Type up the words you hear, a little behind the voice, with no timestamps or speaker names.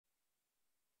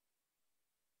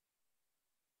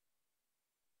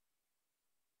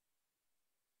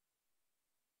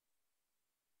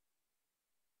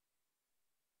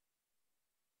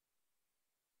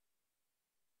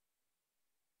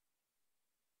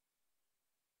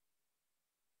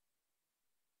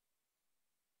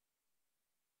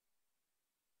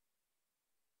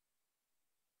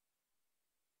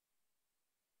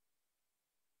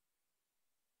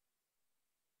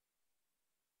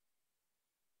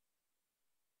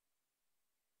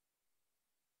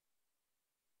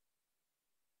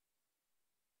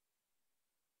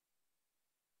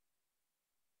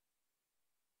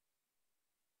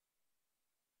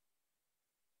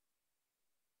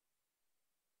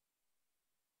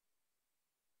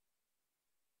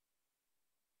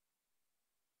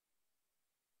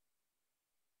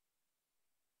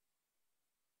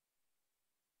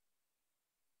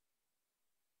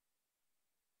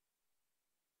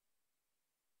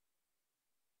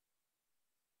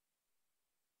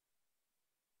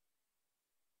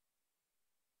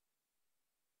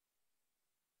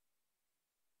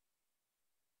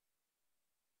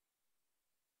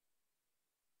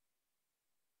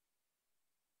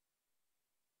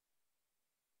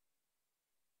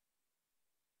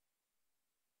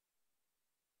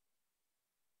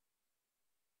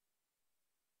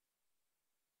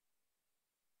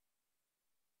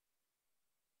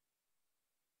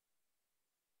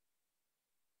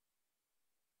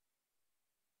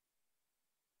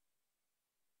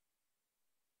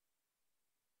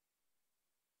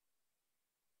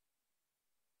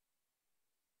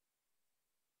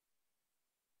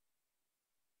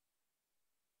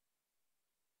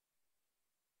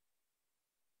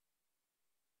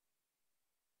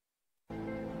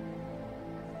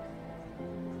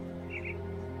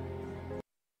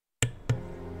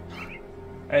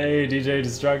Hey, DJ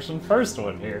Destruction, first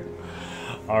one here.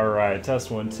 Alright,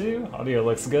 test 1, 2. Audio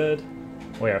looks good.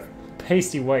 We have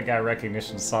pasty white guy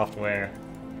recognition software,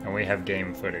 and we have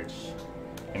game footage.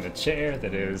 In a chair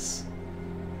that is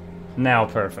now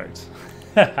perfect.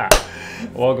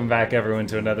 Welcome back, everyone,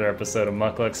 to another episode of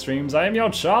Mukluk Streams. I am your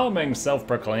charming,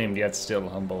 self-proclaimed, yet still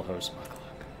humble host,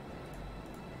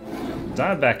 Mukluk.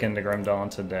 Dive back into Grim Dawn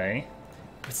today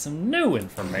with some new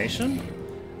information.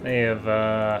 They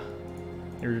have,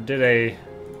 did a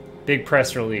big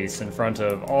press release in front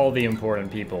of all the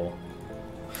important people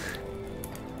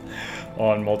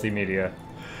on multimedia.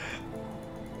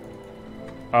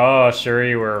 Oh, sure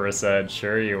you were, Rased.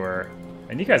 Sure you were.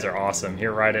 And you guys are awesome.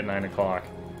 Here right at 9 o'clock.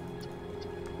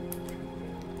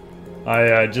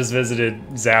 I just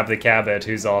visited Zab the Cabot,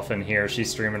 who's often here. She's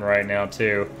streaming right now,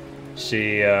 too.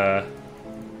 She had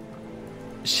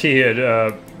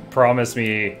promised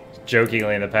me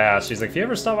jokingly in the past. She's like, if you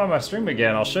ever stop by my stream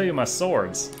again, I'll show you my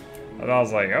swords. And I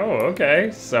was like, oh,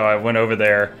 okay. So I went over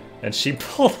there, and she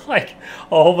pulled, like,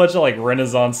 a whole bunch of, like,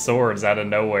 Renaissance swords out of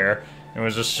nowhere and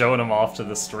was just showing them off to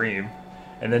the stream.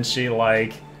 And then she,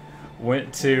 like,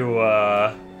 went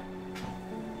to,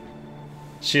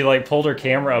 she, like, pulled her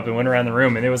camera up and went around the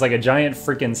room, and there was, like, a giant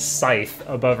freaking scythe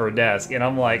above her desk. And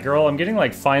I'm like, girl, I'm getting,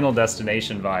 like, Final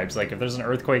Destination vibes. Like, if there's an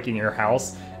earthquake in your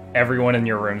house, everyone in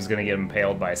your room is gonna get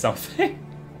impaled by something.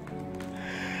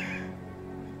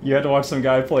 You had to watch some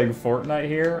guy playing Fortnite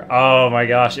here? Oh my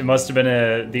gosh, it must have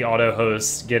been the auto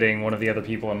host getting one of the other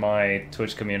people in my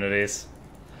Twitch communities.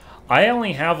 I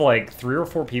only have like 3 or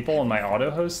 4 people on my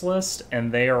auto host list,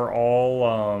 and they are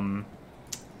all,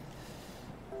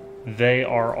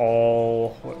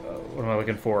 what am I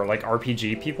looking for? Like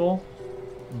RPG people,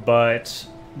 but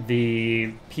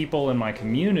the people in my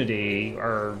community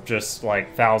are just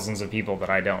like thousands of people that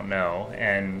I don't know,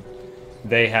 and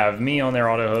they have me on their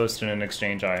auto host, and in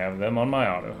exchange I have them on my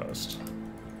auto host.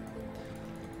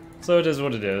 So it is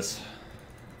what it is.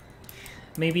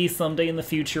 Maybe someday in the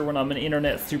future when I'm an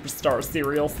internet superstar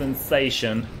serial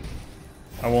sensation,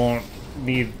 I won't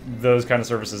need those kind of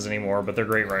services anymore, but they're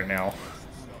great right now.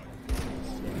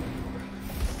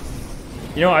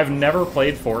 You know, I've never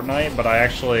played Fortnite, but I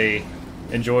actually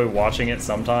enjoy watching it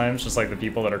sometimes, just like the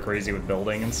people that are crazy with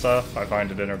building and stuff. I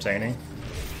find it entertaining.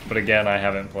 But again, I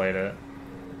haven't played it.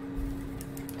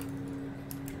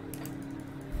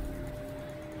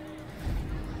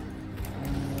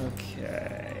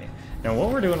 Okay. Now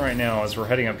what we're doing right now is we're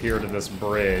heading up here to this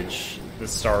bridge that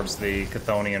starts the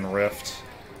Chthonian Rift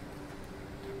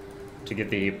to get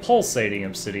the pulsating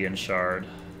obsidian shard.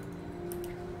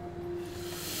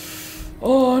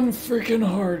 On freaking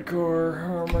hardcore.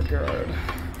 Oh my god.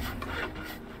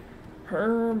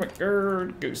 Oh my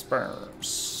god,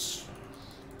 goosebumps.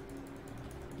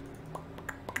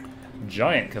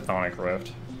 Giant Chthonic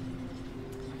Rift.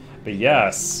 But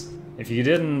yes, if you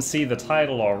didn't see the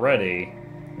title already,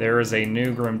 there is a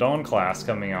new Grim Dawn class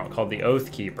coming out called the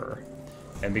Oathkeeper.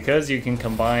 And because you can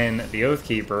combine the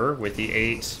Oathkeeper with the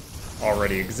 8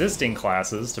 already existing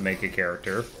classes to make a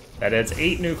character, that adds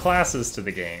 8 new classes to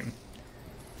the game.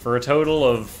 For a total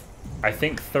of, I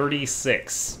think,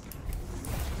 36.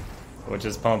 Which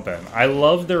is pumping. I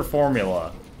love their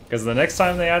formula, because the next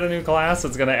time they add a new class,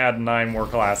 it's going to add 9 more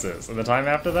classes. And the time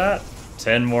after that,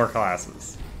 10 more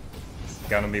classes. It's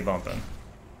going to be bumping.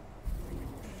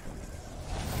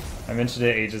 I mentioned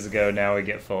it ages ago, now we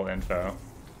get full info.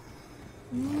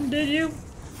 Did you?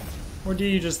 Or do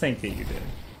you just think that you did?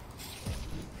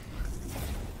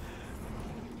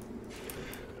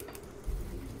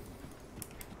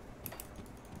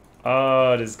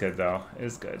 Oh, it is good, though. It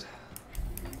is good.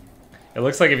 It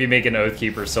looks like if you make an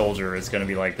Oathkeeper soldier, it's going to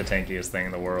be like the tankiest thing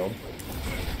in the world.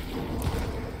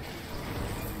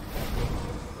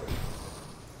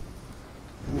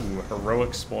 Ooh,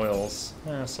 heroic spoils.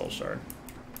 Soul shard.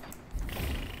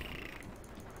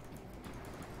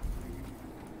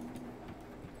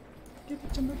 Give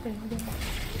it to my baby.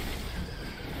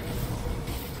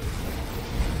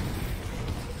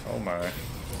 Oh my.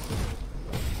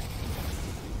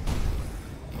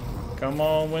 Come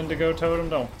on, Wendigo Totem,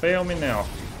 don't fail me now.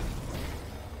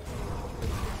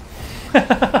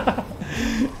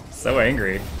 So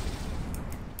angry.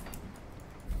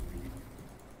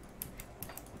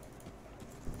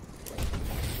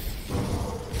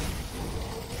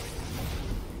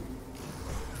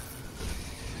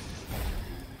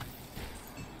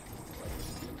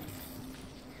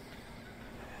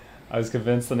 I was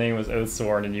convinced the name was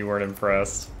Oathsworn and you weren't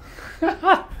impressed.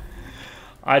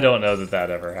 I don't know that that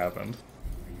ever happened.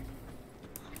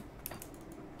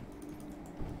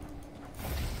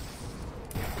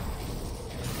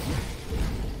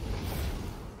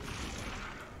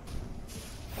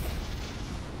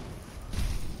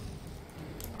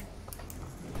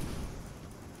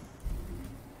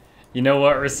 You know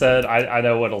what, Reset? I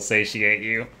know what'll satiate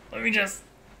you. Let me just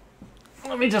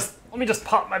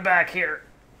pop my back here.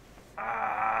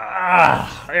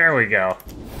 Ah, there we go.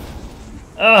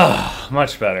 Ah,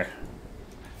 much better.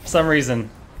 For some reason,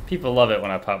 people love it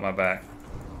when I pop my back.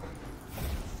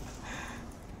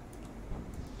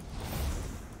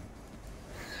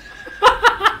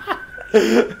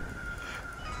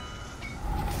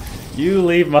 You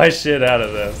leave my shit out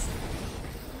of this.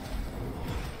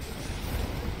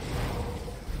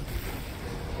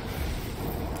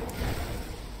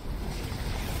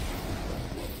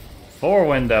 Four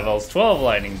Wind Devils, 12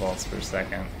 lightning bolts per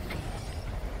second.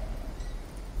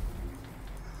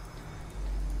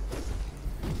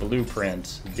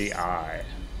 Blueprint, the Eye.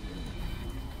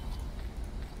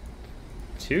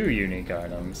 2 unique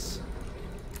items.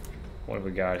 What have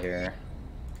we got here?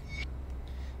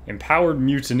 Empowered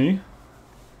Mutiny.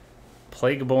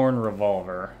 Plagueborn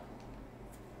Revolver.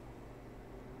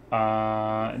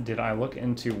 Did I look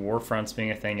into Warfronts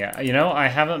being a thing yet? You know, I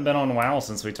haven't been on WoW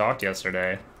since we talked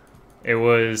yesterday. It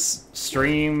was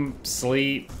stream,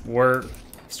 sleep, work,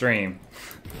 stream.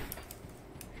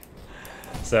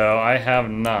 So I have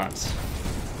not.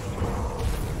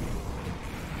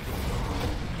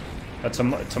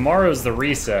 Tomorrow's the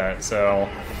reset, so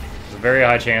there's a very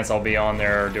high chance I'll be on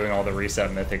there doing all the reset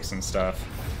mythics and stuff.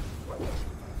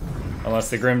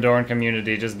 Unless the Grim Dorn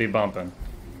community just be bumping.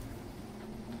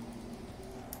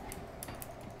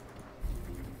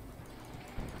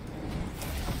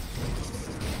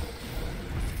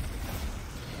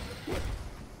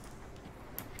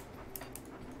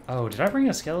 Oh, did I bring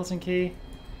a skeleton key?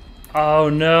 Oh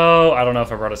no! I don't know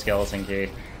if I brought a skeleton key.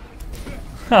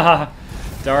 Haha!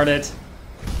 Darn it.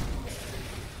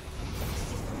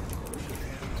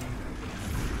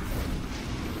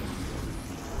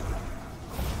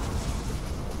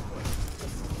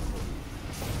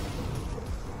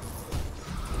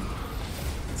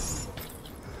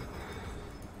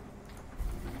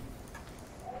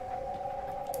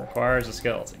 Requires a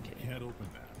skeleton key. Can't open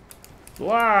that.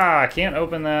 Blah! I can't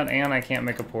open that, and I can't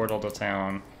make a portal to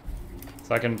town.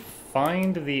 So I can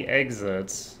find the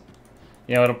exits.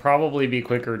 You know, it'll probably be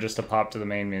quicker just to pop to the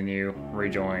main menu,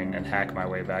 rejoin, and hack my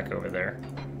way back over there.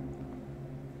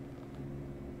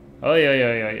 Oh,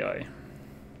 yeah.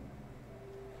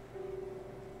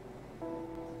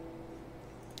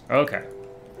 Okay.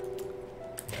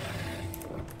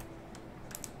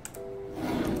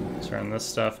 Turn this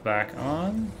stuff back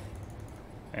on.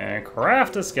 And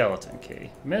craft a skeleton key.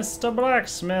 Mr.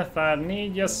 Blacksmith, I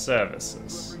need your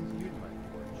services.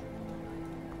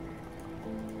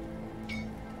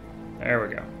 There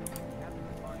we go.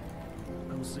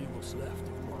 I'll see what's left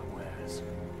of my wares.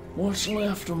 What's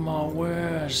left of my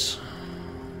wares?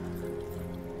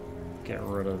 Get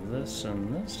rid of this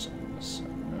and this and this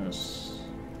and this.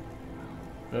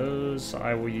 Those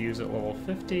I will use at level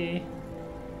 50.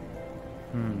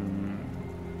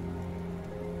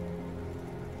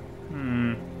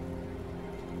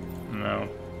 No.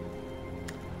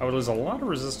 I would lose a lot of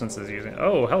resistances using...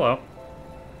 Oh, hello.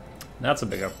 That's a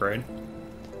big upgrade.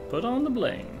 Put on the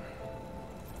bling.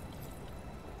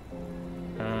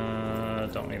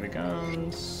 Don't need the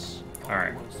guns.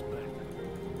 Alright.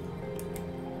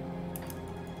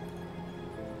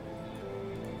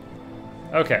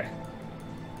 Okay.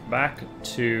 Back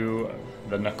to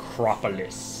the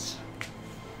necropolis.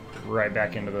 Right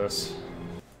back into this.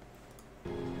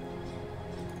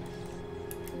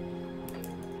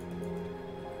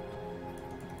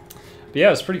 But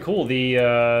yeah, it's pretty cool. The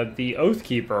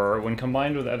Oathkeeper, when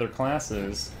combined with other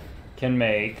classes, can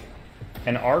make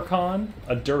an Archon,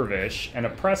 a Dervish, an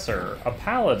Oppressor, a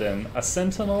Paladin, a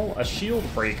Sentinel, a Shield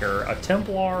Breaker, a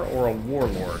Templar, or a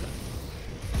Warlord.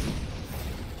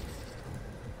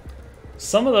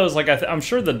 Some of those, like, I'm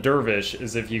sure the Dervish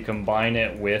is if you combine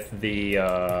it with the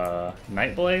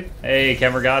Nightblade. Hey,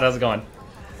 Camera God, how's it going?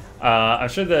 I'm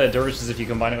sure the Dervish is if you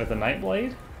combine it with the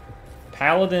Nightblade.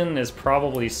 Paladin is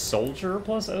probably Soldier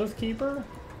plus Oathkeeper.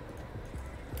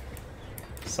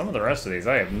 Some of the rest of these,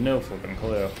 I have no flipping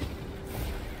clue.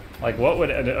 Like, what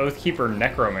would an Oathkeeper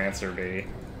Necromancer be?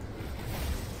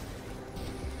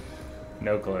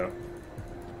 No clue.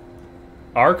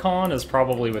 Archon is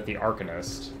probably with the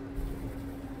Arcanist.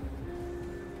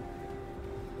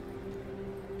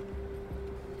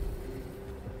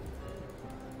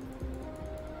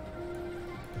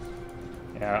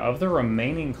 Yeah, of the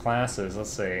remaining classes,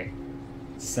 let's see.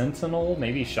 Sentinel,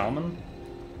 maybe Shaman?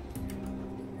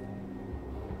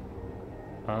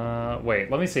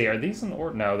 Wait, let me see. Are these in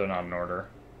order? No, they're not in order.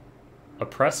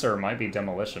 Oppressor might be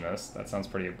Demolitionist. That sounds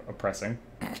pretty oppressing.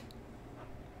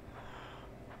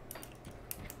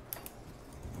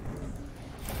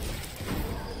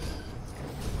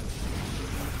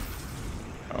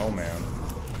 Oh man.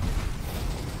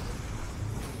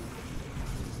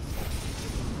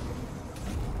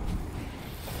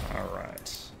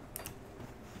 Alright.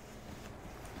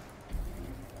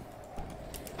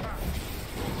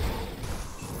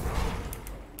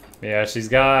 Yeah, she's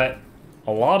got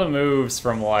a lot of moves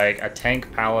from like a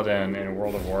tank paladin in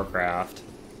World of Warcraft.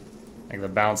 Like the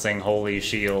bouncing holy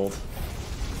shield.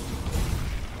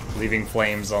 Leaving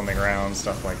flames on the ground,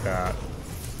 stuff like that.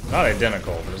 Not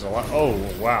identical, but there's a lot. Oh,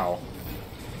 wow.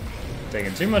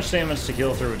 Taking too much damage to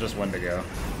kill through with just Wendigo.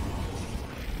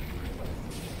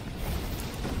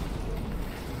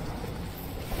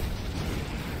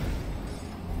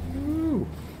 Woo.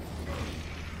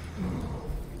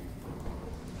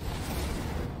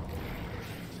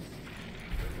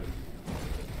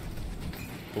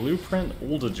 Blueprint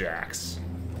Uldajax.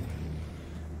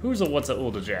 Who's a what's a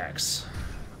Uldajax?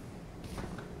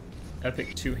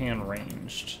 Epic two-hand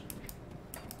ranged.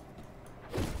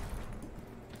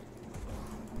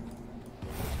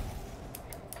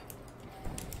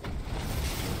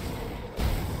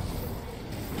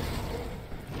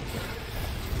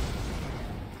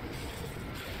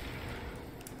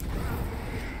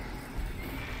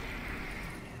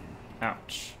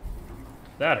 Ouch.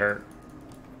 That hurt.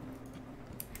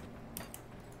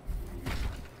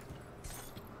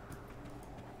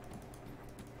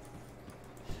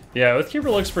 Yeah, Oathkeeper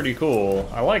looks pretty cool.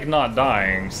 I like not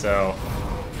dying, so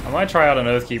I might try out an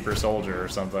Oathkeeper soldier or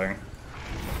something.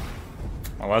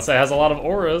 Unless it has a lot of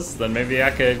auras, then maybe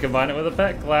I could combine it with a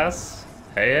pet class.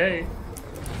 Hey, hey.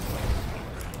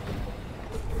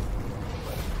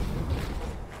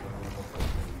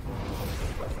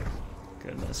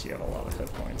 Goodness, you have a lot of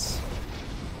hit points.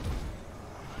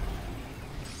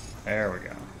 There we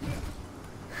go.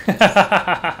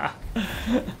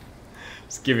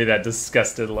 Just give me that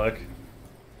disgusted look.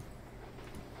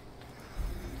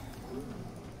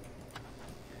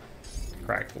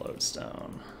 Cracked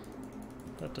lodestone.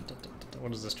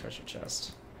 What is this treasure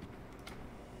chest?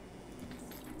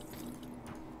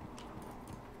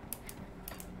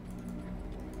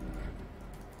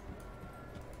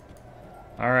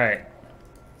 Alright.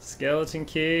 Skeleton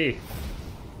key.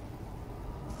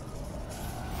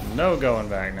 No going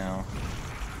back now.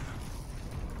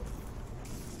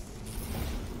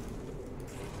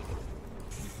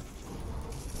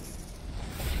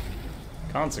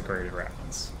 Consecrated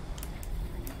weapons.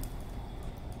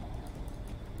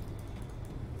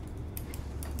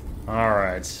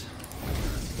 Alright.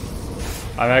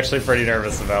 I'm actually pretty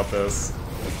nervous about this.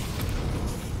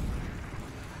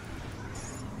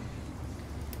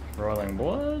 Roiling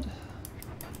blood?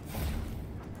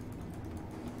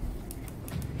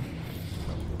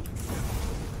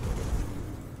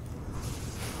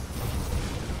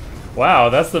 Wow,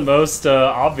 that's the most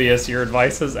obvious your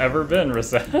advice has ever been,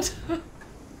 Reset.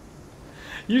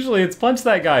 Usually it's punch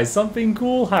that guy, something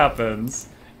cool happens.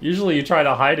 Usually you try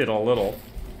to hide it a little.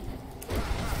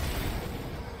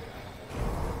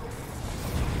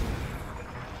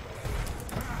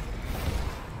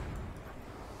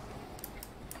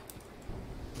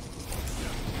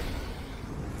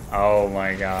 Oh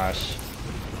my gosh.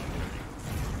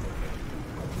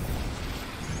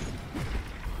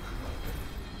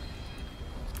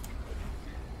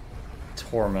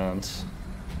 Torment.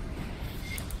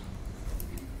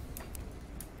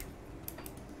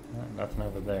 Nothing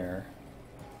over there.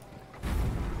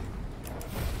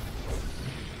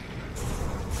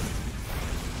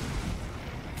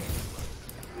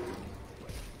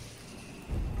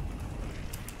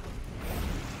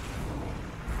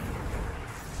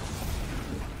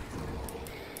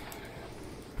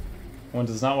 One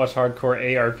does not watch hardcore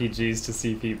ARPGs to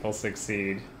see people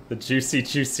succeed. The juicy,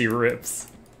 juicy rips.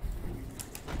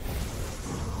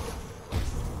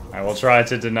 I will try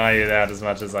to deny you that as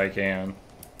much as I can.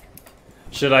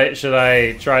 Should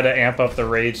I try to amp up the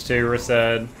rage too,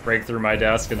 Rased? Break through my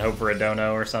desk and hope for a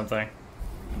dono or something?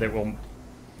 That will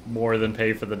more than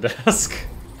pay for the desk.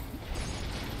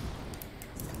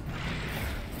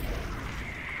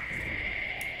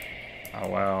 Oh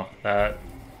wow, that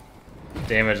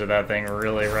damage of that thing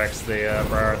really wrecks the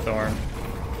Briar Thorn.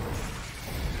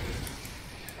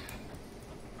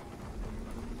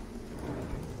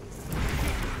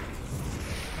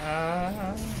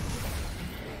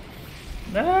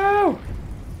 No!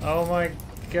 Oh my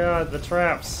god, the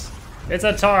traps. It's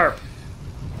a tarp!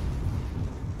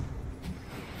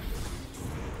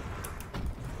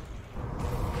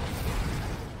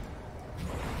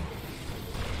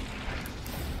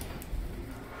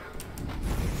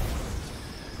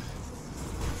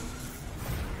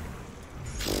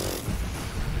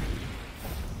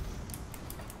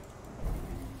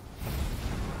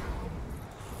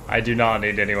 I do not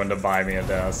need anyone to buy me a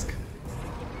desk.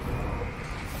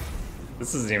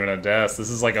 This isn't even a desk. This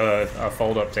is like a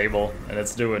fold-up table, and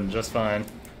it's doing just fine.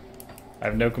 I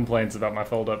have no complaints about my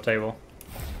fold-up table.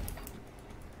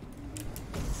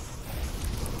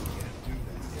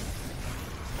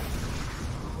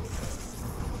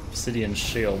 Obsidian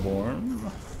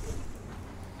Shaleborn.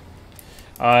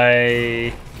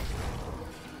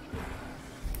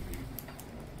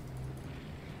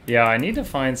 Yeah, I need to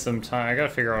find some time. I gotta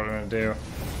figure out what I'm gonna do.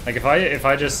 Like if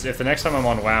the next time I'm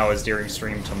on WoW is during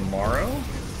stream tomorrow,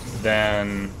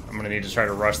 then I'm gonna need to try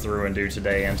to rush through and do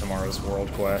today and tomorrow's world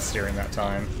quest during that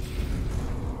time.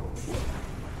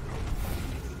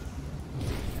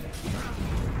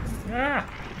 Ah!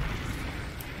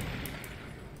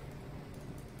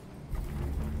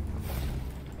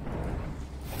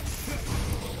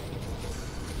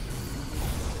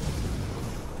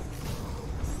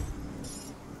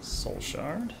 Soul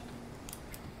Shard.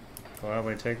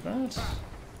 Gladly take that.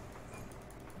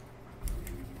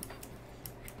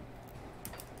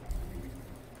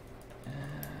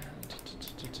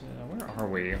 And where are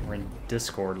we? We're in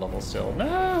Discord level still.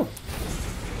 No!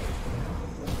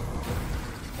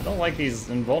 I don't like these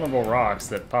invulnerable rocks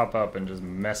that pop up and just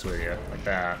mess with you like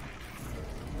that.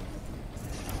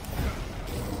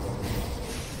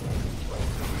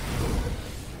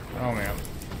 Oh man.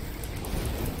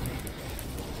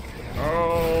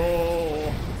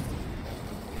 Oh,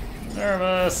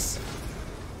 nervous.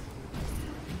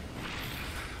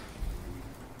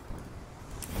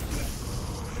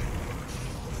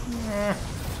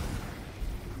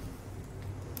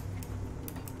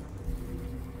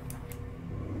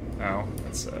 Oh,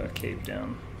 that's a cave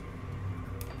down.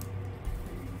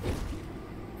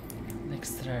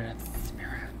 Next spirit.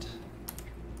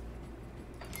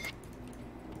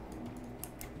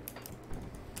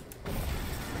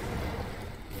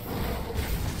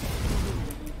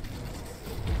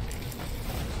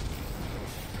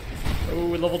 Oh,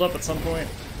 we leveled up at some point.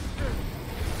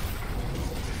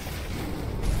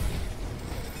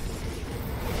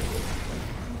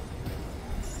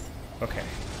 Okay.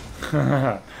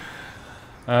 Yeah,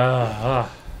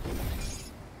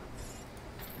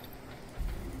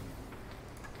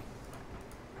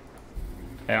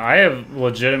 I have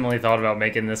legitimately thought about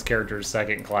making this character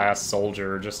second class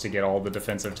soldier just to get all the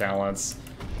defensive talents,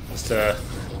 just to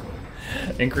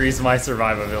increase my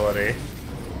survivability.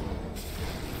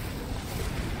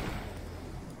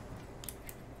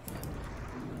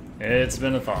 It's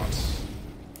been a thought.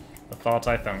 A thought,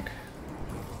 I think.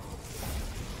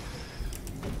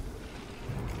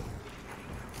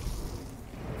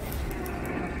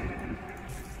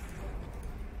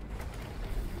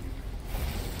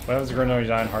 What happens if you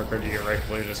die in hardcore? Do you get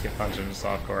rightfully or just get punched into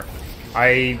softcore?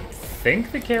 I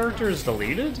think the character is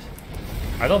deleted.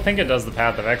 I don't think it does the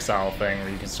Path of Exile thing where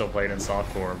you can still play it in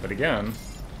softcore, but again,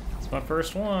 it's my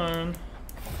first one,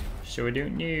 so I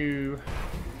don't know.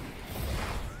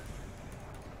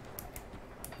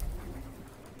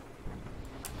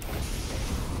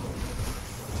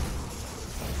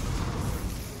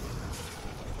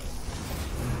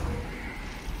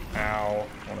 Ow,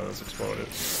 one of those exploded.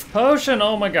 Potion,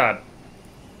 oh my god.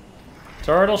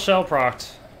 Turtle shell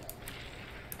procced.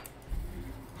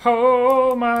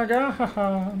 Oh my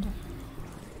god.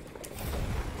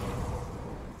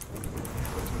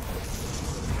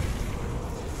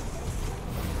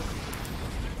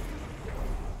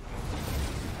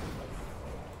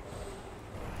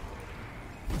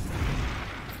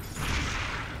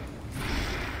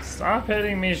 Stop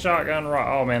hitting me, shotgun rock.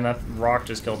 Oh man, that rock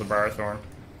just killed the Barthorn.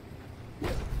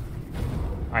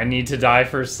 I need to die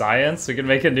for science? We can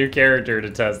make a new character to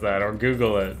test that, or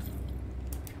Google it.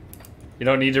 You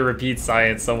don't need to repeat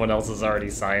science, someone else has already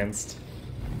scienced.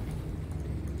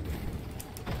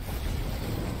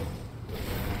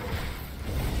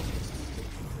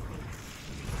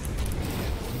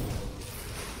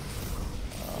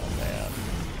 Oh man.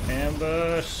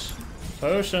 Ambush.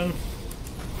 Potion.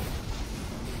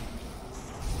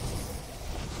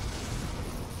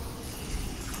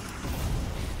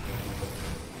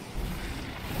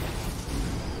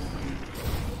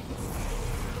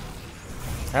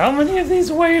 How many of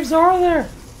these waves are there?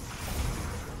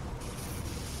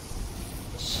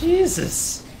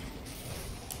 Jesus.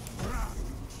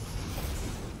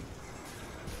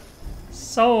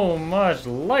 So much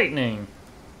lightning.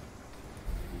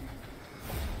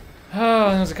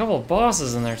 Oh, there's a couple of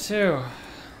bosses in there too.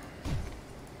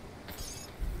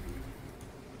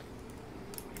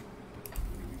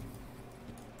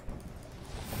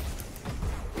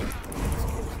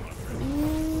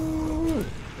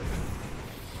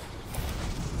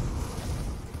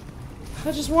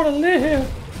 I just want to live.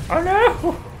 Oh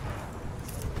no!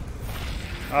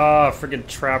 Ah, freaking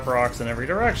trap rocks in every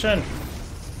direction.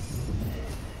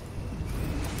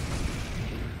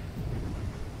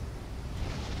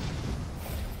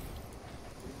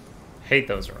 Hate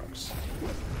those rocks.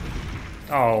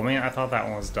 Oh man, I thought that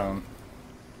one was done.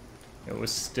 It was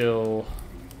still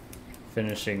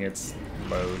finishing its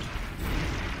load.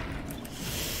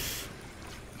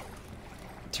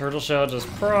 Turtle shell just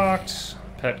procced.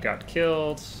 Pet got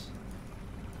killed.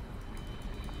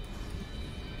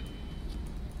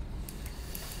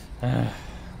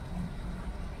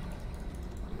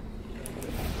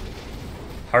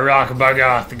 Harak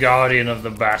Bagath, guardian of the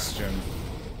Bastion.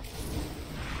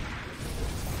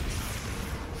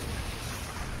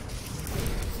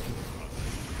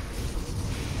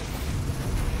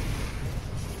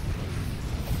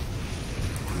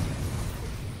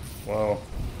 Whoa.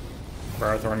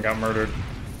 Firethorn got murdered.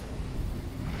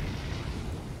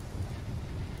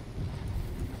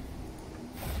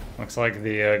 Looks like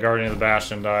the Guardian of the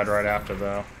Bastion died right after,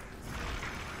 though.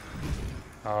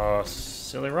 Oh,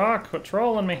 silly rock, quit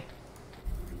trolling me.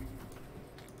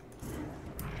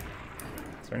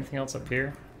 Is there anything else up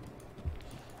here?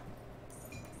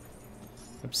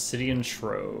 Obsidian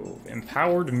Trove.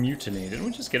 Empowered Mutiny. Didn't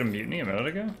we just get a mutiny a minute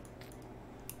ago?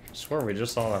 I swear we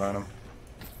just saw that item.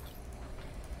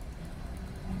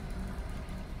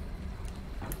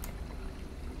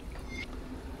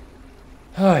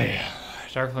 Oh yeah.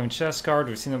 Darkflame chest guard,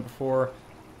 we've seen that before.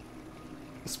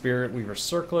 Spirit Weaver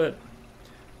circlet.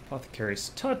 Apothecary's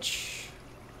touch.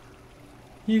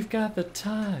 You've got the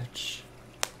touch.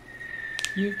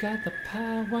 You've got the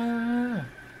power.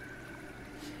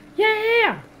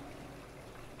 Yeah!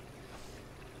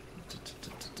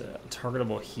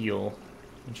 Targetable heal.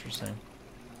 Interesting.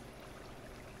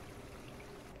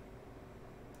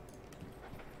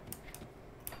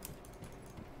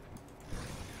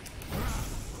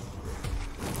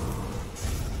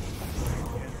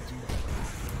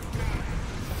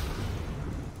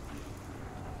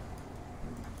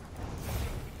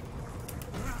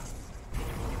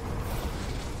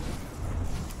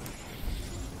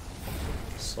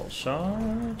 Soul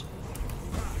shard.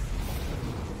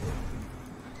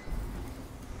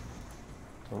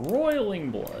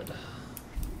 Roiling blood.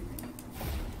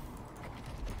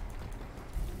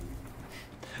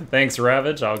 Thanks,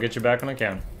 Ravage. I'll get you back when I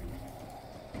can.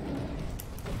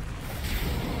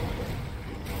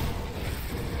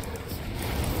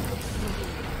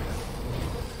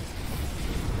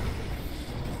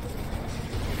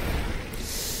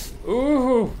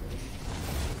 Ooh.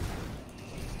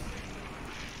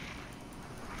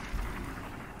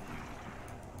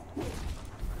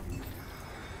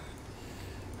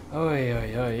 Oy,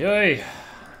 oy, oy, oy.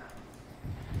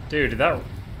 Dude,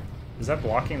 is that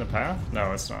blocking the path?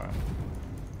 No, it's not.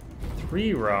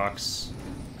 3 rocks.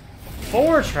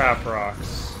 4 trap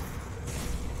rocks.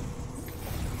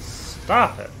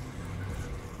 Stop it.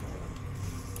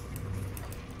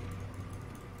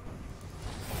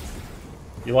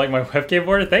 You like my webcam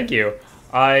border? Thank you.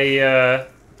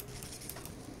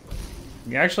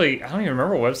 Actually, I don't even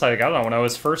remember what website I got it on. When I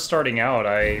was first starting out,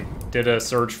 I did a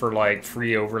search for like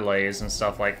free overlays and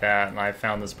stuff like that, and I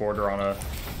found this border on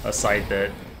a site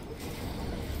that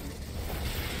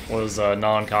was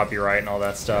non-copyright and all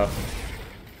that stuff.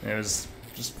 And it was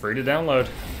just free to download.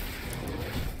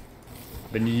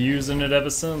 Been using it ever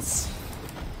since.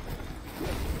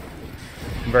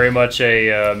 I'm very much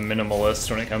a minimalist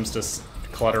when it comes to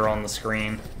clutter on the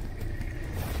screen.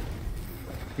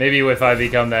 Maybe if I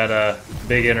become that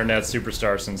big internet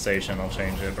superstar sensation, I'll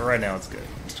change it. But right now, it's good.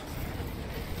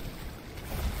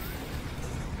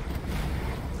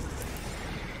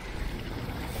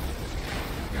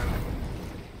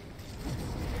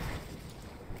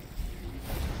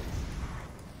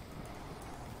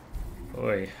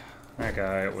 Boy, that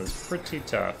guy was pretty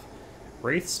tough.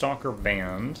 Wraithstalker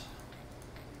Band.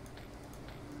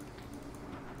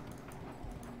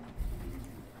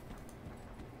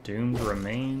 Doomed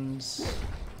Remains.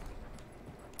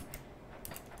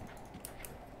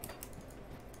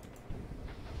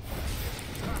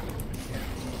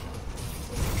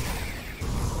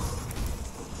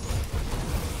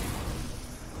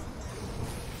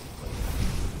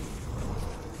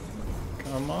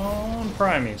 Come on,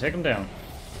 prime me, take him down.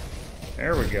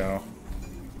 There we go.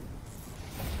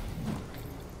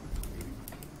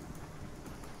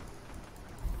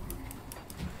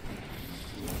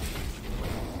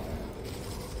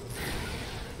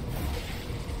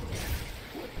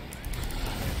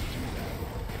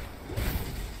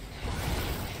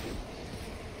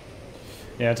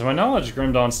 Yeah, to my knowledge,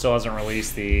 Grim Dawn still hasn't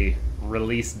released the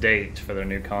release date for their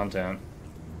new content.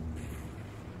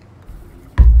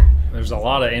 There's a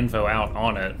lot of info out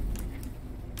on it.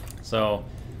 So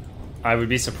I would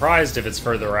be surprised if it's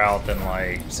further out than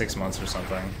like 6 months or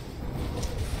something.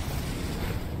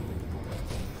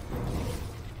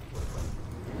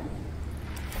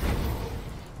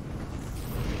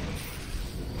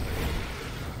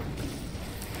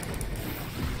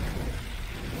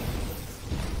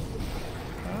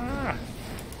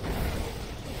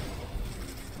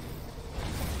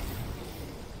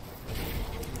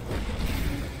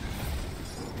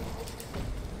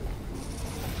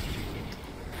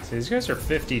 These guys are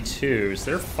 52,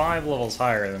 so they're 5 levels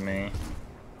higher than me.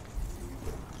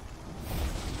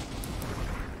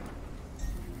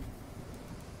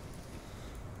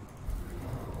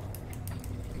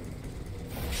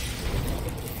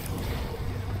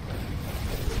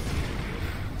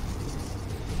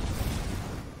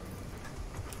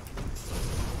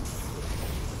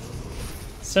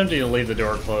 It's tempting to leave the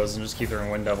door closed and just keep throwing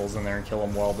wind devils in there and kill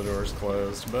them while the door's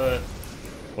closed, but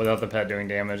without the pet doing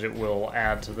damage, it will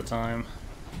add to the time.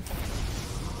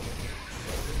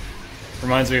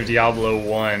 Reminds me of Diablo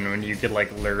 1, when you could like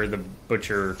lure the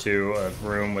butcher to a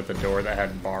room with a door that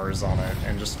had bars on it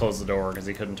and just close the door because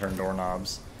he couldn't turn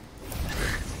doorknobs.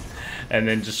 And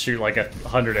then just shoot like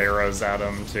 100 arrows at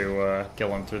him to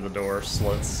kill him through the door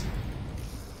slits.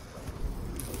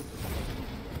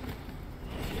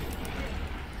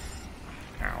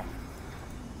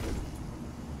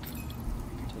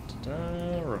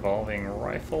 Revolving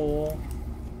rifle.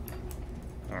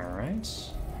 Alright.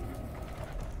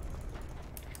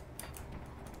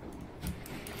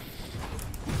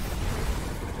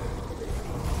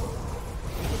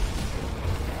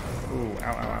 Ooh, ow,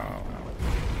 ow, ow,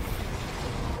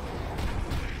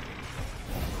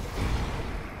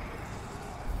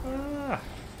 ow. Ah.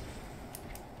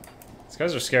 These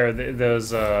guys are scared.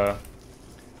 Those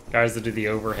guys that do the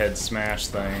overhead smash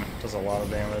thing does a lot of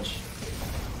damage.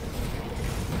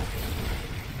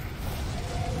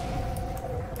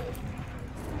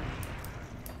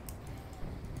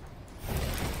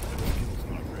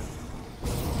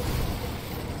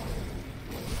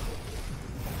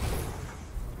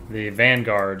 The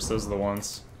vanguards, those are the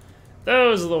ones.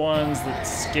 Those are the ones that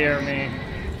scare me.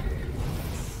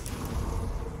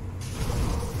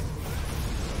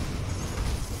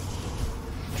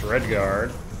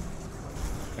 Dreadguard.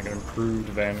 Like an improved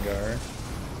vanguard.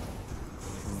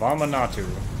 Vamanatu.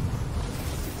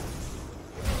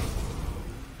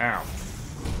 Ow.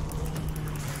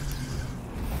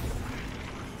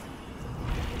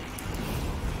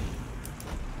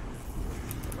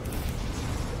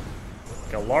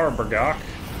 Galarbergok.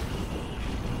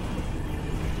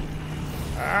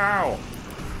 Ow!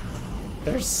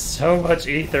 There's so much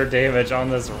ether damage on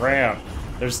this ramp.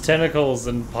 There's tentacles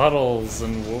and puddles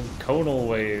and conal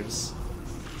waves.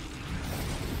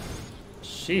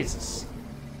 Jesus.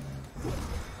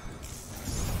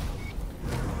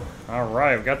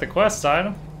 Alright, we've got the quest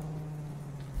item.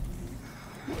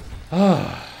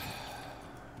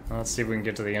 Let's see if we can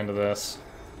get to the end of this.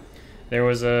 There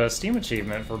was a Steam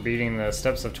achievement for beating the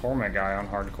Steps of Torment guy on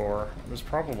hardcore. There's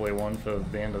probably one for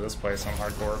the end of this place on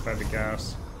hardcore, if I had to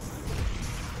guess.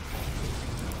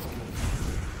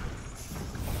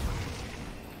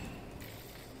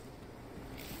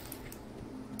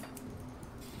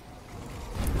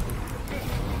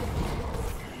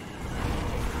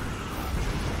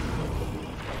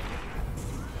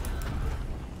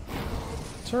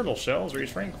 Turtle shells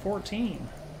reach rank 14.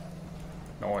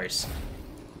 Nice.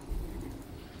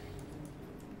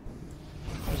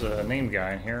 There's a named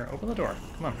guy in here. Open the door.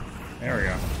 Come on. There we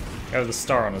go. Guy with a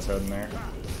star on his head in there.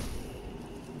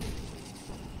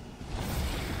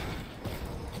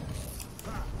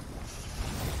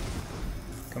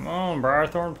 Come on,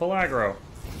 Briarthorn, pull aggro.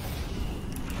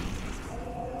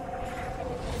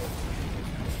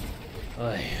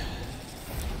 Oy.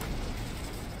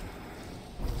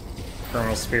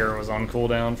 Criminal Spirit was on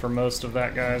cooldown for most of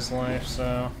that guy's life,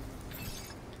 so...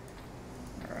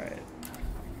 Alright.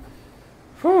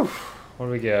 Whew! What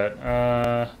do we get?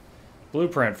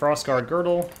 Blueprint, Frostguard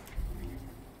Girdle.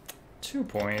 2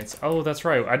 points. Oh, that's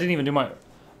right. I didn't even do my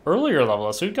earlier level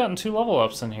up, so we've gotten 2 level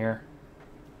ups in here.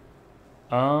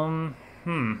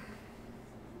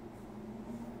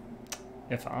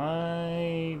 If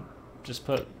I just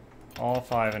put all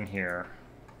 5 in here,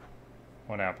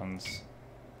 what happens?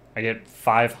 I get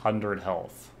 500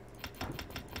 health.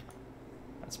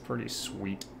 That's pretty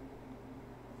sweet.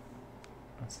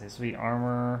 Let's see, sweet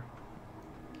armor.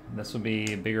 This would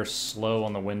be bigger slow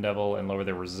on the Wind Devil and lower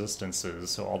their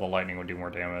resistances, so all the lightning would do more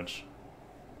damage.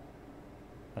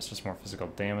 That's just more physical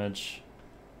damage.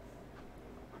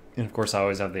 And of course I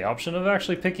always have the option of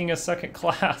actually picking a second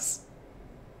class.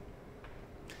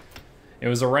 It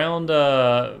was around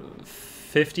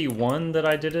 51 that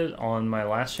I did it on my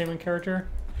last Shaman character.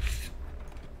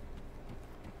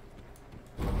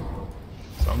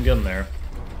 So I'm getting there.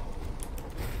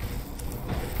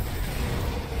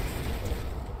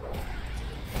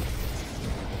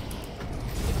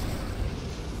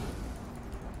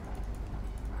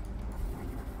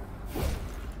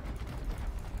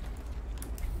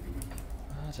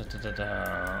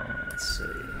 Let's see.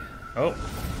 Oh,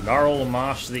 Gnarl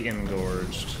Lamash the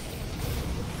Engorged.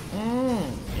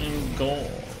 Engorged.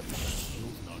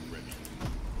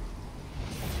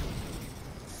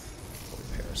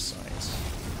 Parasite.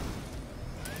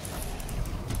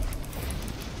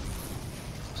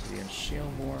 Obsidian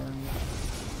Shieldborn.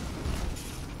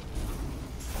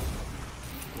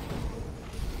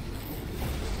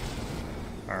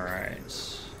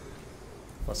 Alright.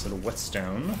 Blessed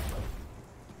Whetstone.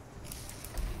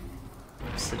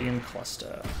 Obsidian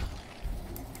Cluster.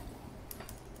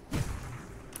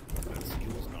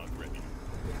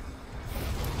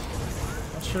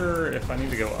 Not sure if I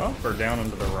need to go up or down and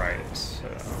to the right. So,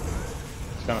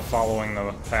 just kind of following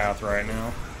the path right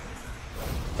now.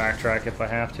 Backtrack if I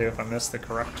have to, if I miss the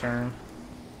correct turn.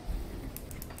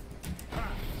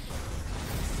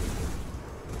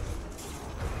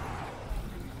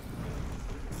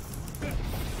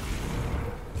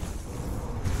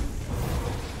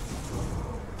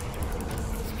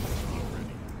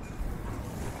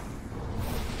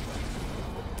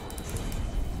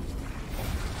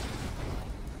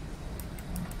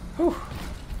 Whew.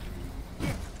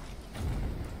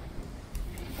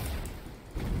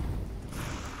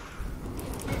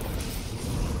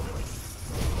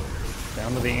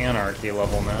 Down to the Anarchy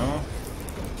level now.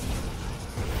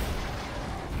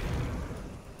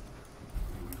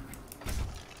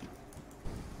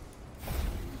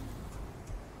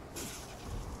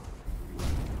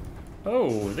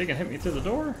 Oh, they can hit me through the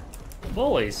door?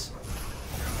 Bullies.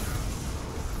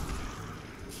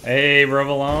 Hey,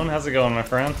 Revelone, how's it going, my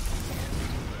friend?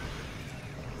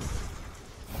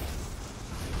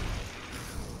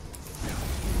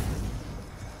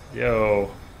 Yo.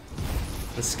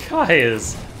 This guy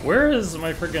is... Where is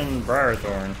my freaking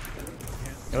Briarthorn?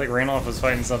 He like ran off was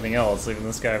fighting something else, leaving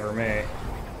this guy for me.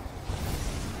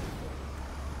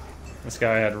 This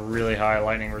guy had really high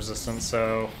lightning resistance,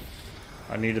 so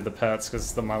I needed the pets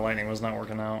because my lightning was not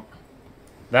working out.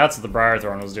 That's what the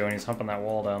Briarthorn was doing. He's humping that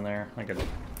wall down there like a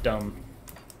dumb.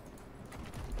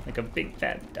 Like a big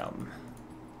fat dumb.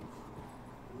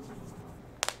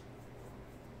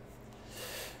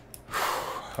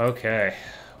 Okay.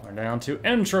 We're down to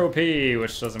entropy,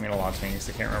 which doesn't mean a lot to me because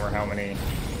I can't remember how many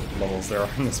levels there are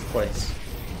in this place.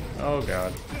 Oh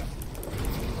god.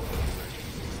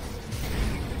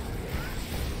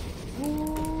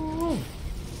 Ooh.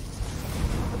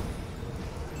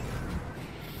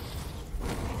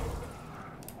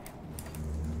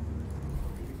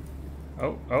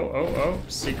 Oh.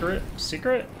 Secret?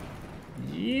 Secret?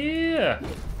 Yeah!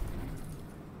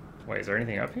 Wait, is there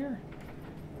anything up here?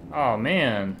 Oh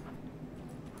man.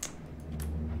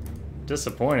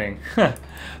 Disappointing.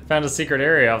 Found a secret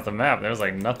area off the map. There was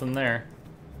like nothing there.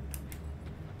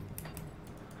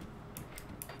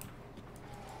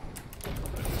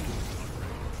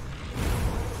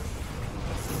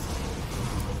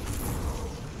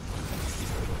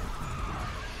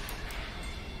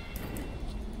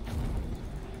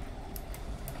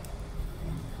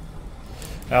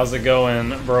 How's it going,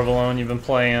 Brovolone? You've been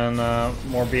playing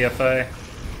more BFA?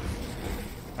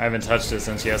 I haven't touched it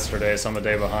since yesterday, so I'm a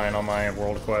day behind on my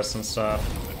world quests and stuff.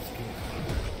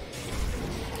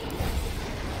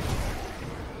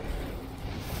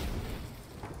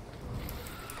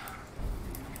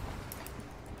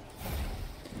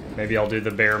 Maybe I'll do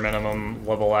the bare minimum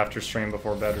level after stream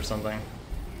before bed or something.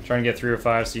 Trying to get 3 or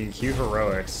 5 so you can queue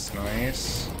heroics.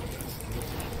 Nice.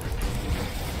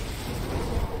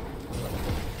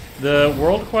 The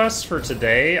world quest for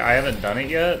today, I haven't done it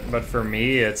yet, but for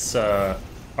me it's a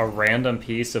random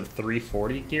piece of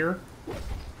 340 gear.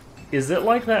 Is it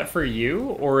like that for you,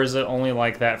 or is it only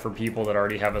like that for people that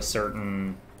already have a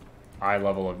certain high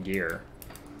level of gear?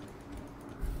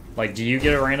 Like, do you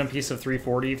get a random piece of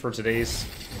 340 for today's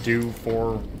due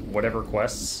for whatever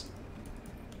quests?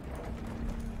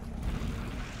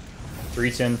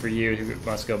 310 for you, who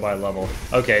must go by level.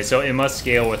 Okay, so it must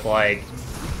scale with, like,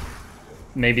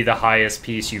 maybe the highest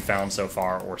piece you found so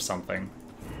far or something.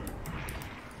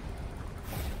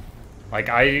 Like,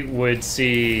 I would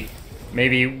see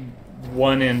maybe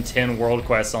 1 in 10 world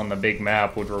quests on the big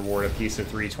map would reward a piece of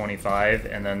 325,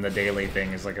 and then the daily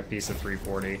thing is like a piece of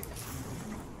 340.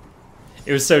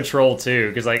 It was so troll too,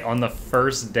 because like on the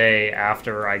first day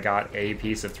after I got a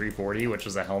piece of 340, which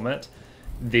was a helmet,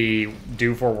 the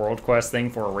do for world quest thing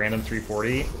for a random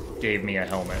 340 gave me a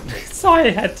helmet. So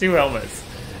I had 2 helmets.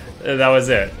 That was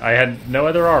it. I had no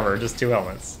other armor, just 2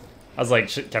 helmets. I was like,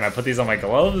 can I put these on my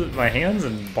gloves, my hands,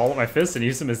 and ball up my fists and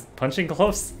use them as punching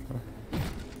gloves?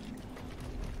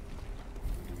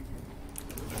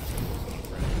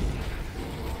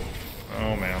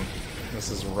 Oh man,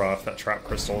 this is rough. That trap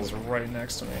crystal is right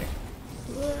next to me.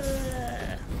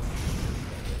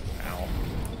 Ow.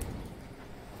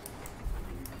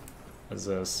 What is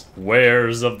this?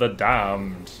 Wares of the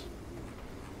Damned.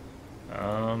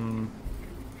 Yeah,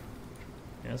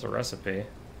 it's a recipe.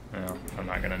 No, I'm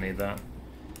not gonna need that.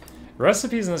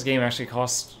 Recipes in this game actually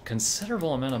cost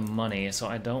considerable amount of money, so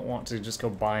I don't want to just go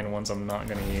buying ones I'm not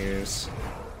gonna use.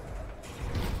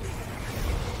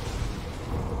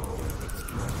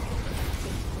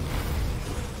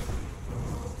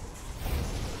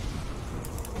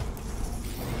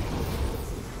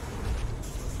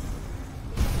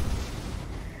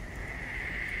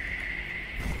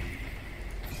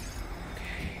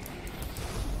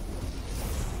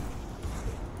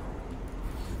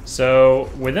 So,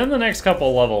 within the next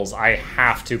couple levels, I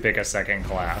have to pick a second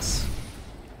class.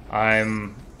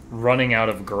 I'm running out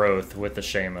of growth with the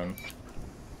Shaman.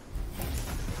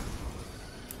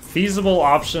 Feasible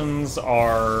options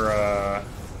are,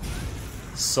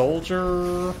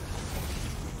 Soldier?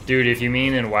 Dude, if you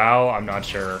mean in WoW, I'm not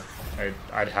sure.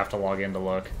 I'd have to log in to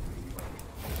look.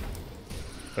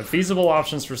 But feasible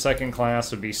options for second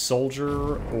class would be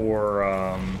Soldier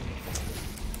or,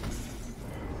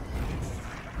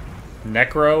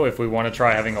 Necro, if we want to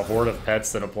try having a horde of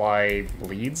pets that apply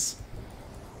bleeds.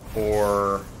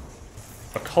 Or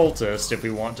Occultist, if we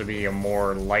want to be a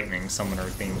more lightning summoner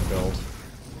themed build.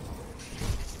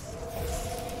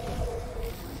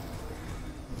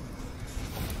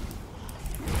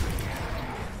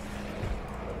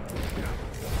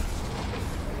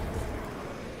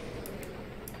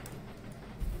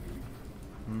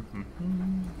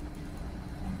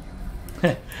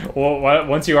 Well,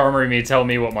 once you armor me, tell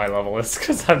me what my level is,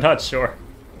 because I'm not sure.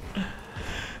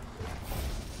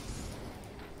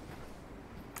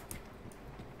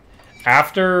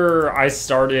 After I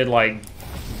started, like,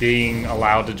 being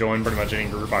allowed to join pretty much any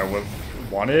group I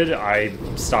wanted, I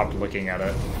stopped looking at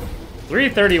it.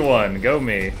 331, go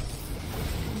me.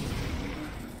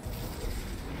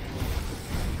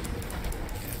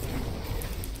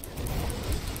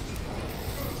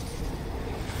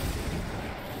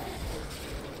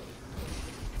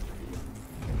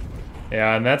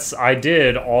 Yeah, and that's, I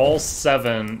did all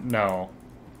 7, no.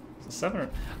 7?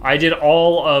 I did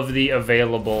all of the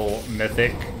available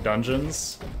mythic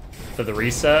dungeons for the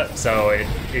reset, so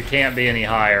it can't be any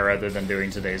higher other than doing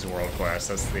today's world quest.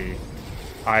 That's the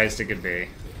highest it could be.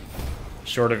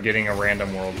 Short of getting a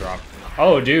random world drop.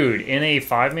 Oh, dude, in a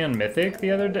 5-man mythic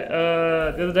the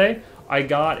other day, I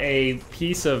got a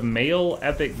piece of male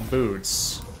epic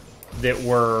boots that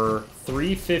were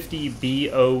 350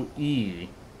 BOE.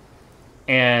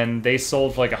 And they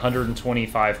sold for like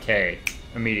 125k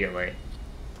immediately.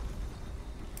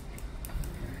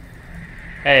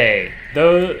 Hey,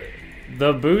 the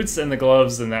boots and the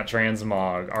gloves in that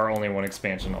transmog are only 1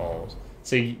 expansion old.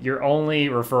 So you're only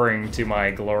referring to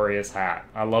my glorious hat.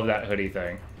 I love that hoodie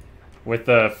thing. With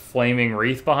the flaming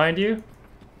wreath behind you.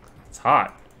 It's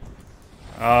hot.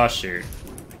 Oh, shoot.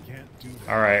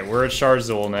 Alright, we're at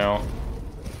Sharzul now.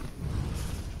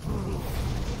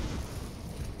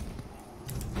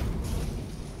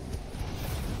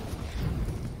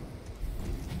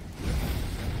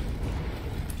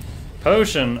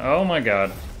 Potion! Oh my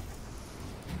god.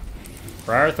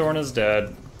 Briarthorn is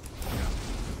dead.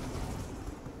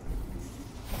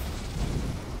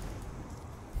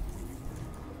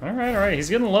 Alright, he's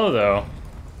getting low though.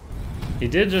 He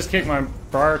did just kick my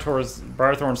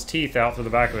Briarthorn's teeth out through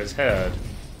the back of his head.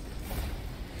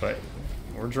 But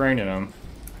we're draining him.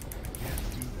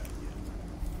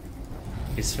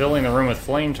 He's filling the room with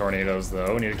flame tornadoes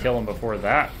though. We need to kill him before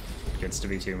that gets to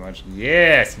be too much.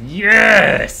 Yes!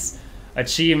 Yes!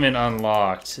 Achievement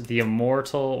unlocked. The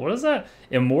immortal... What is that?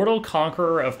 Immortal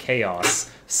Conqueror of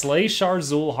Chaos. Slay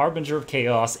Sharzul, Harbinger of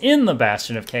Chaos, in the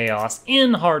Bastion of Chaos,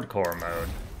 in hardcore mode.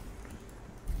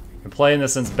 I've been playing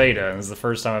this since beta, and this is the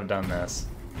first time I've done this.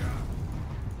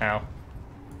 Ow.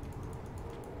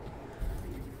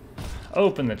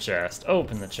 Open the chest,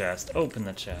 open the chest, open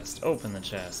the chest, open the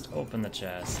chest, open the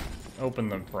chest. Open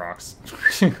the rocks.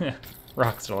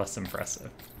 Rocks are less impressive.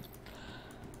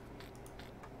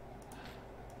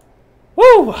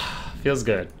 Woo! Feels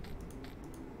good.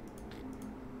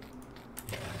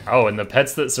 Oh, and the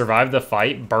pets that survived the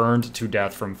fight burned to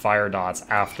death from fire dots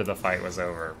after the fight was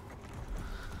over.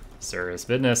 Serious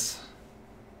business.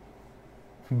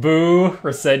 Boo!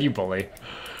 Reset, you bully.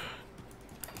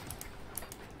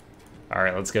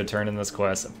 Alright, let's go turn in this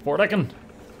quest. Fortecken!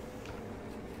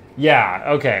 Yeah,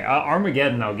 okay,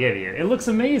 Armageddon I'll give you. It looks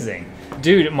amazing.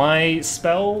 Dude, my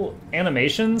spell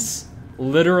animations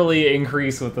literally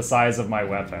increase with the size of my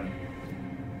weapon.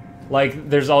 Like,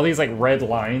 there's all these, like, red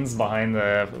lines behind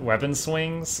the weapon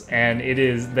swings, and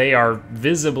they are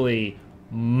visibly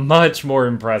much more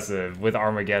impressive with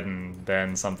Armageddon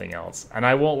than something else. And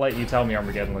I won't let you tell me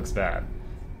Armageddon looks bad.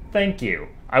 Thank you.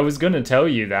 I was gonna tell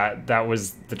you that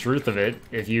was the truth of it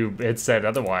if you had said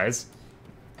otherwise.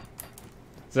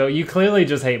 So you clearly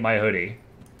just hate my hoodie.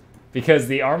 Because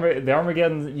the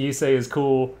Armageddon you say is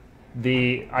cool.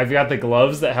 I've got the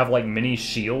gloves that have like mini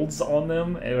shields on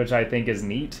them, which I think is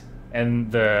neat.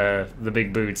 And the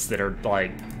big boots that are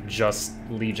like just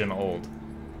Legion old.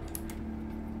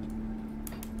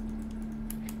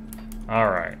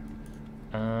 Alright.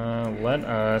 Let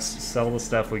us sell the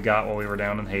stuff we got while we were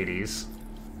down in Hades.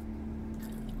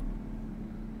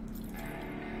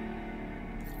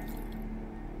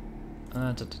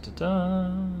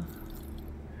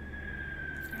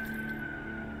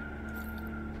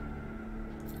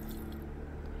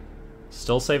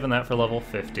 Still saving that for level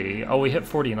 50. Oh, we hit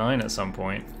 49 at some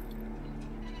point.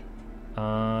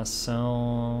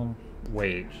 So...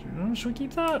 Wait, should we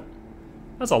keep that?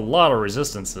 That's a lot of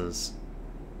resistances.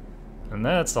 And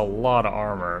that's a lot of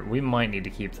armor. We might need to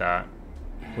keep that.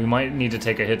 We might need to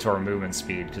take a hit to our movement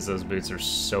speed, because those boots are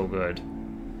so good.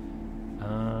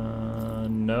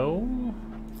 No.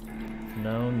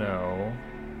 No, no.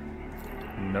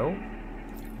 Nope.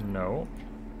 No.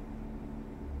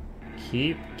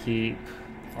 Keep.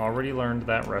 Already learned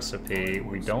that recipe.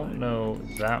 We don't know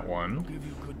that one,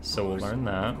 so we'll learn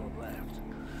that.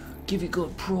 Give you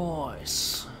good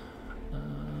price.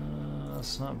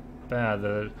 That's not bad.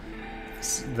 The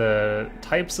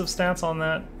types of stats on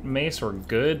that mace were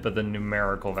good, but the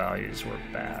numerical values were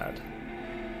bad.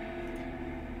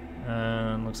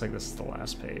 And looks like this is the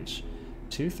last page.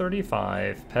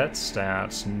 235, pet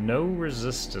stats, no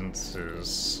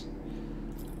resistances.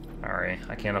 Alright,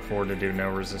 I can't afford to do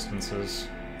no resistances.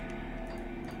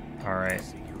 Alright,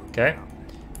 okay.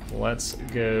 Let's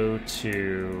go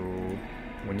to...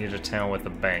 We need a town with a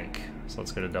bank. So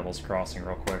let's go to Devil's Crossing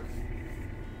real quick.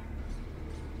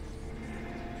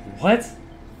 What?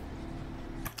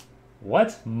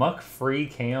 What?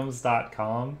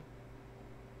 Muckfreecams.com?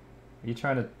 Are you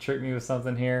trying to trick me with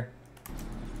something here?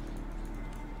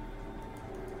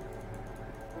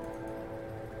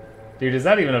 Dude, is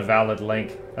that even a valid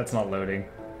link? That's not loading.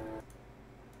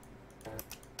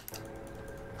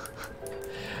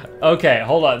 Okay,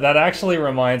 hold on. That actually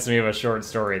reminds me of a short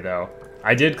story, though.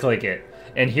 I did click it.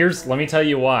 And let me tell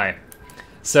you why.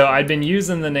 So, I'd been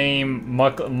using the name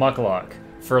Muckluck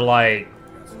for, like,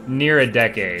 near a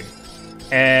decade.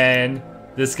 And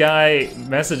this guy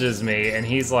messages me, and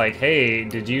he's like, hey,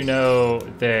 did you know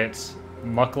that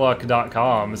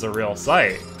muckluck.com is a real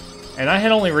site? And I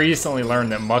had only recently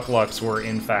learned that mucklucks were,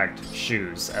 in fact,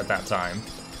 shoes at that time.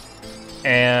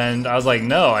 And I was like,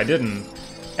 no, I didn't.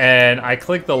 And I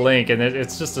clicked the link, and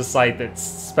it's just a site that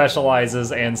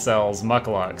specializes and sells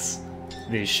mucklucks,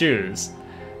 these shoes.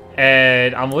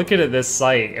 And I'm looking at this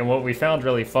site, and what we found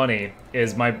really funny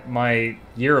is my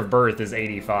year of birth is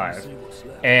 85.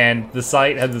 And the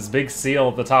site had this big seal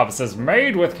at the top. It says,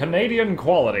 made with Canadian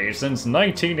quality since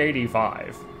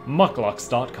 1985.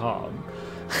 Mucklucks.com.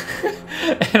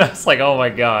 And I was like, oh my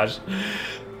gosh.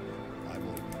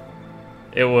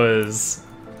 It was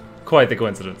quite the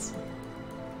coincidence.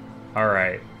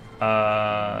 Alright.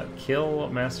 Kill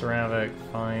Master Havoc,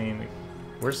 find...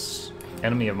 Where's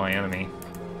enemy of my enemy?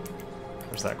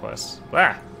 Where's that quest?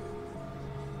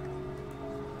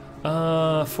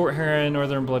 Ah! Fort Heron,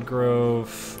 Northern Blood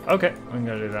Grove. Okay, I'm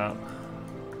gonna do that.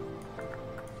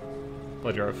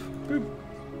 Blood Grove. Boop.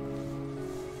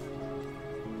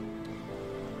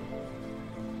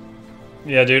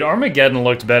 Yeah, dude, Armageddon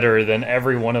looked better than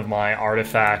every one of my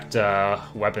artifact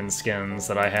weapon skins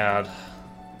that I had.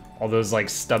 All those, like,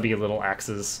 stubby little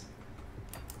axes.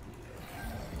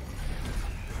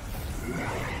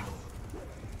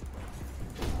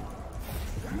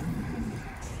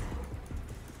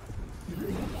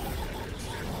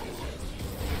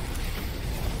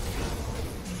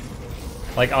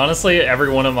 Like, honestly, every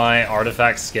one of my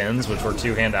artifact skins, which were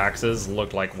two-hand axes,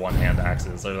 looked like one-hand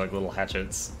axes. They're like little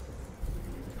hatchets.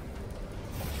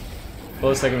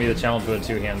 Close second be the challenge with a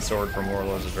two-hand sword from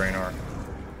Warlords of Draenor.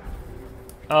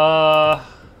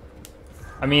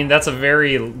 I mean, that's a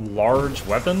very large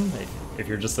weapon, if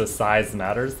you're just a size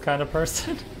matters kind of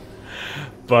person.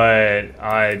 But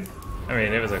I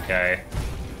mean, it was okay.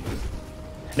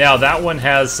 Now, that one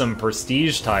has some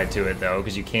prestige tied to it, though,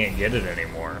 because you can't get it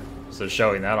anymore. So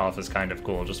showing that off is kind of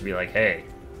cool, just to be like, hey,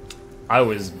 I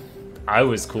was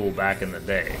cool back in the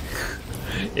day.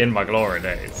 In my glory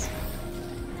days.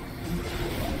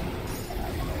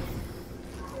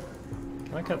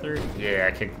 Can I cut through? Yeah,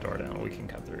 I kicked the door down. We can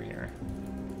cut through here.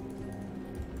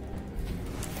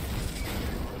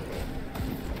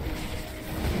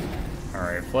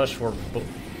 Alright, flesh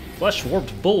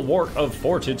warped bulwark of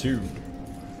fortitude.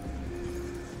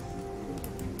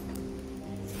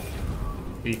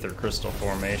 Ether crystal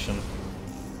formation.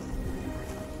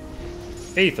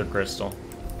 Ether crystal.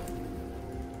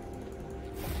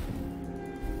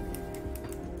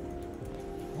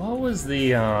 What was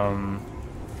the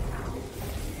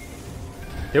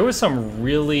there was some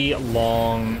really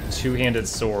long two-handed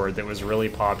sword that was really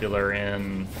popular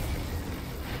in,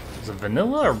 was it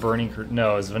vanilla or burning?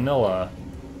 No, it was vanilla.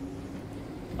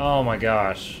 Oh my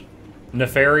gosh.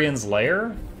 Nefarian's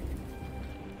Lair?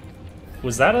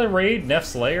 Was that a raid?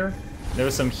 Nef's Lair? There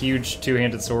was some huge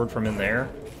two-handed sword from in there.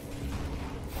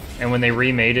 And when they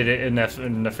remade it in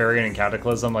Nefarian and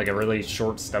Cataclysm, like a really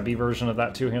short, stubby version of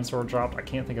that two-hand sword dropped. I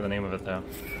can't think of the name of it, though.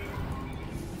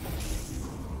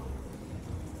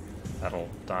 That'll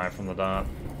die from the dot.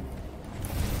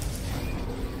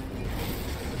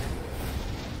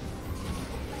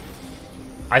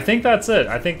 I think that's it.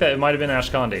 I think that it might have been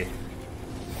Ashkandi.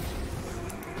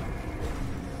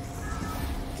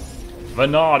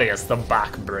 Venarius, the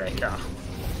backbreaker.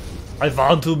 I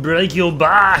want to break your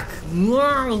back!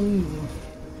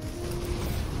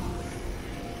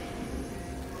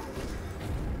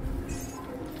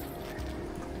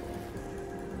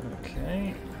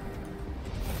 Okay.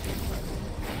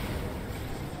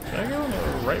 Did I go in the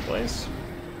right place?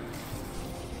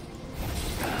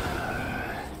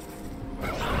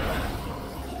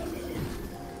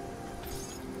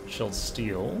 Shield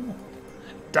steel.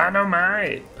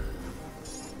 Dynamite!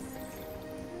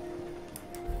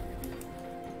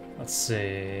 Let's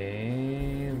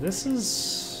see. This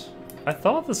is... I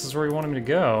thought this is where he wanted me to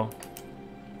go.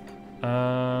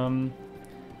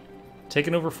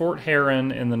 Taking over Fort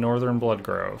Heron in the northern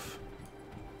Bloodgrove.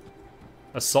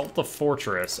 Assault the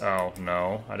fortress. Oh,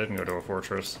 no. I didn't go to a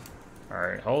fortress.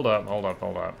 Alright, hold up, hold up,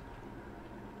 hold up.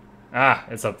 Ah,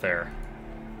 it's up there.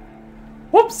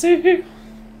 Whoopsie!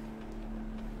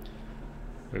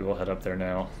 We will head up there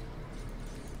now.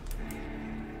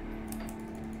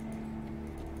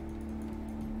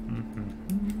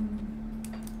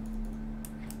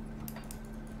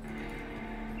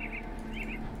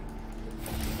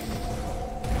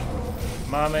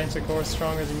 My manticore is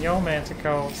stronger than your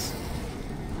manticores.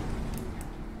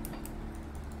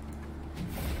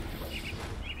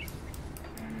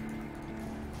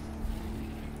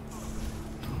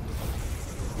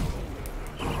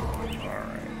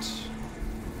 Alright.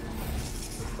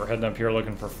 We're heading up here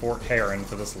looking for Fort Heron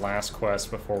for this last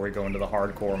quest before we go into the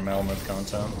hardcore Melmoth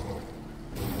content.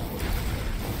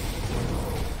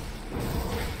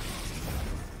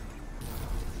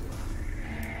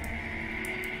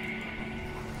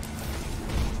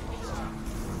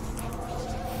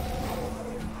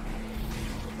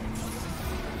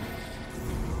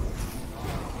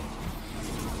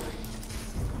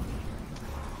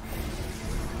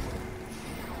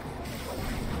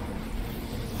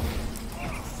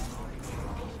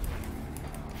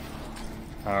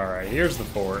 Alright, here's the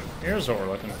fort. Here's what we're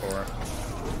looking for.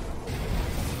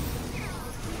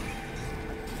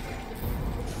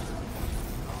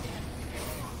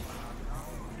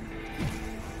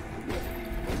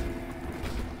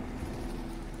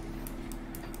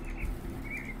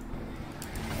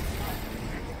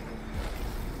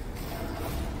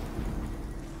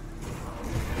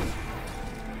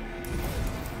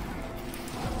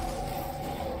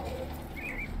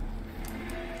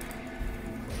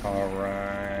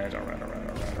 Alright, alright.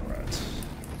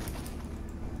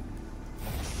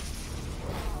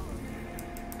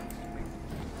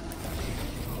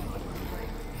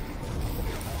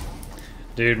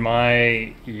 Dude,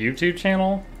 my YouTube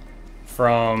channel,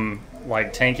 from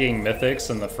like tanking mythics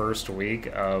in the first week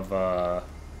of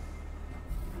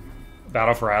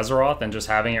Battle for Azeroth and just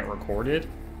having it recorded,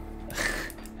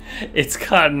 it's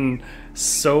gotten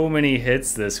so many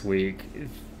hits this week.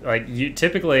 Like,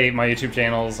 typically my YouTube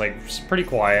channel is like pretty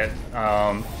quiet,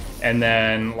 and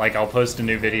then like I'll post a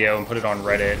new video and put it on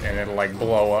Reddit and it'll like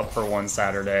blow up for one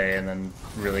Saturday and then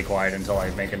really quiet until I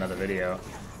make another video.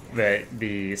 But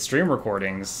the stream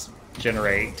recordings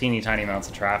generate teeny tiny amounts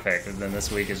of traffic, and then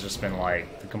this week has just been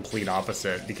like the complete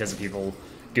opposite because of people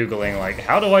Googling like,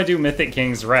 how do I do Mythic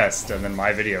King's Rest? And then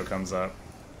my video comes up.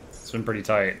 It's been pretty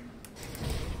tight.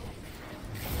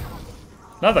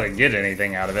 Not that I get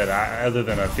anything out of it other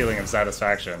than a feeling of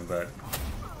satisfaction, but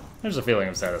there's a feeling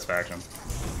of satisfaction.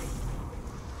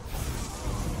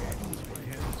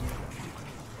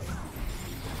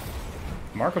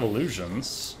 Mark of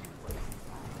Illusions.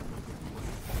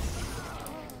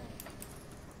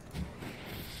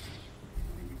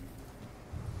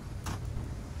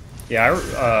 Yeah,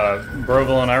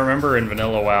 Brovelin, I remember in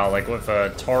Vanilla WoW, like if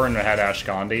Tauren had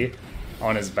Ashkandi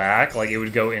on his back, like it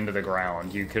would go into the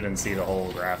ground. You couldn't see the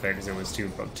whole graphic because it was too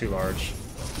large.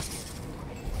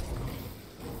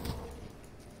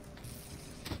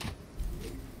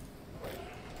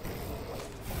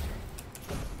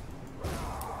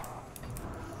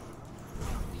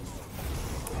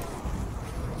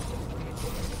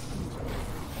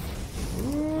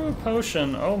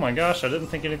 Potion. Oh my gosh, I didn't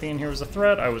think anything in here was a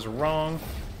threat. I was wrong.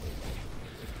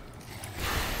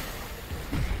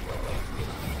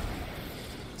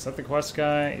 Is that the quest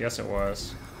guy? Yes, it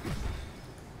was.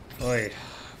 Oy.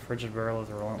 Frigid Barrel of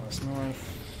the Relentless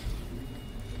North.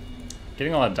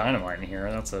 Getting a lot of dynamite in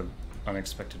here. That's an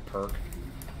unexpected perk.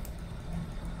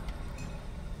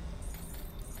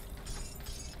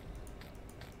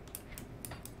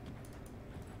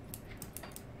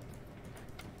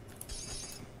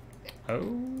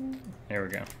 Oh, there we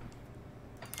go.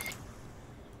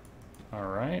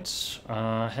 Alright,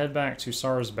 head back to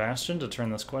Sara's Bastion to turn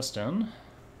this quest in.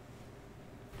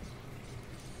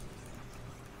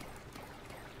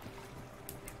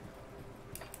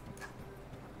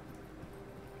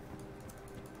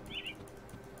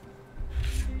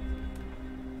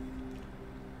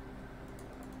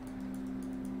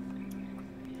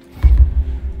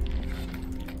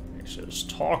 He says,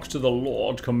 talk to the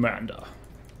Lord Commander.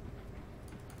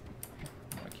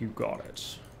 You got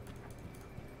it.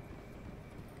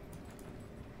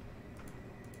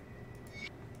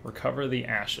 Recover the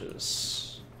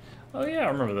ashes. Oh yeah, I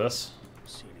remember this.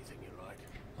 See anything you like?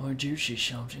 I do see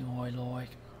something I like.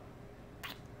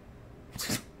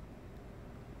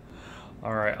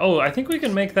 Alright. Oh, I think we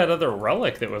can make that other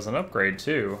relic that was an upgrade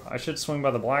too. I should swing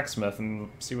by the blacksmith and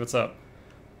see what's up.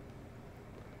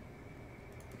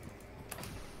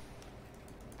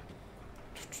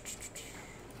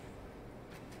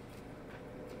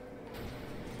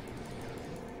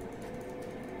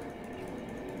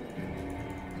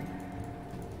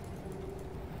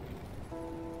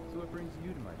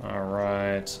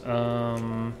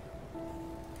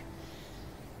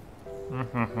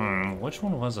 Which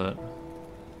one was it?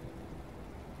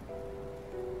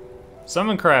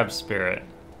 Summon Crab Spirit.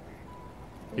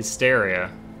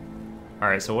 Hysteria.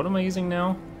 Alright, so what am I using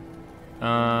now?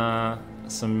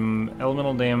 Some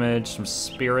elemental damage, some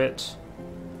spirit.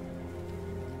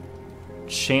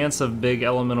 Chance of big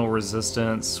elemental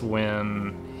resistance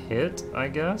when hit, I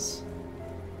guess?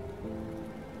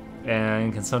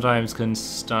 And can sometimes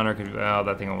stun or oh,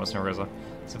 that thing almost never goes off.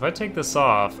 So if I take this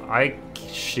off,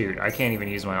 shoot, I can't even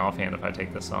use my offhand if I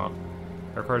take this off.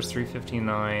 It requires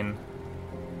 359,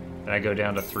 and I go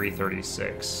down to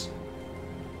 336.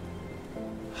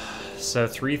 So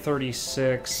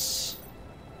 336.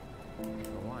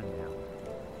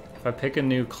 If I pick a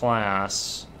new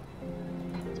class,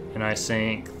 and I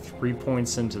sink 3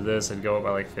 points into this, it'd go up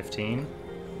by like 15.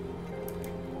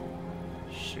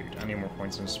 Shoot, I need more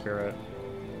points in spirit.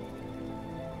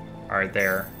 Alright,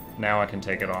 there. Now I can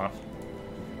take it off.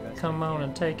 Come on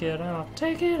and take it off.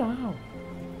 Take it off!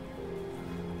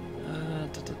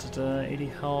 80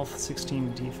 health,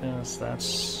 16 defense.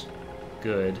 That's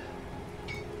good.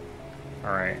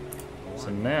 Alright. So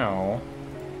now...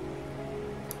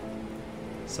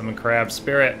 summon Crab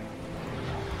Spirit.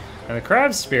 And the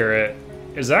Crab Spirit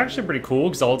is actually pretty cool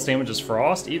because all its damage is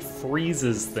frost. It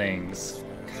freezes things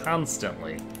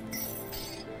constantly.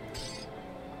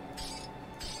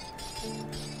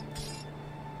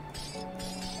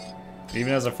 It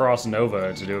even has a Frost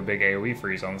Nova to do a big AoE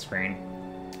freeze on the screen.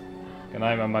 Good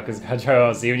night, my muckus.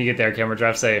 I'll see you when you get there. Camera,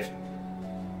 drive safe.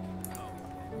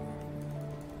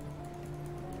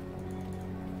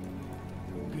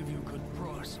 We'll give you a good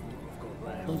price. I've got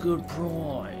left. A good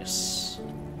price.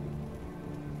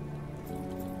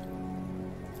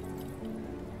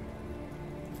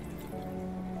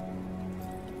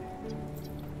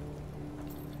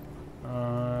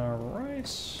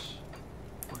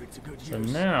 So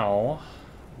now,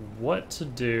 what to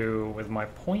do with my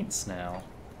points now?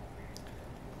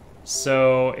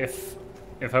 So if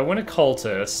I win a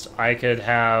cultist, I could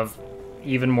have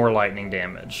even more lightning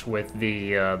damage with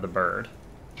the bird.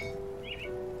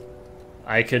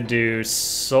 I could do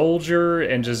soldier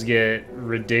and just get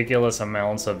ridiculous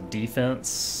amounts of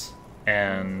defense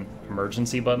and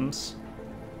emergency buttons.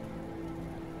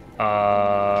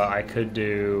 I could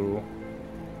do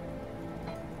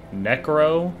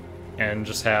necro and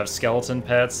just have skeleton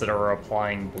pets that are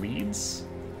applying bleeds.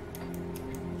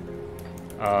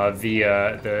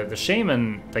 The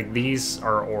shaman, like, these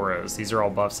are auras. These are all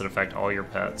buffs that affect all your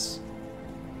pets.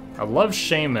 I love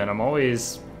shaman. I'm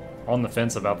always on the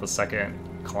fence about the second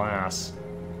class.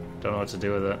 Don't know what to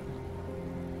do with it.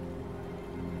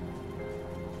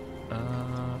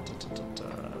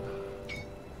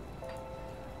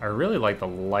 I really like the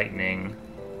lightning,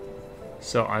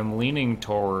 so I'm leaning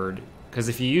toward, because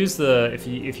if you use the if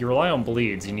you rely on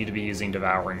bleeds, you need to be using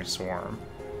devouring swarm.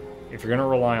 If you're gonna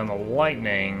rely on the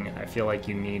lightning, I feel like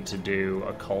you need to do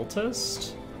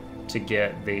occultist to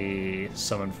get the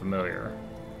summon familiar.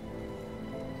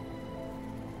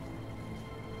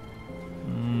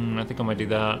 I think I might do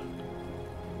that.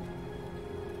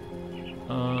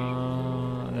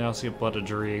 And I also get Blood of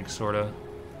Dreeg, sorta.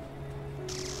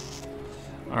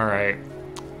 Alright.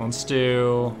 Let's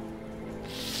do...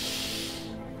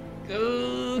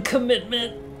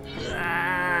 commitment!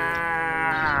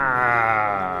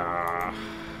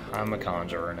 I'm a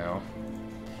Conjuror now.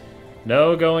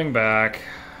 No going back.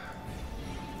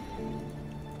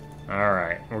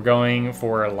 Alright, we're going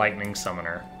for a Lightning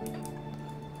Summoner.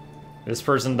 This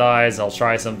person dies, I'll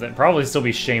try something. Probably still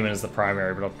be Shaman as the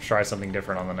primary, but I'll try something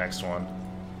different on the next one.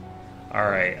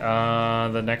 Alright,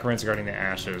 the Necromancer guarding the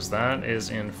Ashes. That is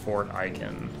in Fort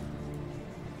Icon.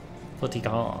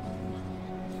 Footy-con.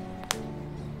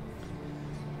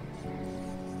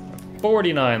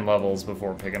 49 levels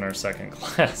before picking our second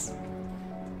class.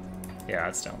 Yeah,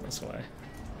 it's down this way.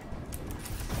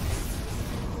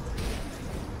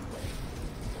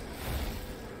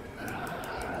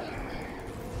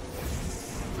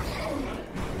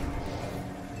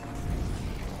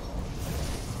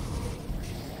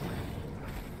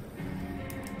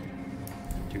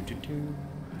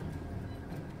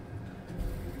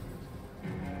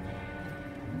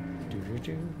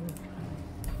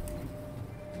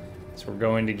 So we're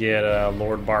going to get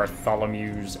Lord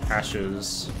Bartholomew's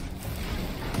Ashes.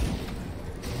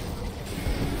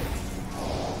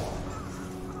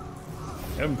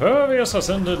 Impervious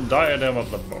Ascended Diadem of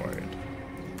the Void.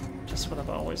 Just what I've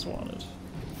always wanted.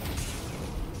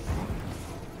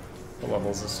 The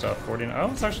levels of stuff, 49.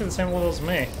 Oh, it's actually the same level as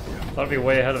me. Thought I'd be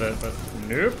way ahead of it, but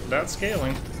nope, that's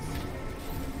scaling.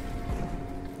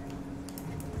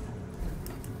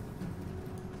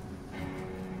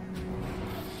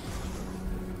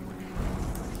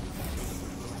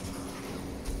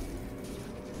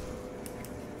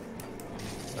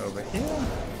 Over here.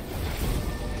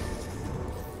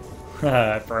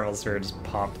 Primal Sphere just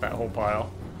popped that whole pile.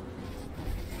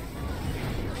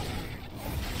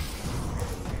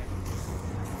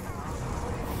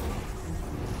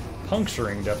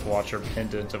 Puncturing Deathwatcher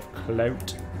Pendant of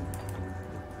Clout.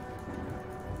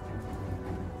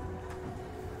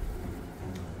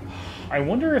 I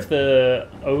wonder if the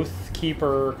Oath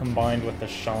Keeper combined with the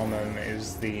Shaman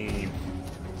is the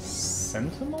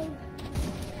Sentinel?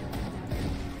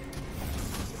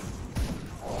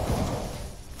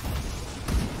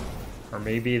 Or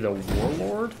maybe the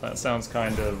Warlord? That sounds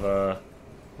kind of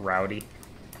rowdy.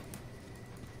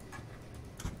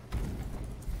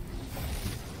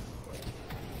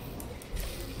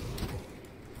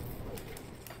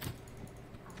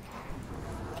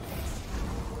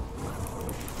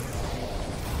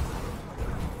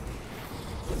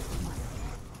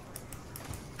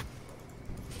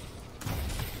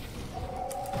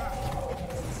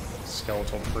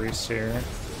 Skeletal Priest here.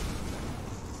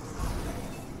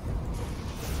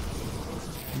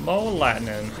 More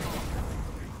lightning.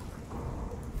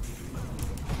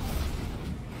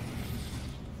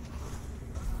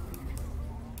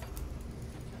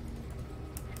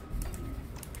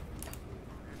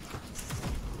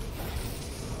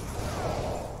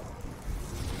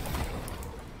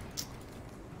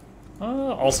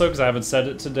 Also, because I haven't said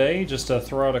it today, just to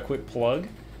throw out a quick plug,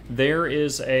 there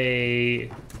is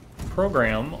a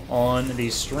program on the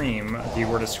stream. If you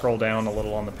were to scroll down a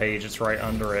little on the page, it's right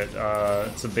under it.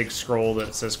 It's a big scroll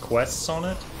that says quests on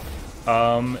it.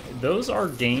 Those are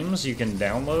games you can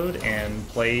download and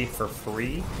play for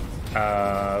free.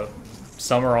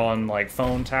 Some are on like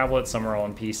phone, tablet, some are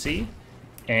on PC.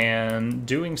 And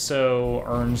doing so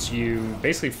earns you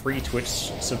basically free Twitch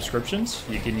subscriptions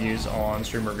you can use on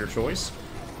streamer of your choice.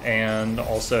 And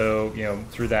also, you know,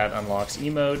 through that unlocks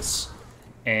emotes,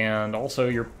 and also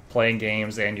you're playing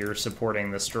games and you're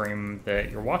supporting the stream that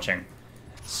you're watching.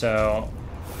 So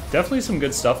Definitely some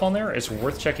good stuff on there. It's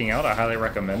worth checking out. I highly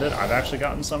recommend it. I've actually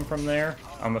gotten some from there.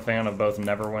 I'm a fan of both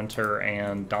Neverwinter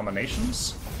and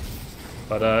Dominations.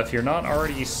 But if you're not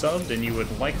already subbed and you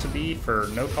would like to be for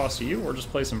no cost to you, or just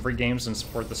play some free games and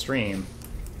support the stream,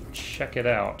 check it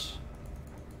out.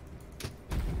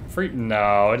 Free?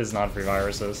 No, it is not free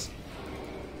viruses.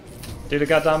 Dude, I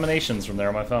got Dominations from there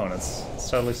on my phone. It's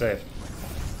totally safe.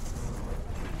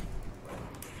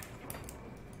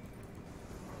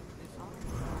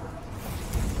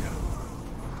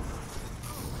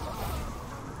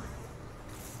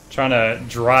 Trying to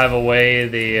drive away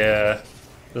the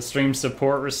stream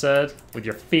support reset with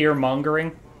your fear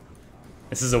mongering.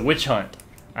 This is a witch hunt.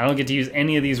 I don't get to use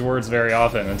any of these words very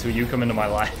often until you come into my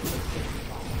life.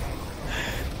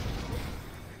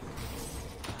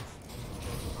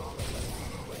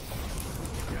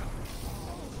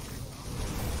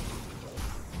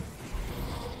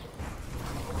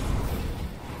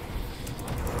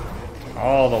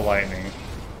 All the lightning.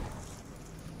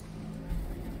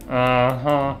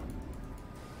 Uh-huh.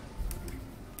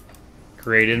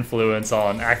 Great influence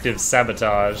on active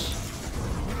sabotage.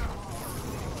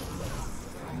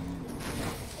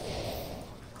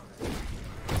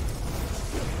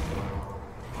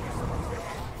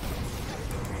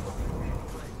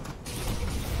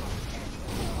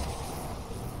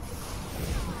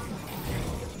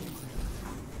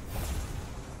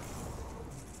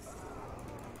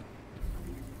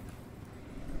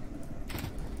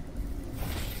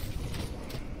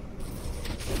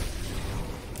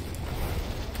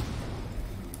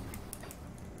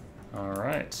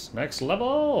 Next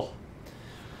level!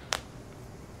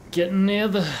 Getting near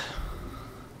the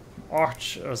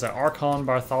Archon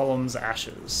Bartholomew's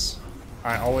Ashes.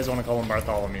 I always want to call him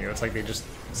Bartholomew. It's like they just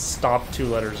stopped 2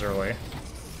 letters early.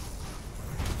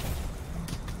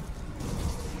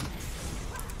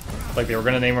 Like they were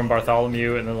gonna name him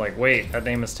Bartholomew and then like, wait, that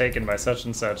name is taken by such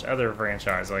and such other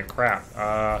franchise. Like, crap.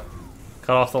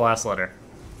 Cut off the last letter.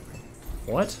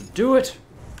 What? Do it!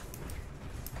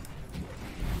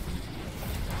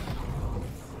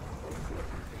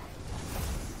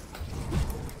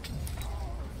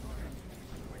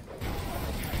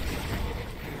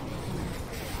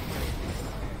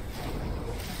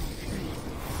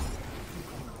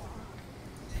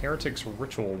 Heretic's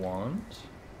Ritual Wand.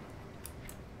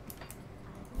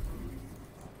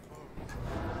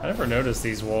 I never noticed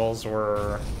these walls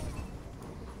were...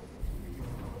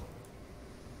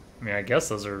 I mean, I guess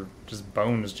those are just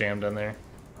bones jammed in there.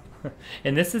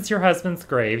 And this is your husband's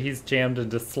grave. He's jammed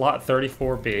into slot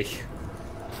 34B.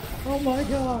 Oh my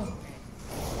god.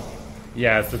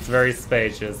 Yes, it's very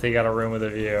spacious. He got a room with a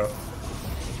view.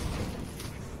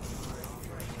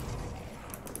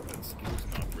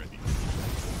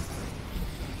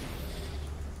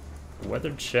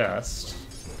 Weathered chest.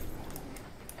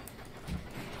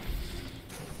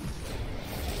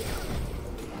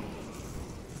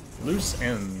 Loose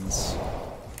ends.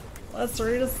 Let's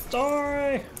read a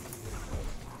story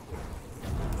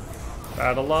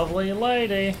about a lovely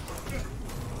lady.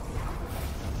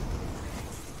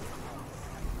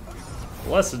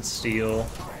 Blessed steel.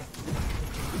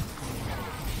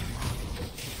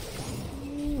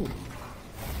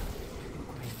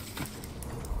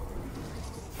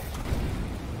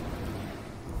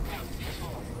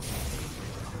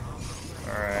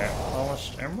 Alright,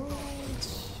 polished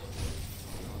emeralds.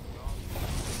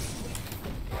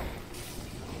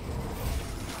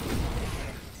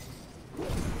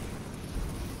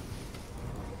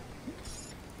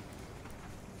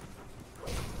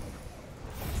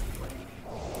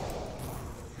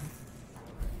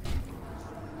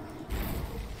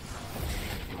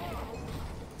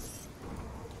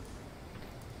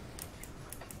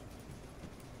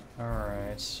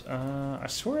 Alright, I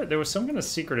swear there was some kind of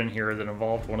secret in here that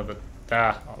involved one of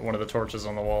the torches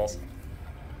on the walls.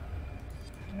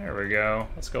 There we go.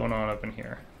 What's going on up in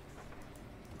here?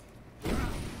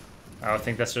 I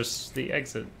think that's just the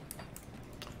exit.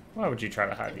 Why would you try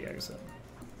to hide the exit?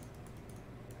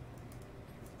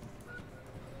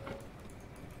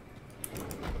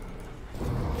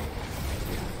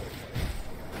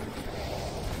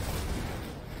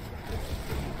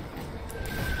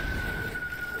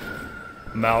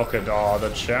 Malkador, the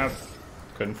champ.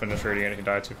 Couldn't finish reading it, he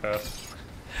died too fast.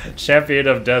 Champion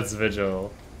of Death's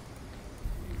Vigil.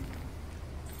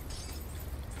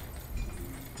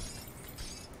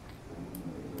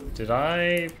 Did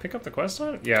I pick up the quest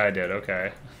on it? Yeah, I did,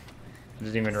 okay. I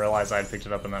didn't even realize I'd picked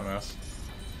it up in that mess.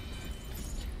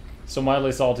 So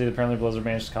mildly salty, apparently Blizzard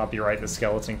managed to copyright the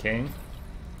Skeleton King.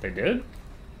 They did?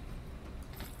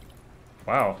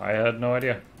 Wow, I had no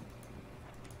idea.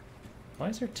 Why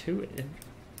is there 2 in...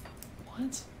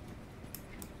 What?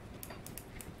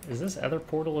 Is this other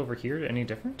portal over here any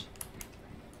different?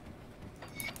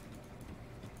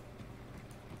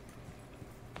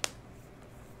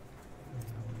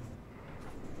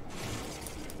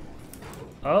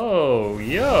 Oh,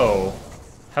 yo.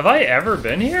 Have I ever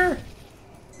been here?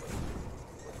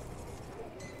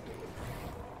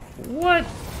 What?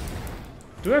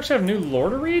 Do we actually have new lore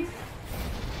to read?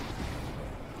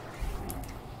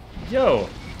 Yo.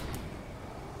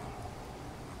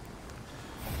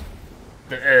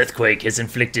 The earthquake has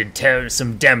inflicted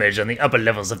some damage on the upper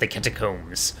levels of the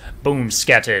catacombs. Bones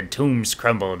scattered, tombs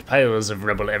crumbled, piles of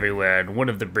rubble everywhere, and one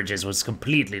of the bridges was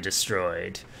completely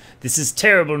destroyed. This is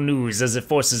terrible news as it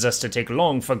forces us to take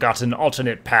long-forgotten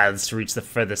alternate paths to reach the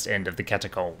furthest end of the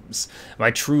catacombs. My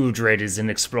true dread is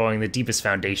in exploring the deepest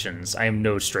foundations. I am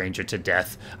no stranger to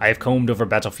death. I have combed over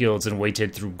battlefields and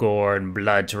waded through gore and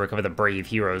blood to recover the brave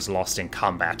heroes lost in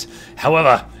combat.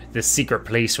 However, this secret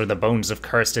place where the bones of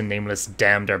cursed and nameless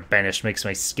damned are banished makes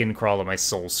my skin crawl and my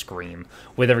soul scream.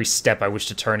 With every step I wish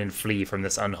to turn and flee from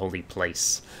this unholy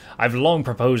place. I've long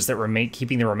proposed that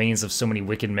keeping the remains of so many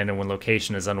wicked men in one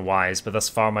location is unwise, but thus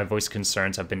far my voiced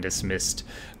concerns have been dismissed.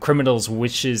 Criminals,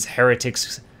 witches,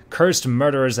 heretics, cursed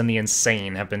murderers, and the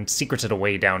insane have been secreted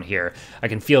away down here. I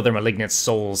can feel their malignant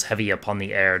souls heavy upon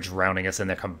the air, drowning us in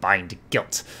their combined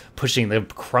guilt, pushing the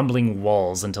crumbling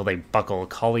walls until they buckle,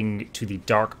 calling to the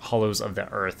dark hollows of the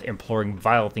earth, imploring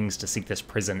vile things to seek this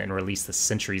prison and release the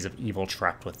centuries of evil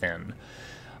trapped within.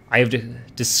 I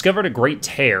have discovered a great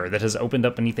tear that has opened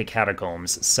up beneath the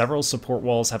catacombs. Several support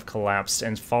walls have collapsed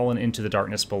and fallen into the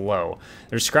darkness below.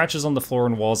 There's scratches on the floor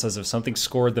and walls as if something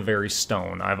scored the very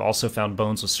stone. I've also found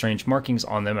bones with strange markings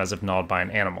on them as if gnawed by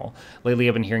an animal. Lately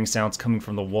I've been hearing sounds coming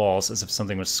from the walls as if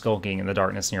something was skulking in the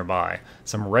darkness nearby.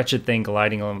 Some wretched thing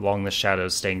gliding along the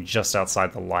shadows, staying just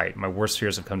outside the light. My worst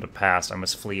fears have come to pass. I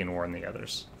must flee and warn the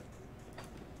others.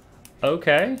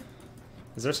 Okay.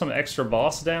 Is there some extra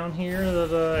boss down here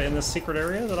that in this secret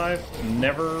area that I've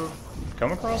never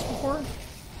come across before?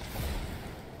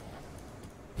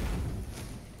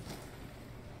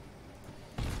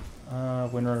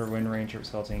 Windrunner, Wind Ranger,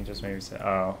 Skeleton, just maybe say,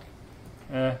 oh.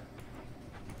 I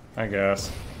guess.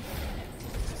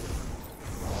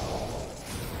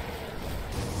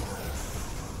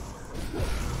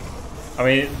 I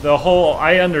mean,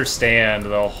 I understand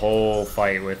the whole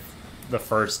fight with the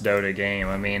first Dota game.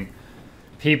 I mean,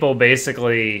 people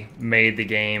basically made the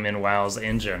game in WoW's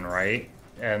engine, right?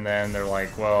 And then they're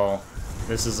like, well,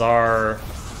 this is our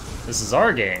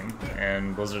game.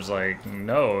 And Blizzard's like,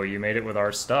 no, you made it with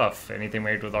our stuff. Anything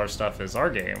made with our stuff is our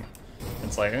game.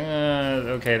 It's like,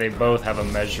 okay, they both have a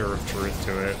measure of truth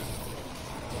to it.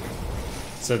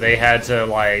 So they had to,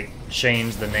 like,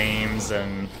 change the names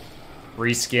and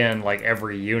reskin, like,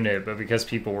 every unit, but because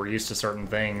people were used to certain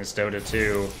things, Dota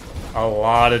 2, a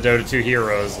lot of Dota 2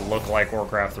 heroes look like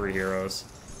Warcraft 3 heroes.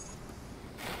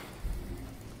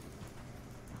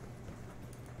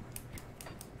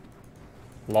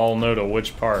 Lol, Noda,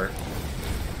 which part?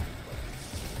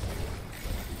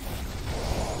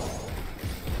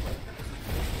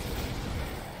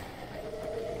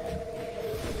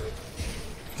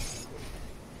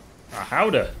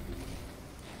 Howda!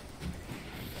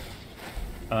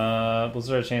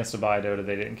 Blizzard had a chance to buy Dota,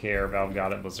 they didn't care. Valve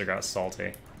got it, Blizzard got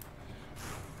salty.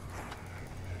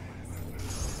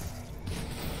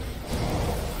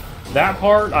 That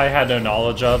part I had no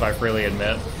knowledge of, I freely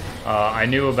admit. I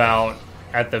knew about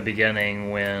at the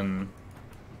beginning when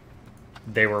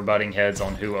they were butting heads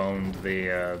on who owned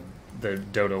the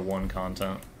Dota 1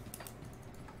 content.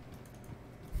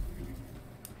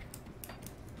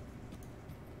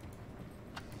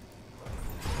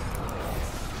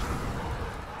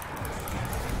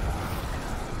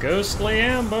 Ghostly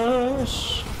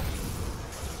ambush!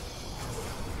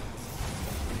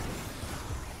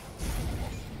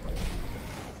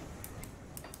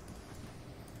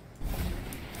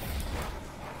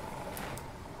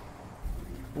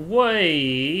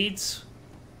 Wait!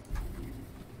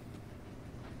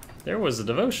 There was a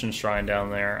devotion shrine down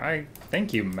there.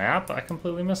 Thank you, map. I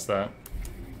completely missed that.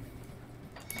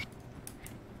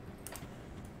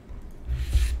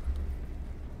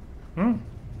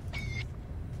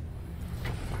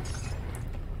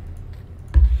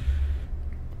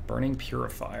 Burning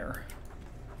Purifier.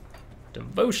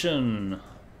 Devotion!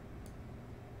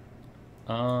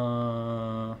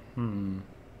 I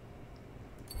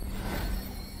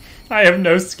have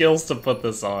no skills to put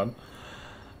this on.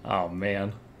 Oh,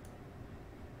 man.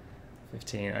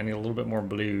 15. I need a little bit more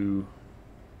blue.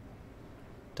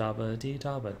 Dabba dee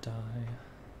dabba die.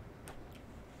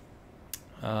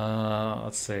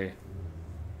 Let's see.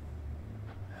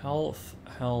 Health,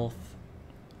 health,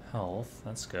 health.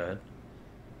 That's good.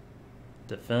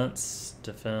 Defense,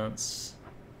 defense,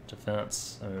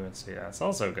 defense. Oh, let's see. That's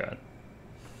also good.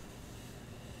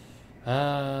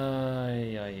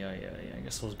 Yeah. I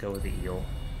guess we'll go with the eel.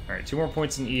 All right, 2 more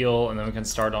points in eel, and then we can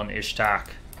start on Ishtak.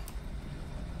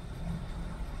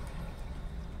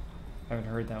 Haven't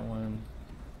heard that one.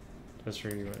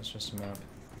 History, it's just a map.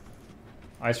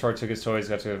 Ice Frog took his toys,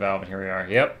 got to the valve, and here we are.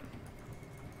 Yep.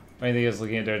 I think is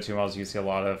looking at Dota 2 models, you see a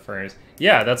lot of frames.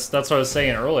 Yeah, that's what I was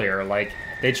saying earlier. Like,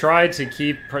 they tried to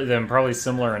keep them probably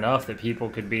similar enough that people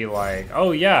could be like,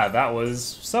 oh yeah, that was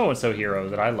so-and-so hero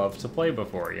that I loved to play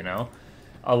before, you know?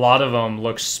 A lot of them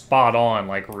look spot on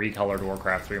like recolored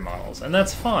Warcraft 3 models, and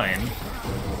that's fine.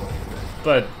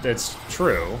 But it's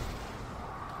true.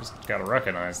 Just gotta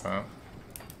recognize that.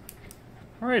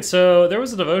 Alright, so there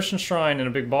was a devotion shrine and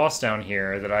a big boss down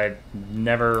here that I'd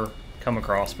never come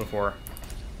across before.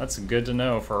 That's good to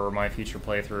know for my future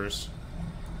playthroughs.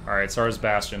 Alright, Sar's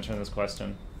Bastion, turn this quest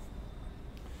in.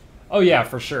 Oh yeah,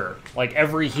 for sure. Like,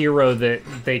 every hero that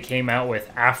they came out with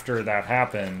after that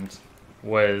happened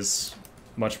was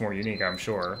much more unique, I'm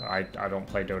sure. I don't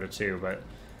play Dota 2, but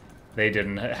they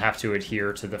didn't have to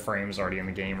adhere to the frames already in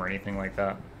the game or anything like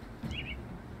that.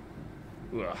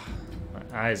 Ugh,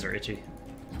 my eyes are itchy.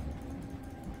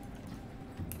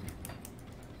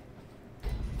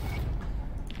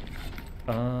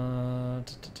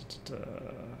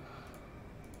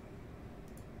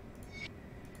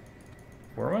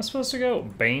 Where am I supposed to go?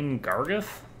 Bane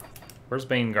Gargith? Where's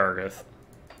Bane Gargith?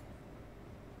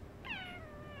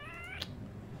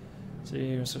 See,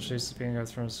 you're such a being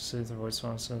Gargith from the voice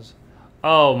one says.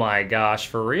 Oh my gosh,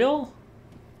 for real?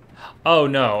 Oh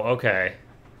no, okay.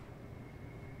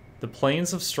 The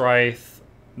Plains of Strife,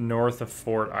 north of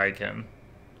Fort Icon.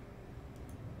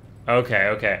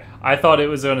 Okay. I thought it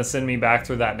was going to send me back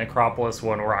through that Necropolis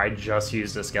one where I just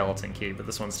used a skeleton key, but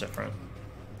this one's different.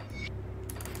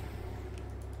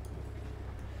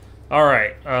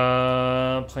 Alright,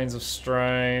 Plains of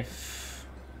Strife.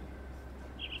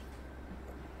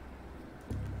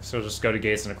 So just go to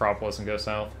Gates and Necropolis and go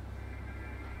south.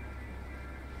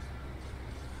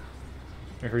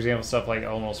 For example, stuff like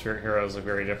Elemental Spirit Heroes look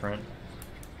very different.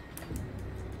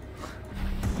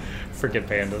 Freaking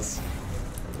pandas.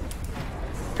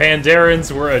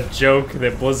 Pandarans were a joke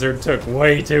that Blizzard took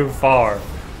way too far.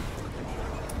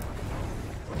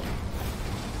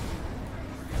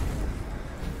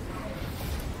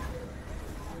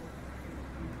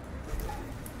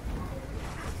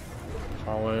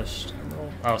 Polished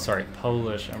emerald. Oh, sorry,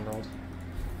 Polish emerald.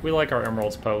 We like our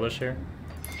emeralds Polish here.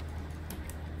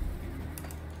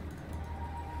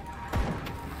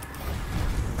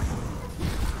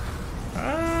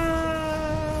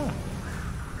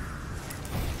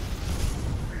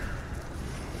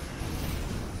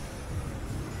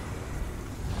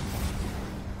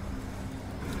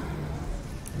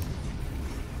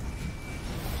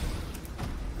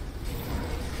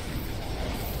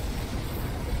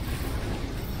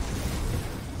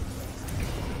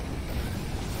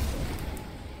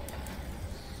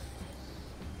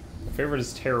 Favorite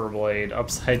is Terrorblade,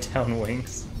 upside down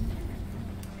wings.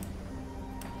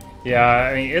 Yeah,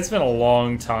 I mean, it's been a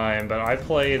long time, but I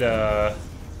played, I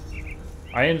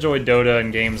enjoyed Dota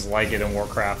and games like it in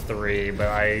Warcraft 3, but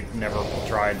I never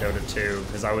tried Dota 2,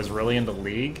 because I was really into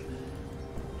League,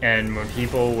 and when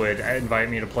people would invite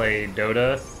me to play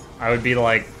Dota, I would be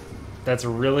like, that's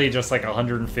really just like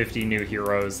 150 new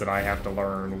heroes that I have to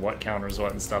learn what counters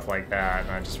what and stuff like that,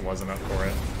 and I just wasn't up for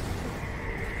it.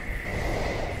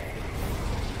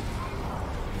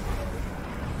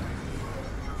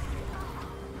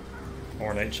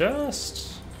 Ornate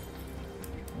chest.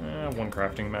 One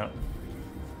crafting map.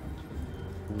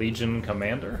 Legion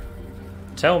Commander.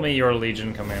 Tell me your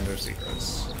Legion Commander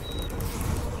secrets.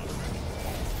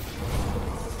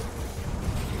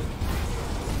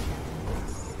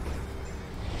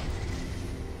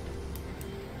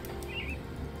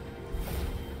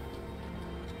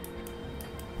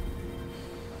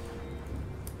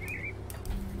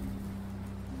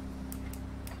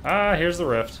 Ah, here's the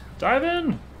rift. Dive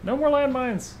in! No more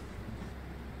landmines!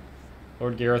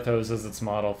 Lord Garithos is its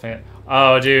model.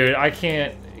 Oh, dude, I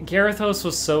can't... Garithos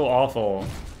was so awful.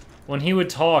 When he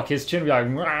would talk, his chin would be like...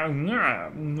 Mwah,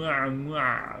 mwah, mwah,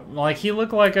 mwah. Like, he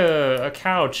looked like a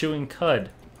cow chewing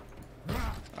cud.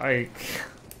 He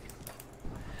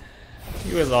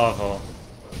was awful.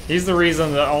 He's the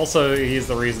reason that... Also, he's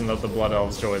the reason that the Blood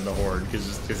Elves joined the Horde,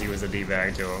 because he was a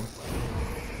D-bag to him.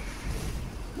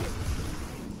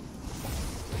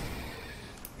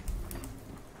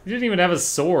 He didn't even have a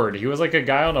sword. He was like a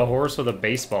guy on a horse with a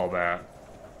baseball bat.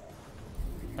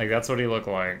 Like, that's what he looked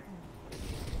like.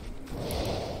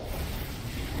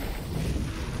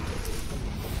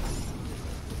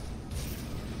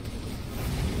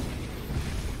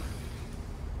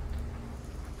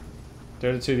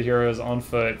 Dota 2, the hero is on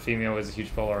foot. Female with a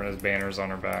huge polar and has banners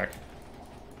on her back.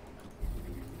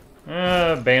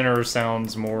 Banner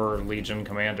sounds more Legion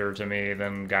Commander to me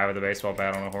than guy with a baseball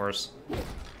bat on a horse.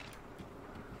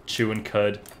 Chewing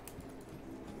cud.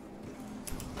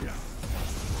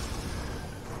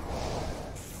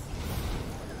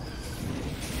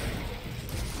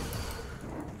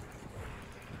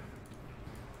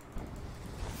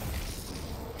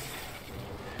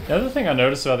 The other thing I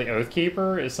noticed about the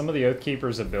Oathkeeper is some of the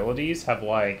Oathkeeper's abilities have,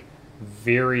 like,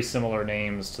 very similar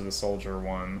names to the Soldier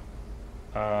one.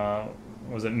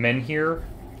 Was it Menhir?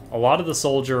 A lot of the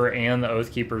Soldier and the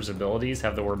Oathkeeper's abilities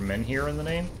have the word Menhir in the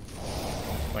name.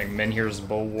 Like Menhir's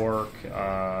Bulwark,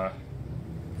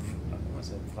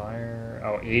 was it Fire?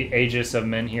 Oh, Aegis of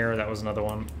Menhir, that was another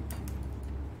one.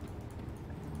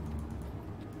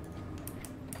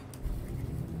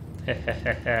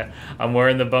 I'm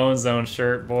wearing the Bone Zone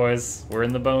shirt, boys. We're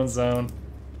in the Bone Zone.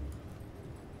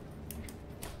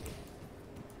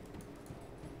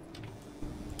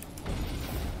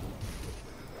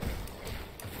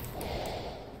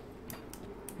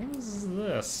 What is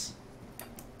this?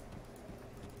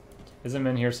 Isn't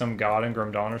in here some god in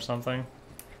Grim Dawn or something?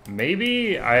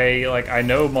 Maybe I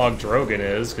know Mog Drogan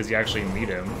is because you actually meet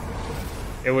him.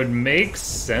 It would make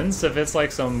sense if it's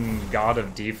like some god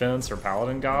of defense or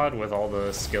paladin god with all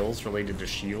the skills related to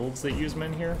shields that use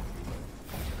men here.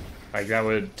 Like, that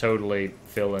would totally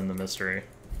fill in the mystery.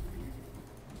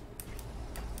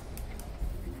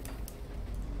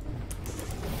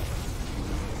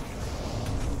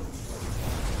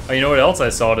 Oh, you know what else I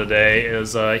saw today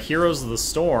is Heroes of the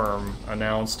Storm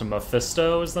announced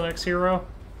Mephisto is the next hero.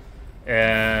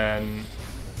 And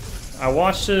I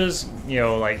watched his, you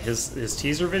know, like his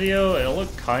teaser video, and it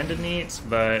looked kind of neat,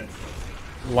 but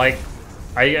like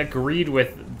I agreed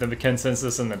with the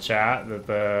consensus in the chat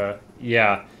that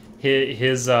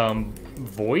his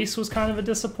voice was kind of a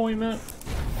disappointment.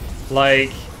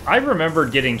 Like, I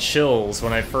remembered getting chills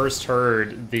when I first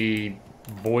heard the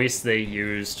voice they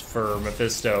used for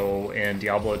Mephisto in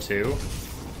Diablo 2.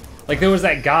 Like, there was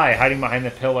that guy hiding behind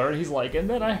the pillar, and he's like, and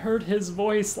then I heard his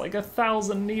voice like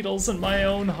 1,000 needles in my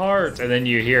own heart. And then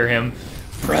you hear him,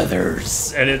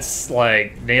 brothers, and it's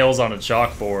like nails on a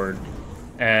chalkboard.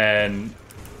 And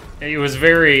it was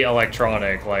very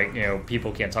electronic, like, you know,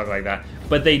 people can't talk like that.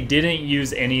 But they didn't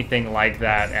use anything like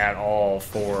that at all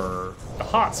for the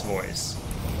Hot's voice.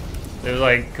 It was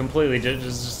like completely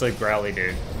just like growly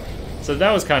dude. So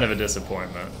that was kind of a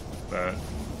disappointment, but...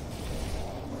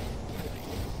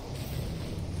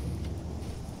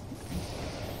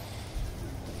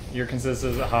 Your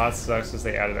consensus of Hot sucks because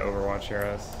they added Overwatch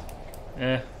heroes.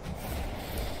 Eh.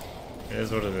 It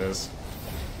is what it is.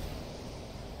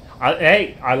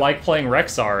 Hey, I like playing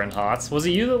Rexar in Hots. Was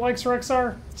it you that likes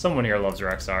Rexar? Someone here loves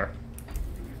Rexar.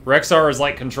 Rexar is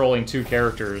like controlling 2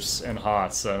 characters in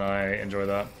Hots, and I enjoy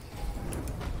that.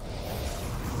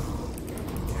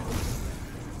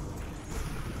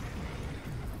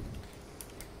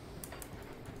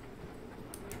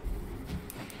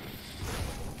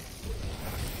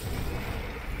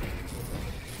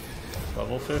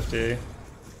 Level 50.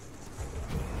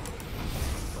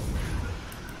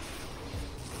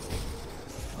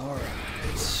 Alright.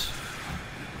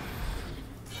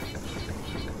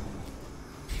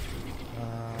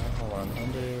 Hold on,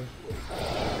 undo.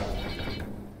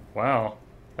 Wow.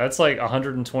 That's like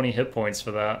 120 hit points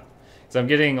for that. So I'm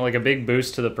getting like a big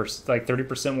boost to the like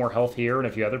 30% more health here and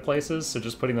a few other places, so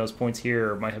just putting those points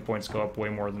here, my hit points go up way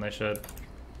more than they should.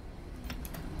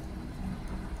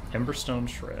 Emberstone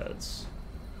Shreds.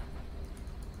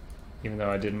 Even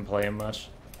though I didn't play him much.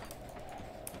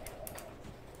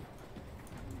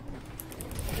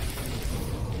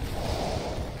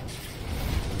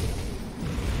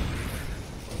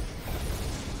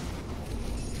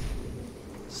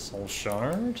 Soul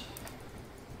Shard.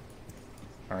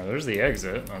 Alright, there's the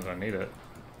exit, as I need it.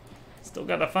 Still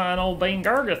gotta find old Bane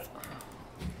Gargeth.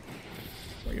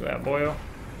 Look at that, boyo.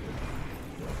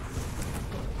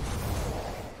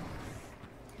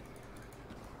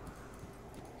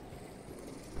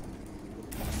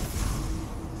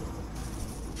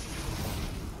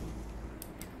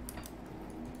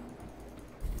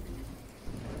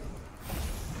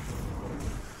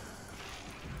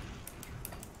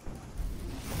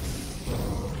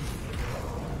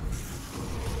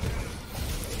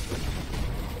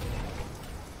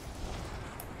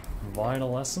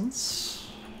 Vital Essence.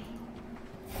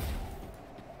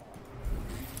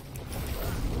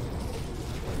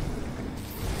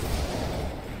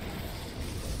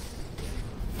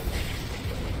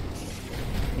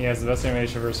 He has the best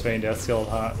animation for Spain Death Skilled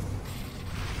Hot.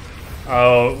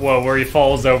 Oh, well, where he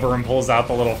falls over and pulls out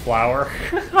the little flower.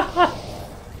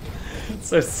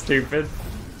 So stupid.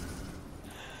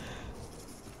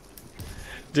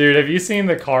 Dude, have you seen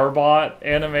the Carbot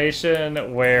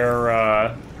animation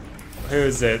where,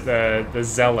 who's it? The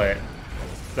Zealot.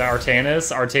 The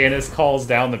Artanis? Artanis calls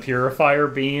down the Purifier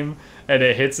beam, and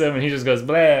it hits him, and he just goes,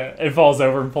 bleh, and falls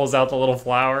over and pulls out the little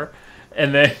flower.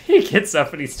 And then he gets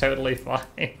up and he's totally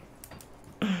fine.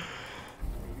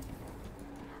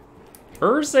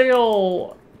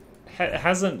 Urzael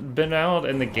hasn't been out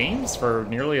in the games for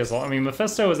nearly as long. I mean,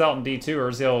 Mephisto was out in D2.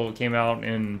 Urzael came out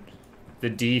in the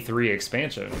D3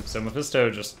 expansion. So Mephisto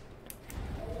just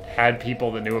had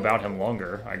people that knew about him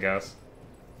longer, I guess.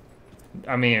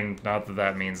 I mean, not that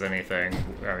that means anything.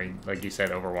 I mean, like you said,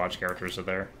 Overwatch characters are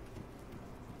there.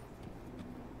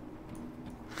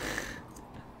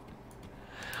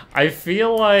 I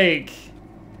feel like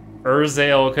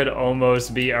Urzael could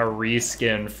almost be a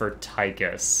reskin for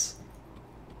Tychus.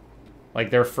 Like,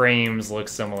 their frames look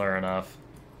similar enough.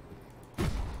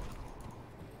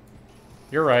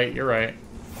 You're right, you're right.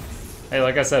 Hey,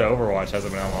 like I said, Overwatch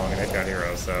hasn't been out long and it got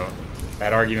Hero, so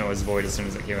that argument was void as soon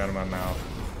as it came out of my mouth.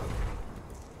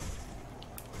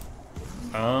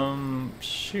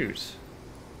 Shoot.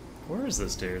 Where is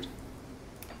this dude?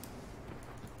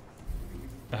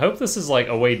 I hope this is like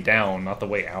a way down, not the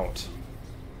way out.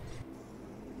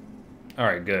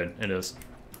 Alright, good. It is.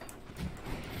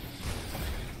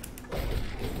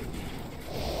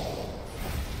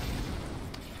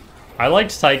 I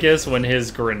liked Tychus when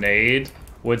his grenade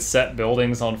would set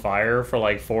buildings on fire for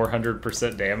like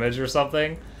 400% damage or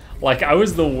something. Like, I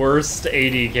was the worst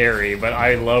AD carry, but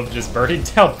I loved just burning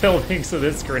down buildings with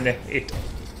this grenade.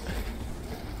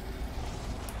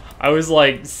 I was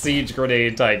like siege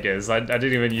grenade Tychus. I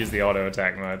didn't even use the auto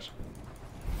attack much.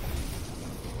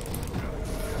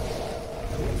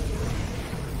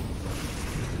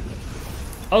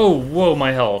 Oh, whoa,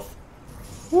 my health.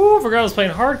 Woo, I forgot I was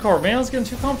playing hardcore, man. I was getting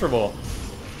too comfortable.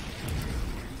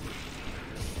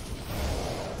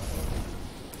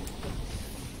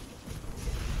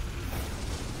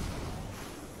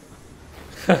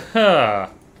 Haha.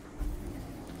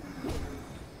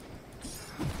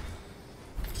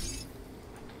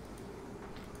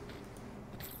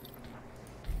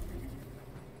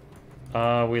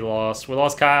 We lost. We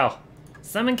lost Kyle.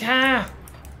 Summon Kyle!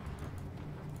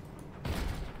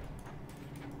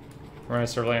 Right,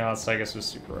 Surveillance, I guess, was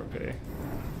super OP.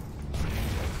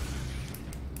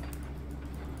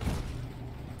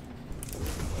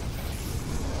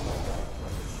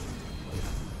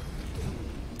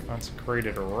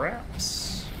 Consecrated Wraps.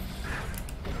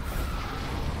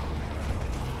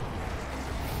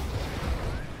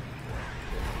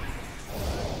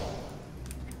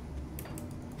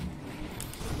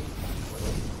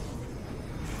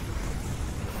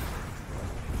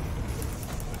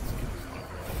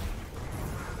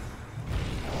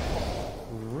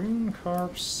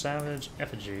 Carp, Savage,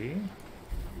 Effigy.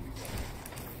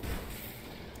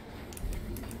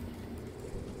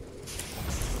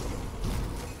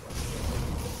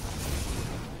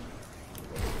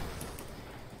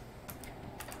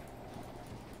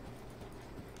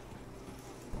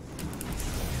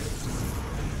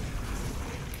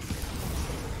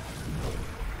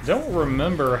 Don't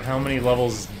remember how many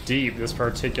levels deep this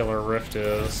particular rift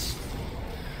is.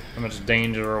 How much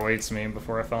danger awaits me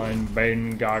before I find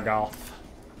Bane Gargoth.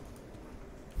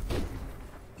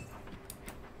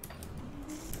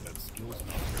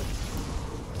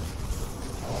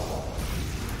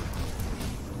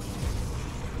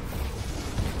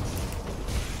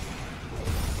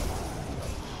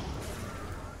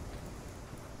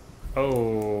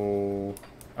 Oh.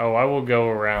 Oh, I will go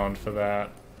around for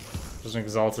that. There's an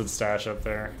exalted stash up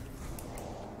there.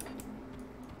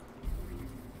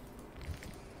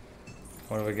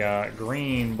 What do we got?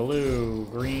 Green, blue,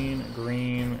 green,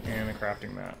 green, and a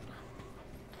crafting mat.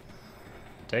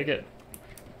 Take it.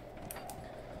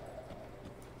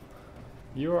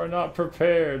 You are not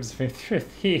prepared to be through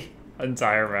the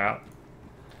entire map.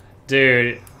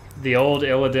 Dude, the old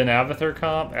Illidan Abathur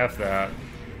comp? F that.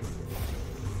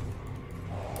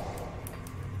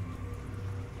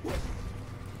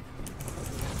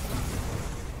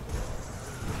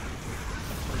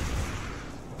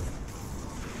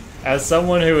 As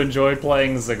someone who enjoyed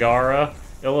playing Zagara,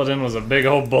 Illidan was a big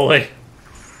old bully.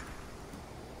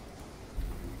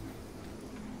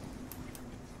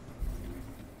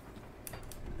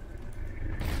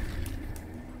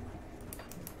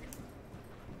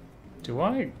 Do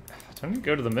I need to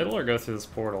go to the middle or go through this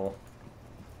portal?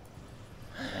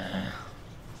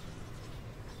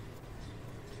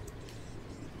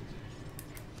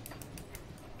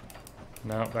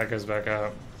 No, that goes back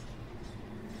up.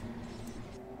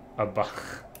 A bot.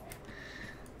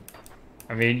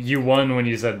 I mean, you won when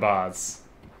you said bots.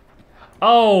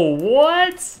 Oh,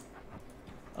 what?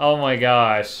 Oh my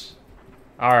gosh.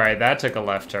 Alright, that took a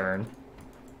left turn.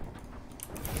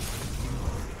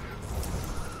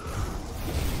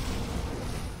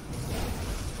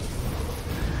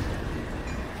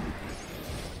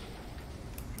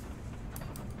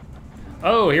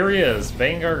 Oh, here he is,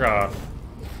 Bane Gargoth.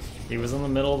 He was in the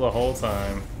middle the whole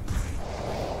time.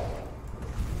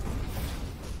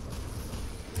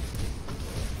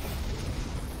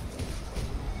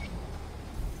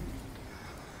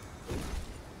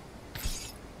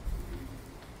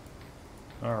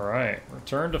 Alright,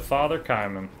 return to Father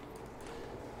Kaiman.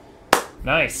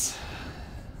 Nice.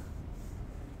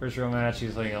 First real match,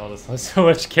 he's playing all this. So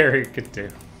much carry could do.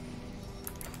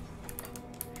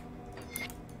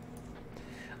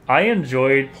 I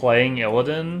enjoyed playing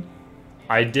Illidan.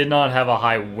 I did not have a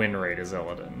high win rate as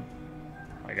Illidan.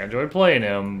 Like, I enjoyed playing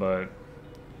him, but...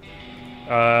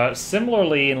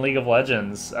 similarly in League of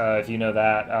Legends, if you know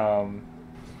that,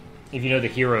 if you know the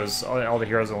heroes, all the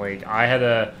heroes in the League, I had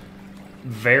a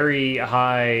very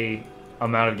high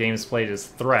amount of games played as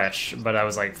Thresh, but I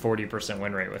was like 40%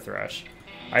 win rate with Thresh.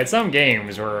 I had some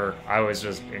games where I was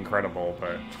just incredible,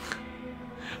 but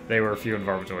they were few and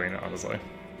far between, honestly.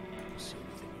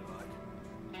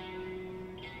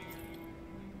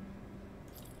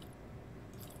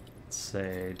 Let's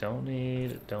say, don't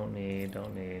need.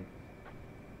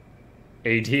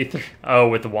 AD3, oh,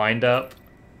 with the wind up.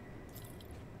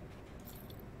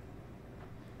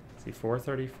 Let's see,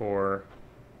 434.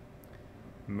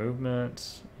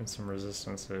 Movement and some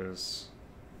resistances.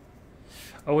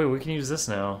 Oh wait, we can use this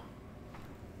now.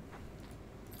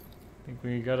 I think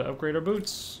we gotta upgrade our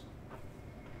boots.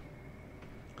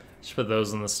 Just put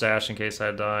those in the stash in case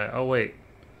I die. Oh wait.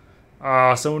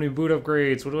 Ah, so many boot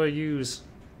upgrades. What do I use?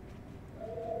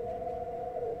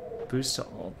 Boost to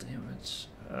all damage.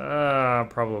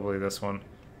 Probably this one.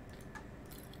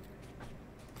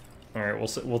 All right,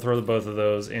 we'll throw the both of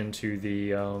those into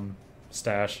the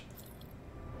stash.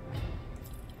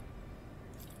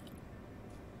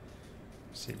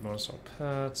 Seed bonus all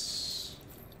pets.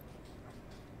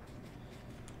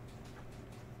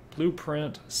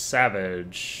 Blueprint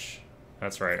Savage.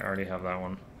 That's right, I already have that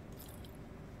one.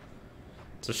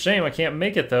 It's a shame I can't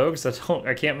make it though, because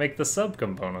I can't make the sub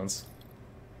components.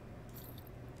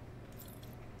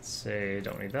 Let's see,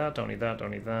 don't need that, don't need that, don't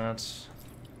need that.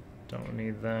 Don't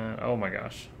need that. Oh my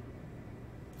gosh.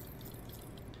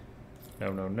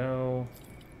 No, no, no.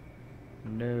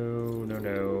 No, no,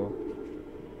 no.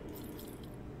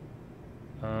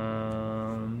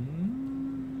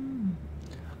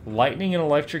 Lightning and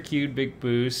electrocute, big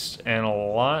boost, and a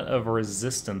lot of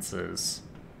resistances.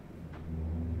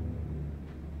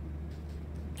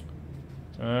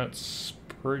 That's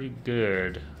pretty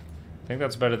good. I think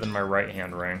that's better than my right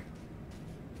hand ring.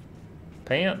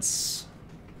 Pants.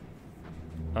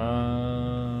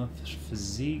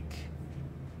 Physique.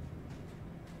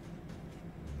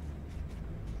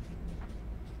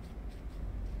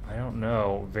 I don't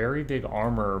know. Very big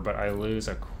armor, but I lose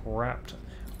a crap.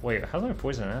 Wait, how's my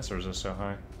poison acid resist so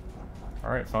high?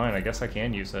 Alright, fine. I guess I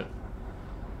can use it.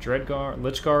 Dreadguard,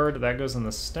 Lich Guard, that goes in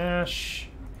the stash.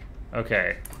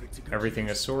 Okay, everything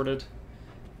is sorted.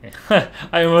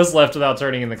 I almost left without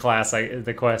turning in the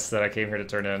the quest that I came here to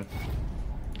turn in.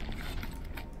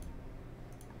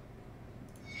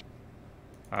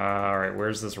 Alright,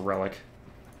 where's this relic?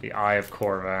 The Eye of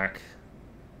Korvac.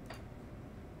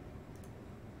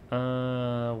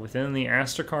 Within the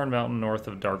Astrakarn Mountain north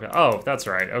of Dark... Oh, that's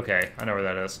right. Okay, I know where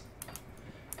that is.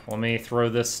 Let me throw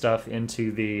this stuff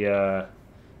into the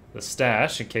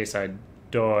stash in case I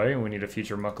die. We need a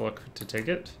future Mukluk to take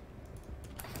it.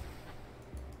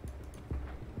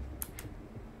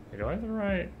 Wait, do I have the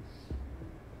right...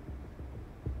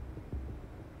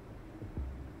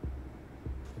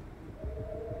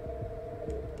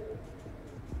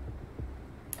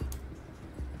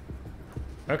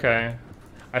 Okay.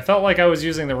 I felt like I was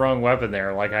using the wrong weapon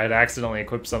there, like I had accidentally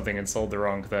equipped something and sold the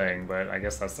wrong thing, but I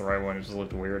guess that's the right one, it just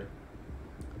looked weird.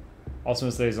 Also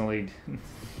stays in the lead.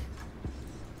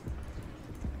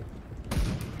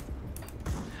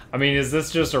 I mean, is this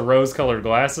just a rose-colored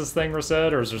glasses thing,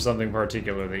 Reset, or is there something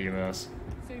particular that you miss?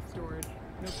 Safe storage,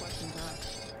 no questions asked.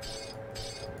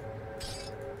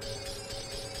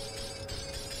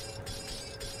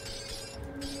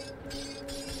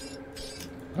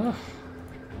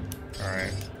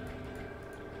 Alright.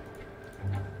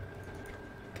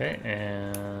 Okay,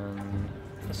 and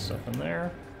this stuff in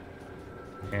there.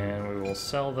 And we will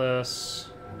sell this.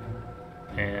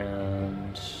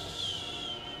 And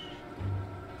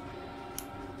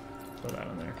Throw that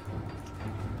in there.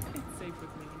 It's safe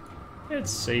with me.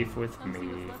 It's safe with I'll see me.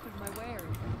 what's left of my wares.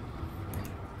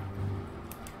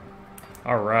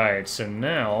 Alright, so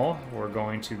now we're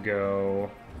going to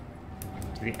go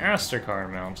to the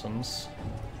Astrakhan Mountains.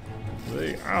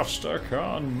 The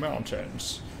Astrakhan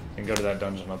Mountains. And go to that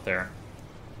dungeon up there.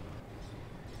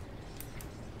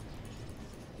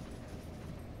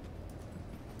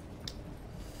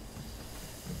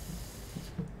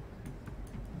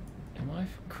 Am I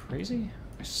crazy?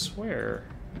 I swear.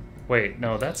 Wait,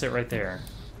 no, that's it right there.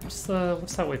 What's that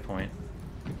waypoint?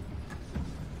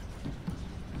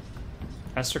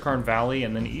 Astrakhan Valley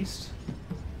and then east?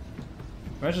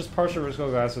 I just partial risk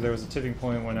glass, so there was a tipping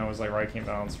point when I was like right game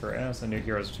balance for S and new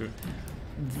heroes too.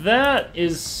 That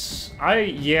is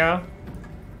yeah.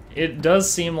 It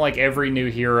does seem like every new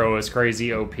hero is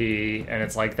crazy OP, and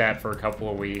it's like that for a couple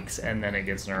of weeks, and then it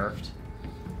gets nerfed.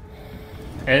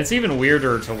 And it's even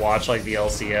weirder to watch like the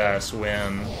LCS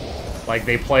when like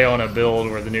they play on a build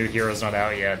where the new hero's not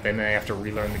out yet, then they have to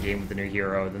relearn the game with the new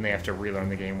hero, then they have to relearn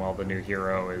the game while the new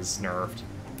hero is nerfed.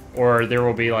 Or there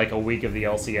will be like a week of the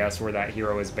LCS where that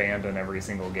hero is banned in every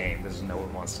single game because no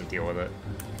one wants to deal with it.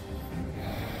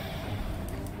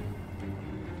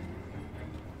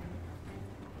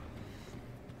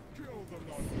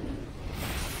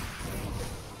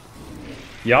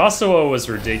 Yasuo was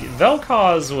ridiculous.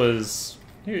 Vel'Koz was...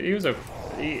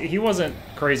 He wasn't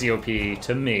crazy OP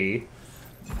to me.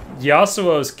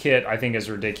 Yasuo's kit, I think, is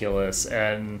ridiculous,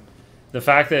 and the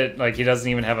fact that like he doesn't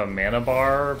even have a mana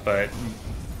bar, but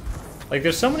like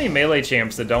there's so many melee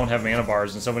champs that don't have mana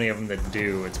bars, and so many of them that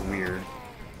do. It's weird.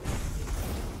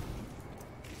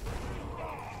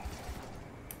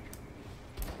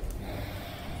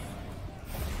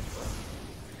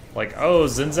 Like, oh,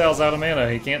 Zinzal's out of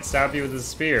mana. He can't stab you with his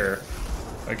spear.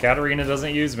 But Katarina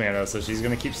doesn't use mana, so she's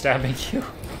gonna keep stabbing you.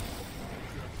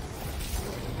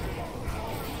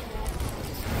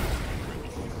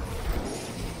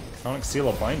 Sonic Seal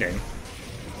of Binding.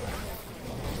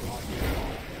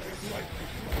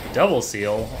 Double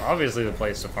Seal. Obviously the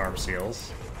place to farm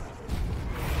seals.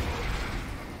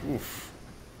 Oof.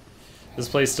 This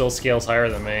place still scales higher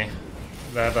than me.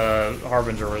 That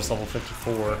Harbinger was level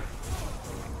 54.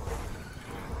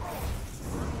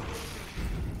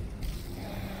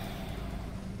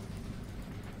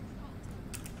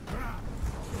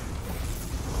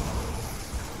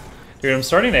 Dude, I'm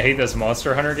starting to hate this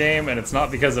Monster Hunter game, and it's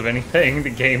not because of anything the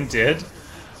game did.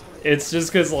 It's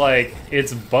just because, like,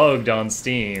 it's bugged on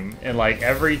Steam, and, like,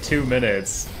 every 2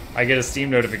 minutes, I get a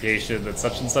Steam notification that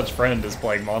such and such friend is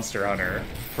playing Monster Hunter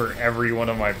for every one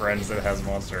of my friends that has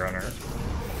Monster Hunter.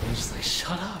 I'm just like,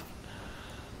 shut up.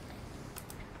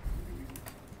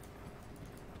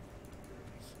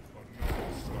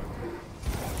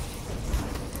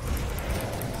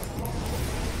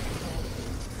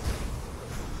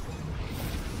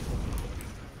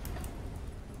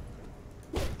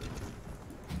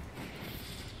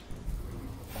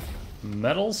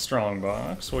 Metal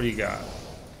Strongbox. What do you got?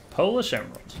 Polish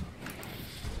Emerald.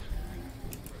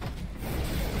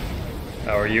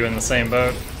 Oh, are you in the same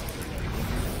boat?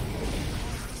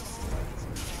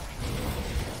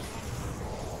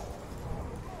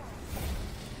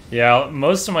 Yeah,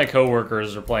 most of my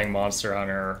coworkers are playing Monster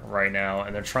Hunter right now,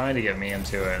 and they're trying to get me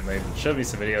into it, and they showed me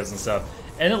some videos and stuff.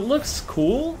 And it looks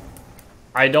cool.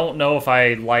 I don't know if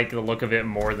I like the look of it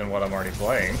more than what I'm already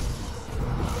playing.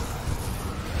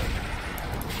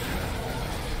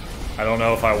 I don't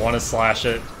know if I want to slash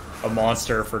it a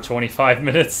monster for 25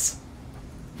 minutes.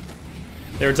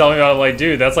 They were telling me about it, like,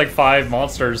 dude, that's like 5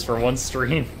 monsters for one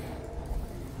stream.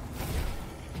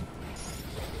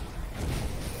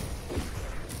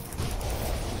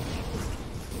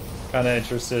 Kinda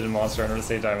interested in Monster Hunter at the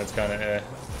same time, it's kinda eh.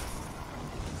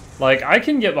 Like, I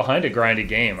can get behind a grindy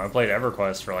game. I played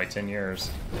EverQuest for like 10 years.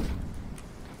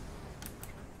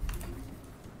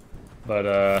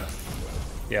 But,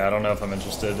 yeah, I don't know if I'm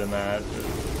interested in that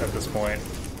at this point.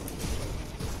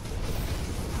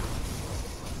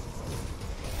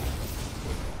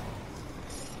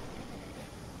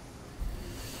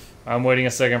 I'm waiting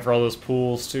a second for all those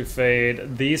pools to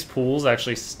fade. These pools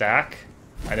actually stack.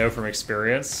 I know from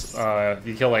experience. If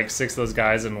you kill like 6 of those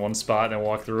guys in one spot and then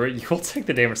walk through it, you will take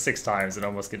the damage 6 times and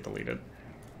almost get deleted.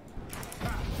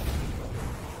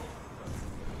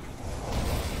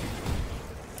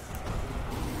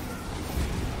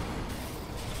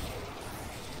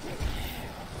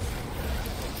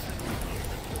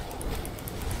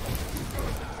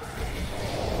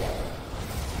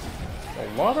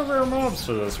 A lot of rare mobs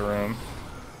for this room.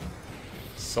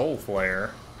 Soul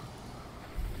Flare.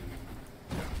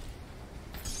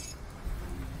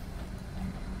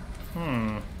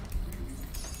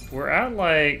 We're at,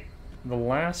 like, the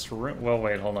last room. Well,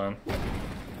 wait, hold on.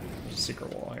 There's a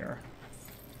secret wall here.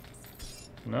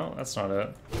 No, that's not it.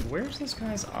 Where's this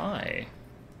guy's eye?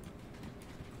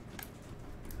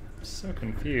 I'm so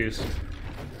confused.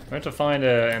 I have to find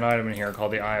an item in here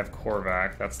called the Eye of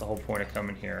Korvac. That's the whole point of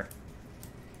coming here.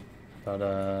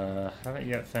 But, haven't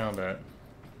yet found it.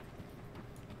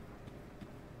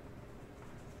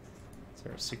 Is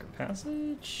there a secret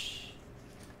passage?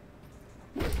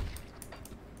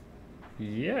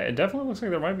 Yeah, it definitely looks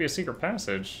like there might be a secret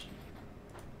passage.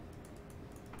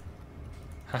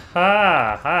 Ha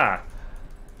ha ha!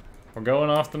 We're going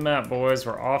off the map, boys.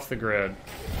 We're off the grid.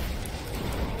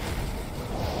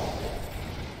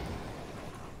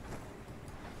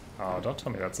 Oh, don't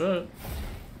tell me that's it.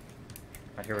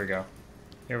 Ah, here we go.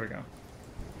 Here we go.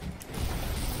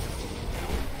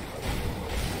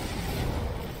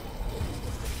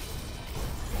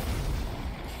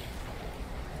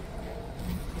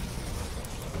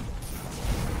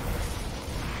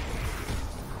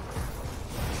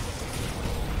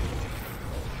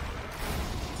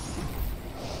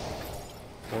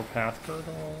 Path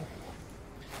girdle.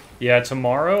 Yeah,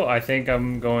 tomorrow I think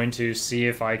I'm going to see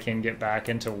if I can get back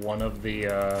into one of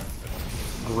the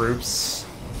groups,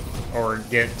 or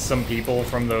get some people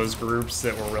from those groups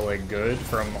that were really good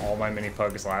from all my mini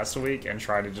pugs last week, and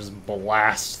try to just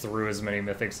blast through as many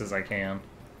mythics as I can.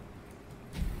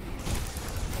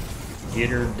 Get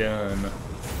her done.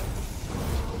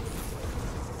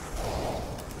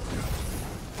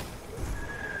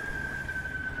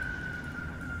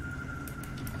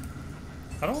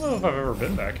 I don't know if I've ever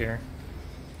been back here.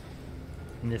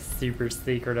 In this super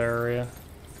secret area.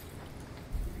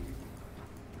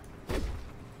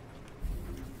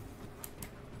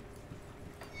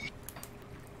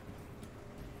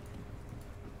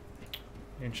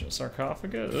 Ancient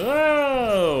sarcophagus.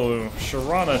 Oh!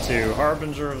 Sharanatu,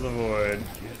 Harbinger of the Void.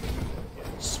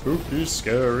 Spooky,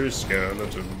 scary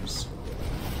skeletons.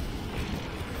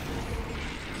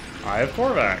 Eye of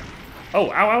Korvac.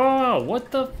 Oh, ow, ow, ow, ow! What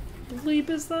the bleep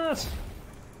is that?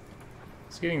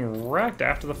 It's getting wrecked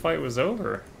after the fight was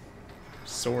over.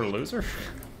 Sore loser.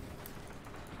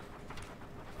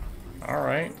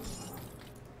 Alright.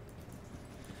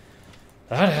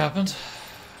 That happened.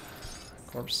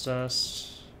 Corpse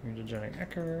dust. Mutagenic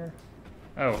Ecker.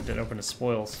 Oh, it didn't open the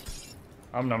spoils.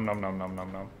 Nom nom nom nom nom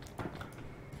nom nom.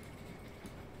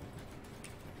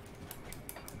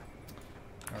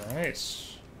 Alright.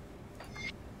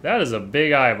 That is a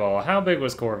big eyeball. How big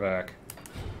was Korvac?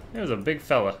 It was a big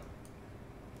fella.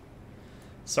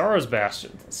 Sorrow's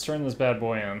Bastion. Let's turn this bad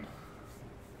boy in.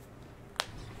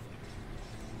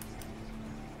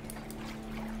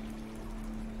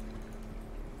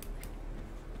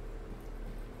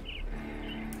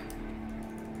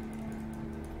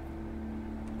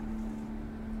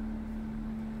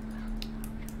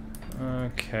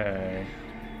 Okay.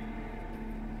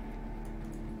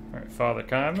 Alright, Father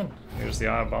Kaiman. Here's the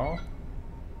eyeball.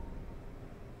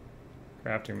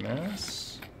 Crafting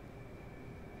Menace.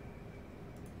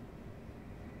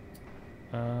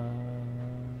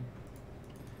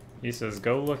 He says,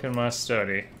 go look in my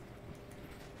study.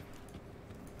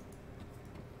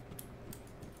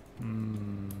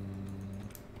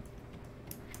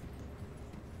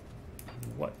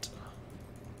 What?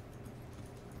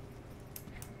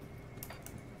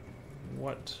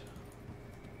 What?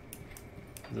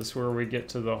 Is this where we get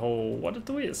to the whole what a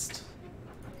twist?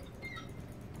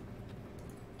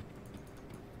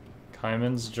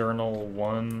 Kaiman's Journal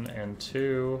 1 and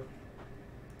 2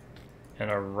 and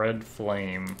a red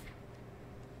flame.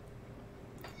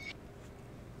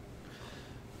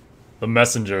 The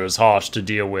messenger is harsh to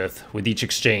deal with. With each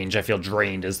exchange, I feel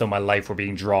drained, as though my life were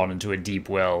being drawn into a deep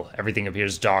well. Everything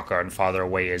appears darker and farther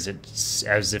away, as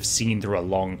if seen through a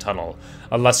long tunnel.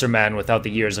 A lesser man without the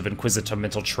years of inquisitor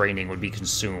mental training would be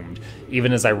consumed.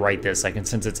 Even as I write this, I can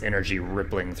sense its energy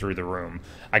rippling through the room.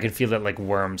 I can feel it like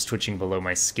worms twitching below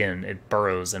my skin. It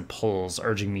burrows and pulls,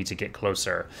 urging me to get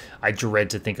closer. I dread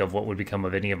to think of what would become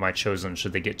of any of my chosen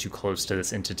should they get too close to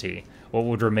this entity. What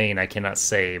would remain, I cannot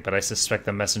say, but I suspect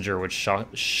the messenger would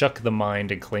shuck the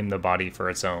mind and claim the body for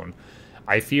its own.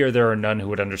 I fear there are none who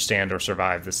would understand or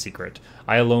survive this secret.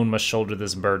 I alone must shoulder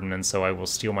this burden, and so I will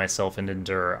steel myself and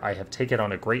endure. I have taken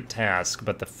on a great task,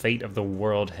 but the fate of the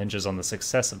world hinges on the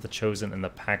success of the chosen and the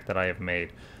pact that I have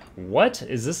made. What?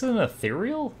 Is this an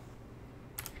ethereal?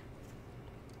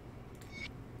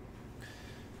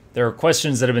 There are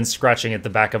questions that have been scratching at the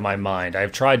back of my mind. I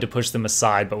have tried to push them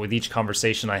aside, but with each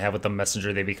conversation I have with the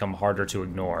messenger, they become harder to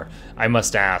ignore. I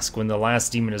must ask, when the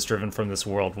last demon is driven from this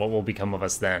world, what will become of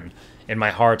us then? In my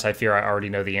heart, I fear I already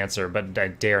know the answer, but I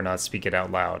dare not speak it out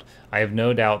loud. I have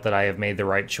no doubt that I have made the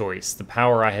right choice. The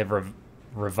power I have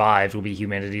revived will be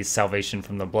humanity's salvation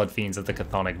from the blood fiends of the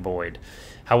chthonic void.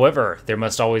 However, there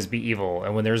must always be evil,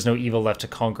 and when there is no evil left to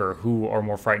conquer, who, or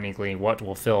more frighteningly, what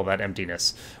will fill that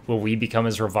emptiness? Will we become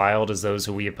as reviled as those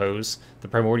who we oppose? The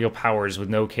primordial powers, with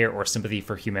no care or sympathy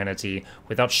for humanity,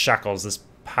 without shackles, this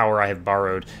power I have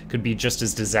borrowed, could be just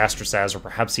as disastrous as, or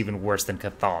perhaps even worse than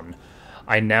Chthon.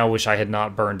 I now wish I had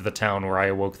not burned the town where I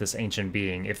awoke this ancient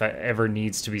being. If it ever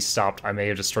needs to be stopped, I may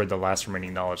have destroyed the last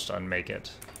remaining knowledge to unmake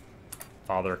it.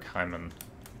 Father Kaiman.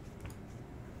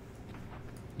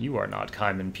 You are not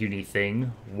Kaiman, puny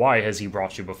thing. Why has he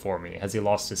brought you before me? Has he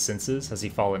lost his senses? Has he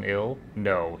fallen ill?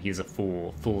 No, he is a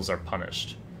fool. Fools are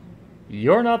punished.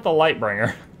 You're not the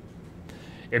Lightbringer.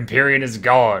 Empyrean is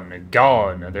gone.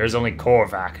 Gone. There's only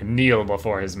Korvac. Kneel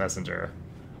before his messenger.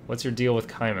 What's your deal with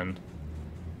Kaiman?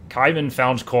 Kaiman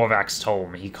found Korvac's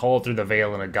tome. He called through the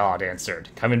veil and a god answered.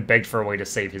 Kaiman begged for a way to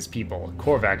save his people.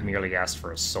 Korvac merely asked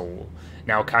for a soul.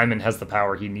 Now Kaiman has the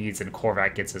power he needs and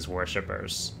Korvac gets his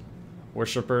worshippers.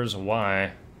 Worshippers?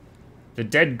 Why? The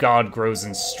dead god grows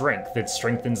in strength. It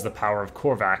strengthens the power of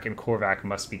Korvac, and Korvac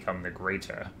must become the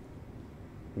greater.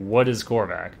 What is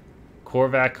Korvac?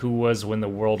 Korvac who was when the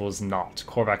world was not.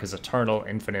 Korvac is eternal,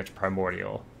 infinite,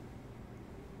 primordial.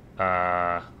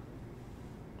 The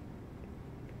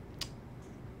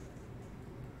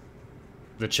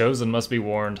Chosen must be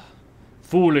warned.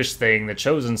 Foolish thing, the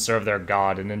Chosen serve their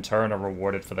god, and in turn are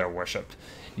rewarded for their worship.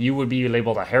 You would be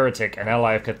labeled a heretic, an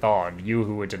ally of Chthon, you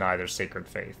who would deny their sacred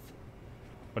faith.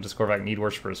 What does Korvac need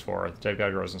worshippers for? The dead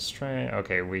god grows in strength.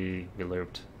 Okay, we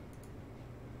looped.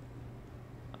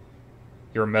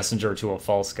 You're a messenger to a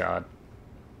false god.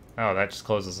 Oh, that just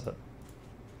closes it.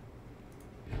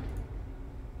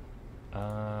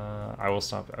 I will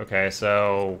stop. Okay,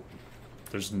 so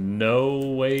there's no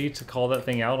way to call that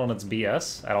thing out on its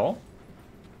BS at all?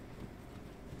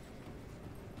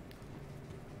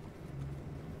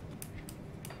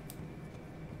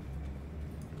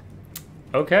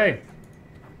 Okay.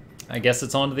 I guess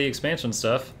it's on to the expansion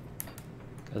stuff.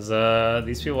 Because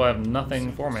these people have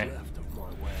nothing for me.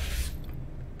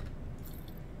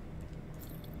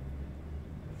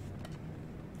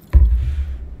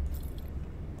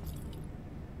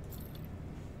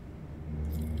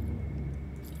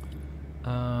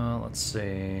 Let's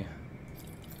see.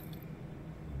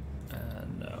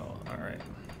 No. Alright.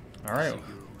 Alright.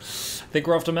 I think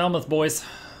we're off to Malmouth, boys.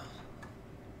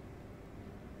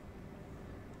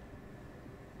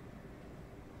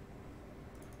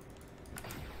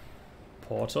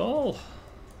 Portal.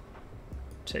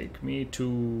 Take me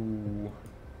to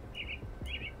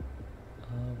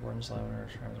Warden's Lavender,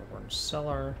 Warden's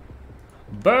Cellar.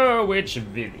 Burwich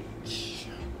Village.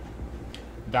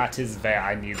 That is where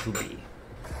I need to be.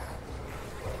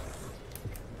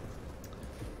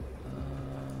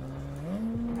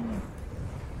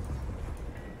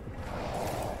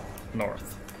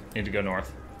 North. Need to go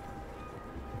north.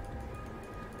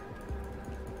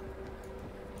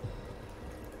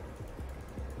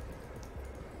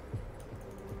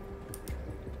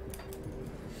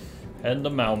 Head to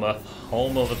Malmouth,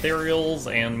 home of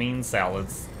ethereals and mean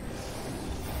salads.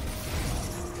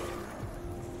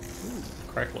 Ooh,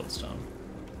 crack lodestone.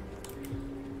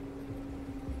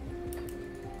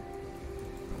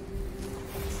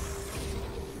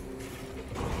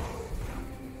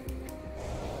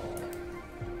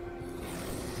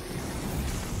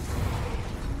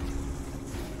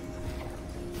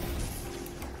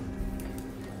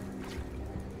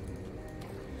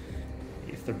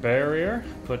 The barrier,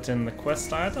 put in the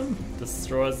quest item,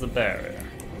 destroys the barrier.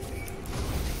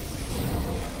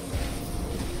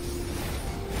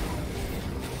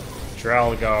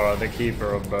 Tralgar, the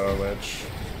keeper of Burwich.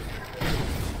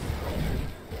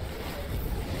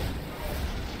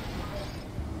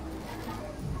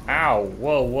 Ow,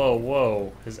 whoa, whoa,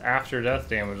 whoa. His after death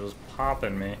damage was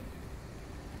popping me.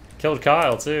 Killed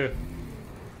Kyle too.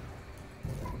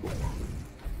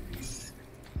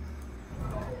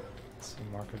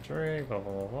 Drake, blah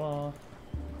blah blah blah.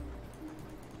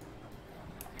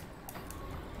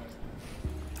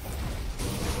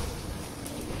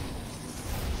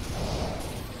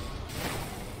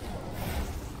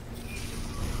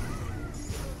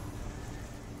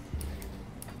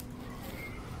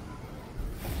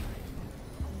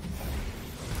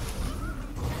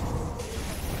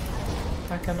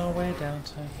 Backing our way down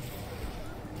to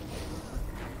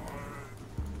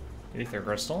Ether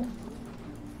Crystal.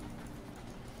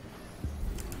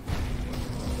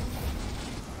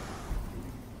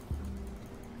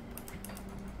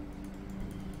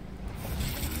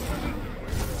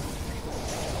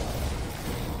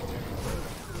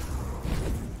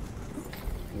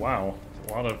 wow,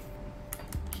 a lot of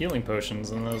healing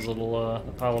potions in those little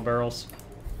pile of barrels.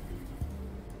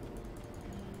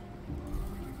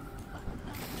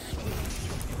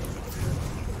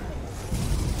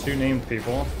 Two named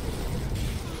people.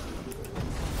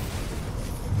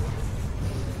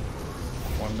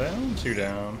 One down, two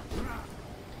down.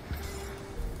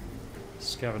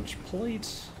 Scavenge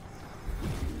plate.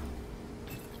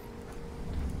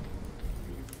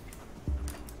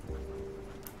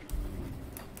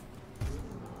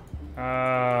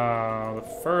 The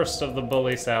first of the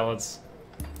bully salads.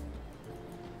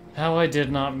 How I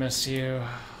did not miss you.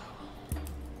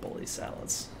 Bully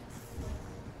salads.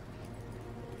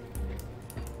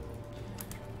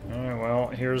 Alright, well,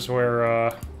 here's where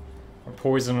our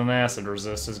poison and acid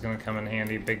resist is going to come in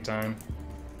handy big time.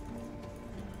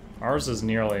 Ours is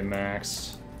nearly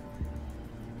maxed.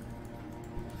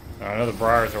 I know the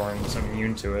Briarthorn is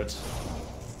immune to it.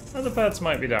 Other pets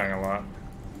might be dying a lot.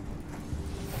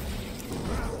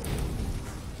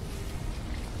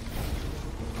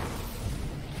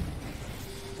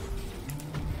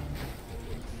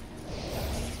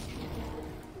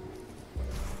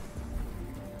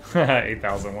 Haha,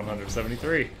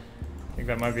 8,173. I think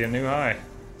that might be a new high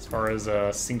as far as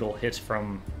a single hit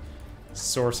from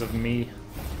source of me.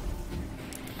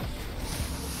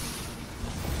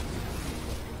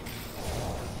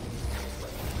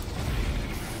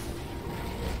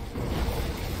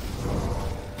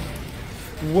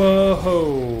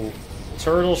 Whoa!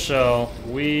 Turtle shell.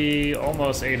 We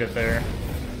almost ate it there.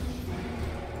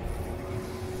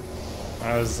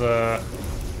 I was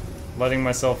letting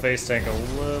myself face tank a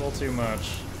little too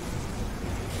much.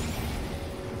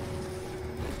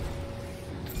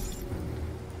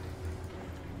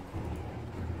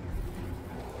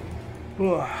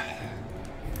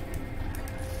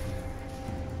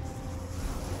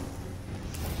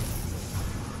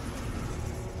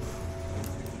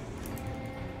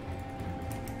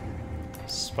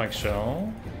 Spike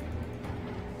shell.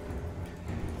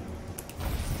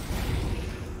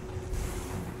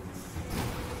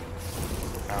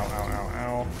 Ow, ow, ow,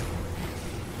 ow.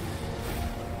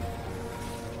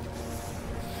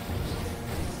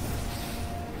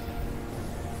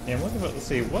 Yeah, I'm looking at, let's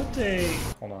see, what day,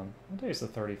 hold on, what day is the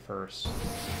 31st?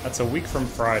 That's a week from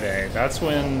Friday. That's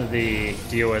when the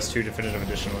DOS 2 Definitive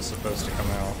Edition was supposed to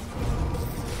come out.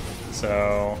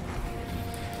 So,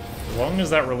 as long as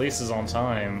that releases on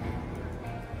time,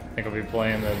 I think I'll be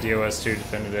playing the DOS 2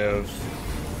 Definitive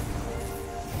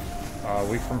a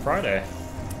week from Friday.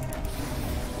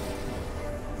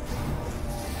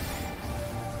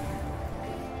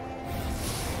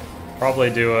 Probably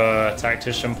do a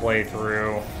tactician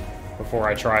playthrough before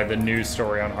I try the new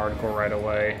story on hardcore right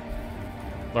away.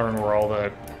 Learn where all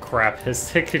the crap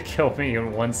is that could kill me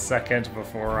in 1 second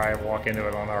before I walk into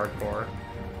it on hardcore.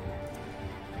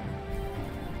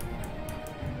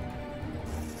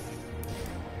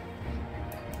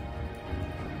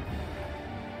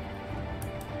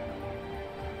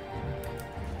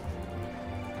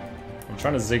 I'm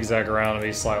trying to zigzag around and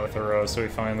be slightly thorough so we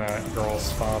find that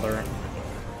girl's father.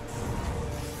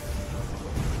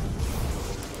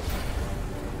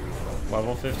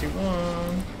 Level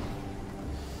 51.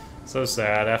 So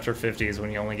sad. After 50 is when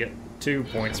you only get 2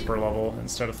 points per level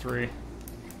instead of 3.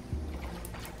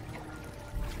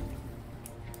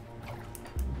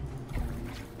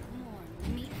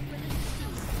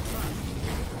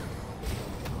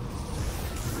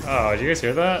 Oh, did you guys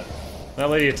hear that? That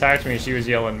lady attacked me. She was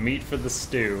yelling, "Meat for the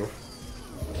stew."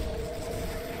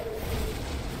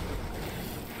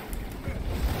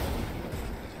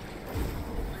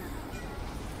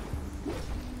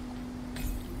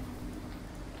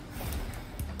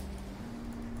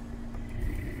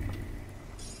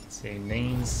 See,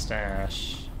 main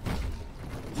stash.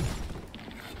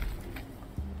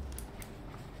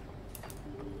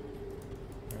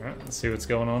 Alright, let's see what's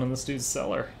going on in this dude's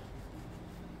cellar.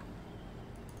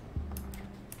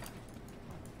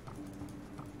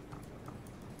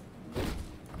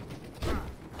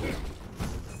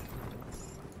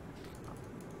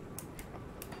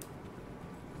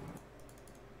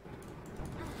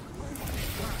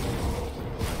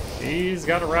 He's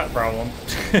got a rat problem.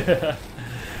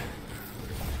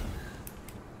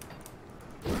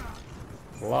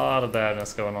 A lot of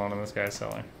badness going on in this guy's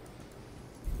cellar.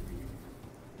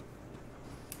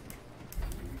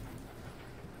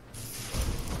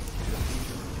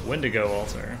 Wendigo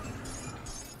altar.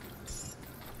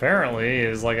 Apparently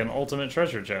is like an ultimate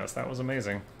treasure chest. That was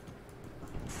amazing.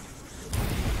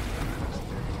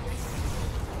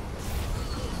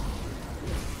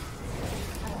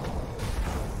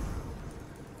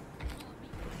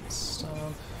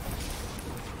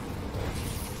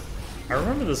 I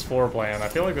remember this floor plan. I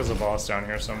feel like there's a boss down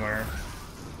here somewhere.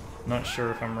 Not sure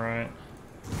if I'm right.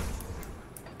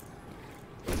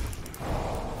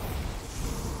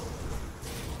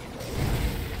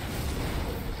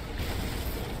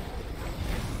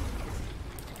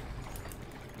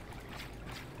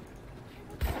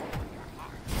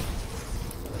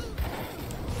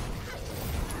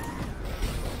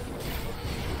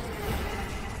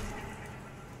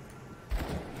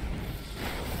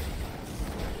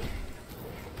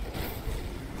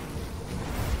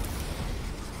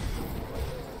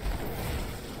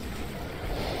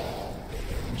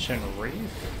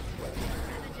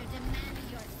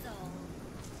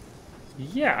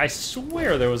 Yeah, I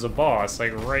swear there was a boss,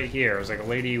 like, right here. It was like a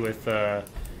lady with,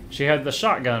 she had the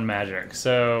shotgun magic,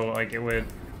 so, like, it would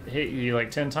hit you,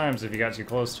 like, 10 times if you got too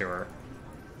close to her.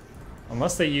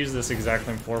 Unless they use this exact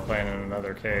same floor plan in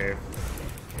another cave.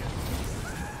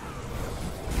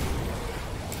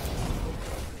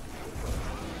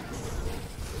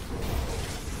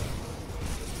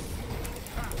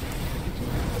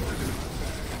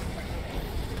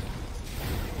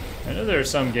 I know there are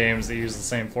some games that use the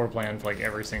same floor plan for like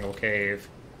every single cave.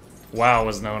 WoW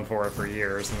was known for it for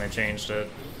years, and they changed it.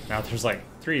 Now there's like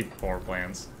 3 floor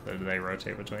plans that they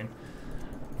rotate between.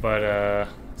 But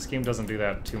this game doesn't do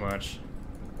that too much.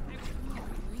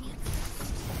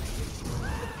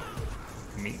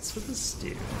 Meats with the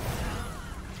stew.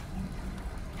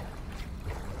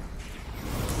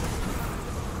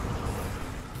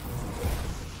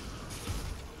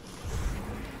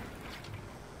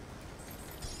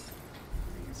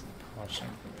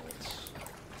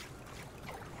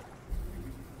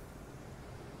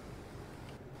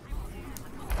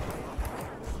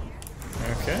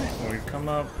 Okay, we've come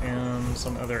up in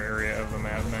some other area of the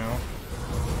map now.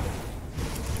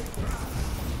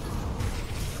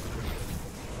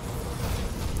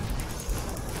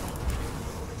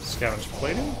 Scavenge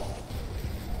plating.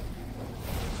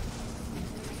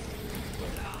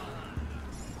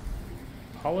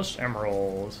 Polished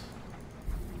emerald.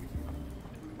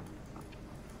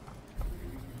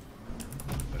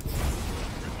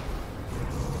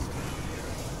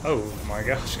 Oh my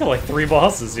gosh, got like 3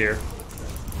 bosses here.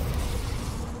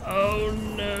 Oh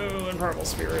no, and Primal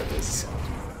Spirit is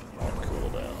on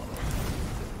cooldown.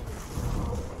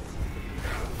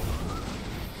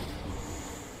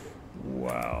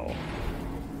 Wow.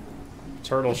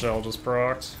 Turtle Shell just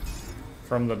procced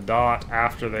from the dot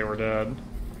after they were dead.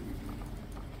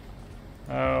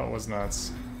 Oh, it was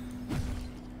nuts.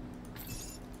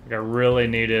 Like I really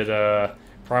needed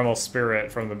Primal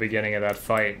Spirit from the beginning of that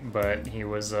fight, but he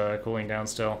was cooling down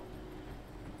still.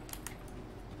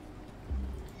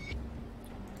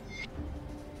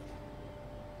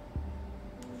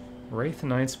 Wraith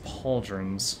Knight's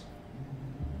Pauldrons.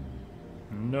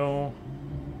 No.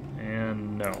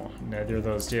 And no. Neither of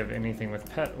those do have anything with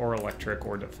pet or electric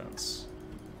or defense.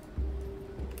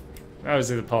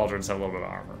 Obviously the Pauldrons have a little bit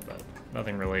of armor, but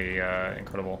nothing really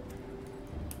incredible.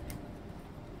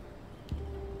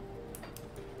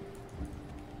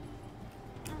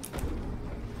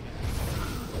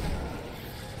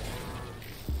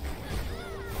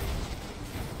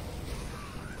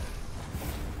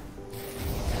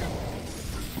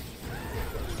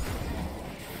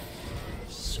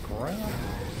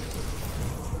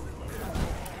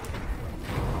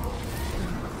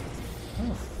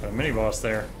 A mini boss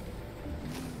there.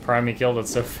 Prime killed it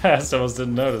so fast I almost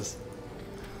didn't notice.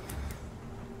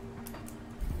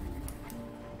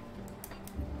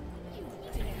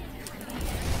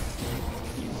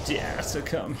 You dare to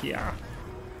come here.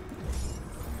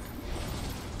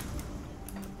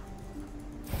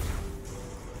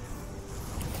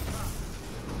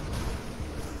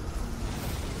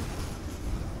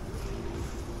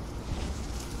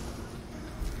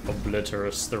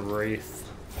 Obliterus the Wraith.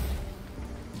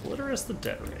 Obliterus the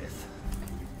Dead Wraith.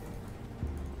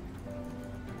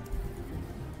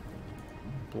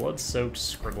 Blood-soaked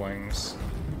scribblings.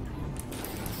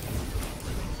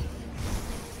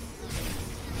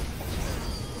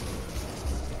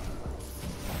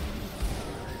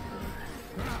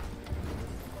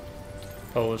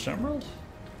 Polish Emerald?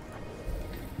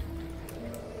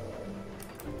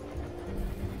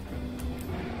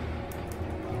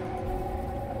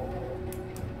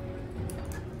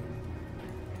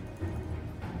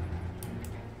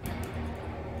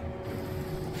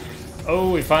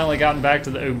 Oh, we finally gotten back to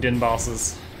the Ogden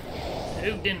bosses.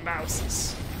 Ogden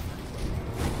bosses.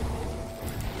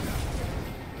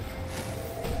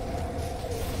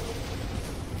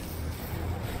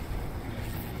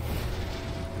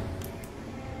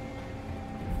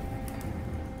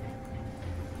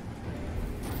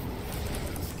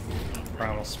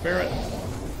 Primal Spirit.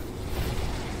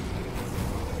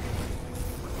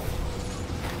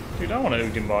 Dude, I want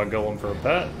an Uginbog Golem for a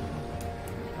pet.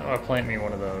 How do I plant me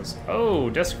one of those? Oh,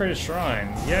 Desecrated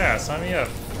Shrine. Yeah, sign me up.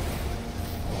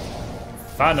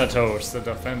 Thanatos, the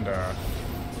Defender.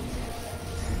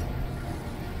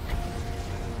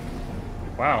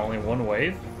 Wow, only one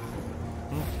wave?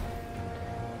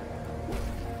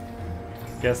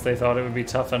 Guess they thought it would be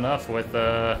tough enough with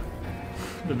the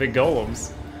big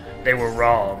golems. They were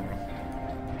wrong.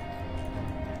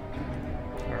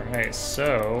 Alright,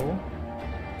 so...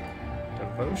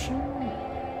 Devotion?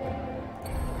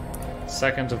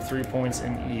 Second of 3 points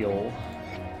in Eel.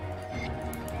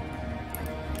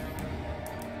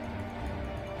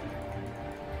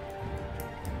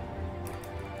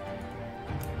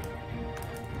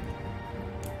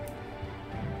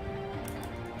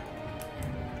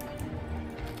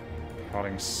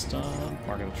 Rotting Stun,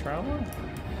 Mark of the Traveler.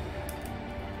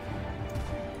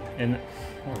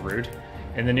 Rude.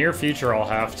 In the near future, I'll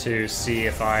have to see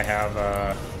if I have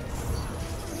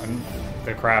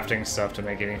the crafting stuff to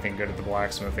make anything good at the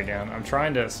blacksmith again. I'm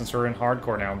trying to, since we're in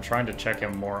hardcore now, I'm trying to check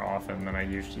him more often than I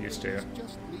used to.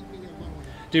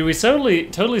 Dude, we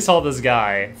totally saw this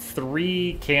guy,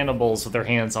 3 cannibals with their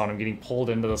hands on him getting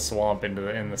pulled into the swamp in the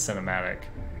cinematic.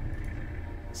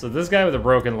 So this guy with a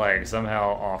broken leg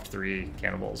somehow offed 3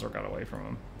 cannibals or got away from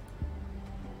him.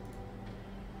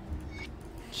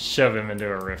 Shove him into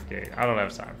a rift gate. I don't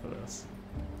have time for this.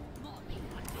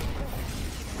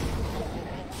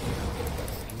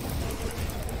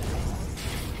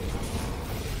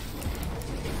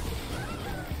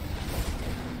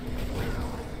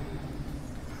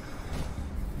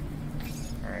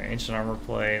 Alright, Ancient Armor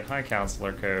Plate, High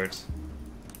Counselor Coat. Is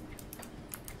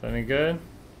that any good?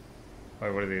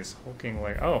 Wait, what are these? Hulking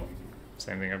leg. Oh,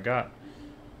 same thing I've got.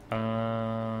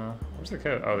 Where's the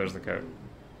coat? Oh, there's the coat.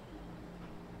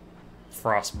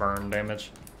 Frostburn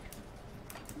damage.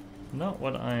 Not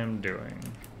what I am doing.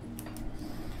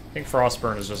 I think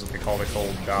Frostburn is just what they call the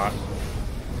cold dot.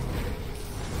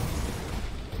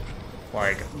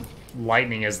 Like,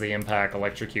 lightning is the impact,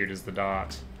 electrocute is the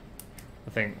dot.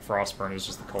 I think Frostburn is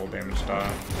just the cold damage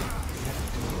dot.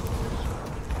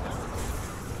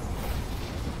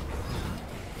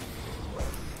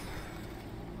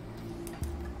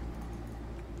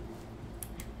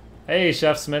 Hey,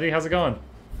 Chef Smitty, how's it going?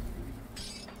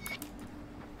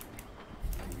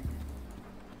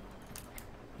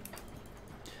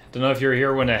 Don't know if you were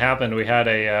here when it happened. We had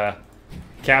a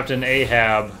Captain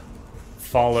Ahab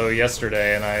follow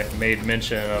yesterday, and I made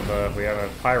mention of we have a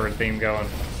pirate theme going.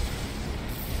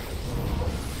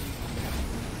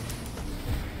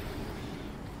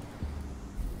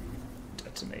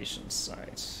 Detonation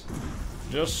site.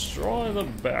 Destroy the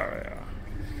barrier.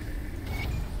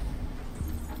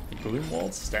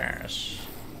 Gloomwald Stash.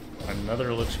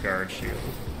 Another Lich Guard shield.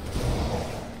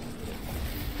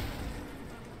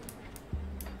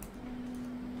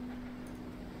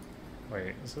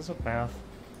 Wait, is this a path?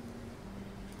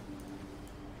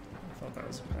 I thought that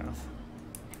was a path.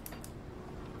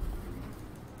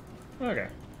 Okay.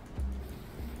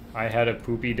 I had a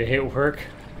poopy day at work.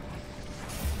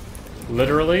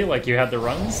 Literally, like you had the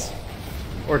runs?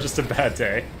 Or just a bad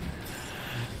day?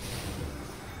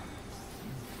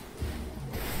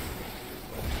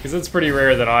 Because it's pretty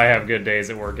rare that I have good days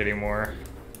at work anymore.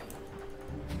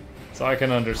 So I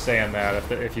can understand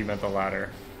that if you meant the latter.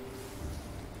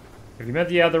 If you meant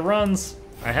the runs,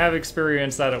 I have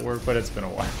experienced that at work, but it's been a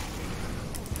while.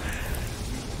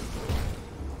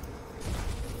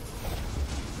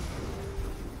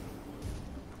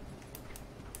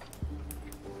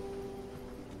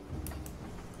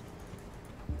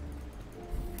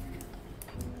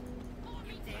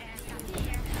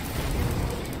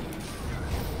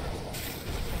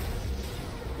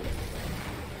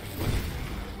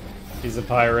 He's a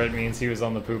pirate means he was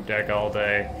on the poop deck all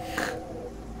day.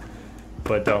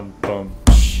 But bum.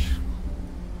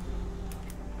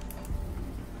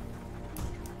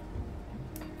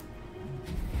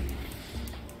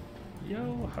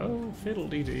 Yo ho,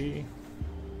 fiddle-dee dee.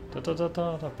 Da da da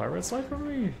da da. Pirates like for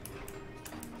me.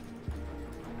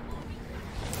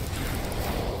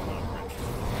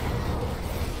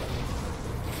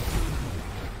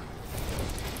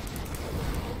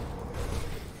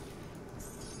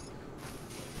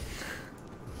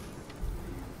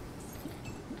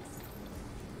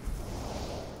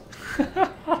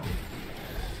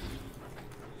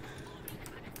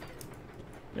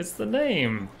 It's the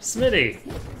name, Smitty.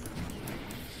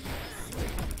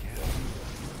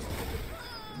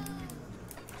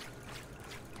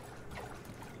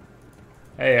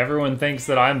 Hey, everyone thinks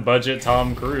that I'm budget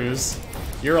Tom Cruise.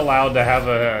 You're allowed to have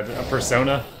a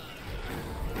persona.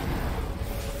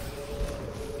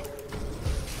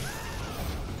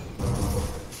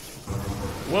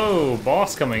 Whoa,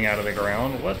 boss coming out of the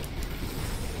ground. What?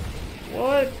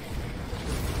 What?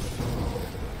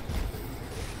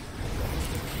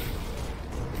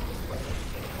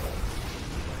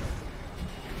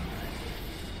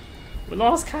 We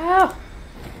lost Kyle!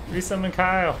 Resummon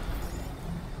Kyle.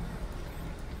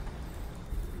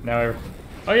 Now,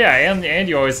 oh yeah, and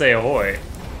you always say ahoy.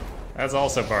 That's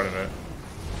also part of it.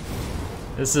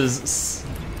 This is...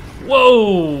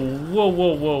 Whoa! Whoa,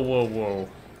 whoa, whoa, whoa, whoa.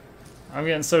 I'm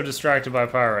getting so distracted by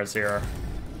pirates here.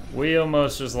 We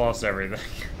almost just lost everything.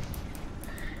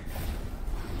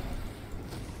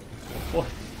 What?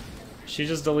 She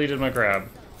just deleted my crab.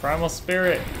 Primal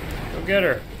Spirit! Go get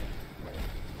her!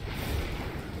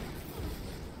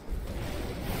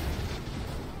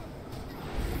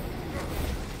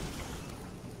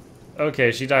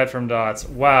 Okay, she died from dots.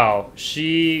 Wow,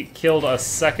 she killed a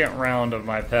second round of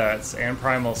my pets and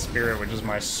Primal Spirit, which is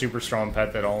my super strong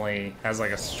pet that only has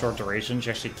like a short duration. She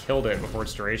actually killed it before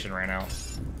its duration ran out.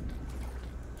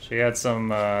 She had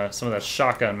some of that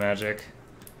shotgun magic,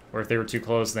 where if they were too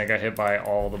close, they got hit by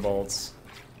all the bolts.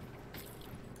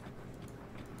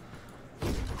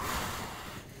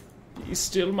 Be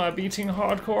still my beating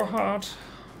hardcore heart.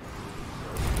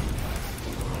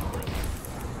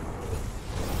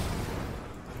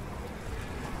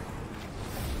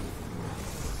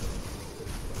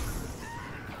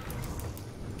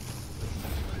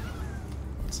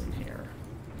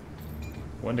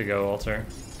 Wendigo altar.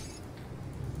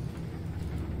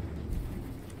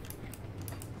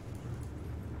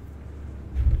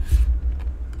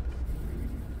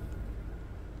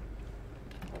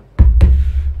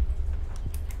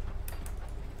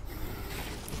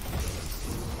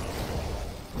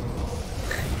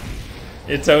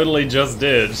 It totally just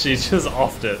did. She just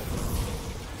offed it.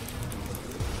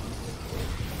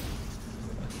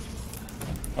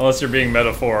 Unless you're being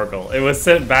metaphorical. It was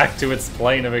sent back to its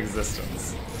plane of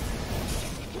existence.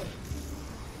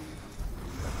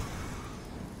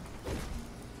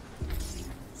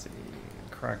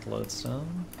 Cracked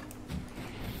lodestone.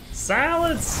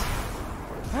 Salads!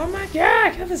 Oh my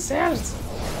god, get the salads!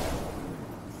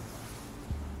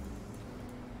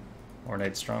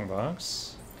 Ornate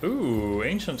strongbox. Ooh,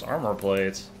 ancient armor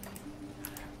plate.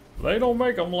 They don't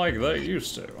make them like they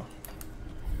used to.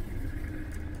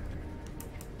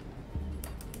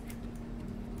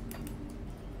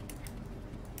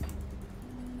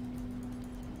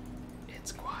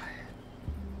 It's quiet.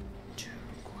 Too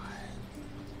quiet.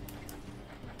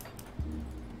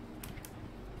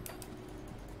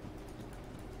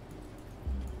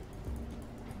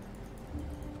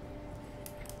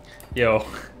 Yo.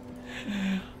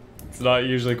 It's not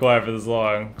usually quiet for this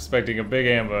long. Expecting a big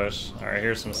ambush. Alright,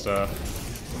 here's some stuff.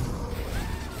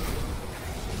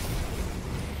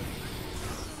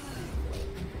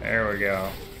 There we go.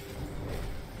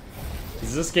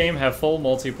 Does this game have full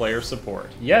multiplayer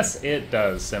support? Yes, it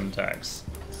does, Simtex.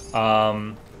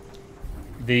 Currently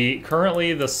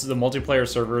the multiplayer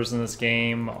servers in this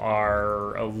game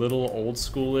are a little old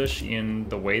schoolish in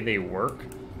the way they work.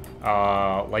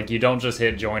 Like, you don't just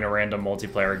hit join a random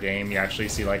multiplayer game, you actually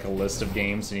see like a list of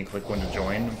games and you click when to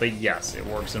join. But yes, it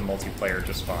works in multiplayer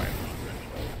just fine.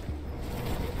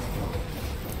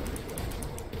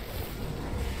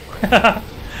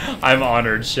 I'm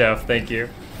honored, Chef, thank you.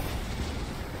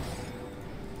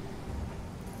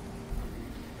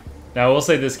 Now, I will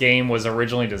say this game was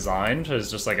originally designed as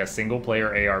just like a single-player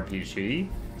ARPG,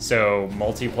 so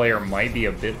multiplayer might be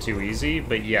a bit too easy,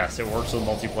 but yes, it works with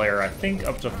multiplayer, I think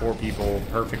up to 4 people,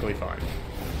 perfectly fine.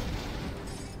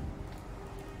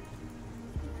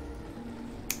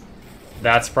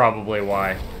 That's probably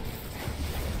why.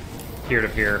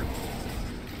 Peer-to-peer.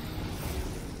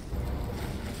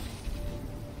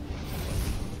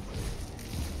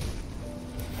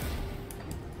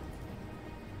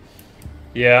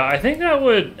 Yeah, I think that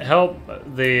would help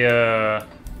the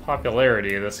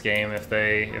popularity of this game if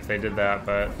they did that,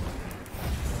 but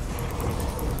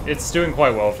it's doing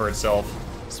quite well for itself,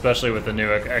 especially with the new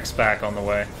X-Pack on the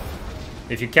way.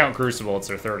 If you count Crucible, it's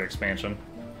their 3rd expansion.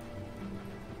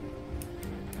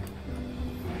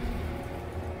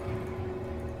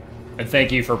 And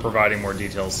thank you for providing more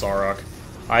details, Sarok.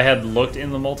 I had looked in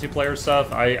the multiplayer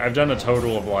stuff. I've done a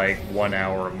total of like 1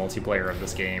 hour of multiplayer of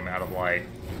this game out of like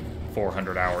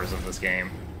 400 hours of this game.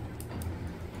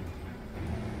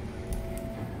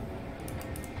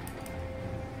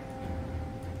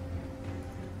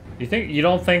 You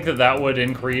don't think that that would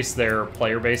increase their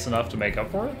player base enough to make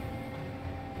up for it?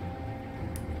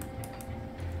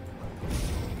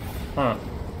 Huh.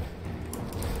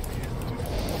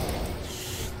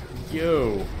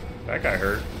 Yo, that guy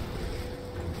hurt.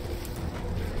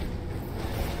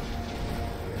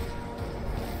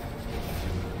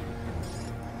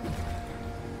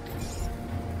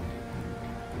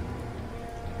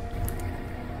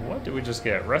 What did we just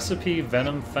get? Recipe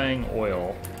Venom Fang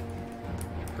Oil.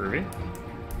 Groovy.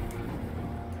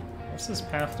 What's this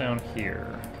path down here?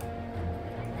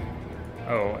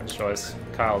 Oh, I just realized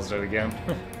Kyle's dead again.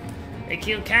 They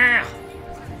killed Kyle!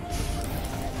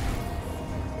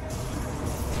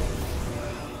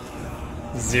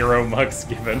 Zero mucks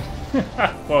given.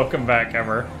 Welcome back,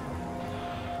 Emmer.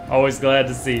 Always glad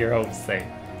to see your home safe.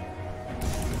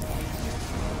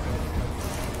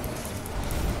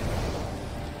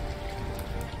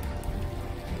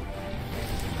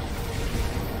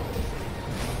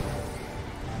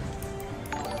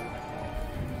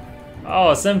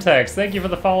 Oh, Simtex, thank you for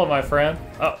the follow, my friend.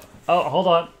 Oh, hold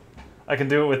on. I can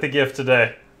do it with the gift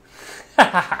today.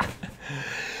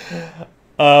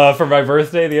 For my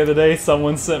birthday the other day,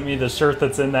 someone sent me the shirt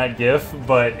that's in that GIF,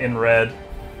 but in red.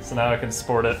 So now I can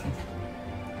sport it.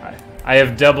 I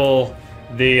have double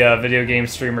the video game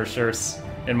streamer shirts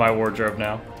in my wardrobe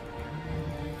now.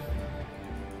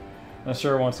 Not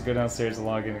sure wants to go downstairs and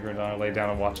log in to Gridon or lay down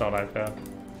and watch on iPad.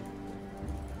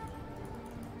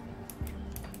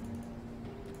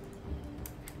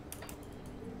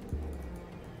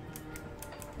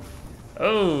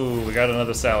 Oh, we got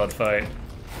another salad fight.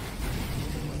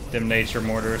 Dim nature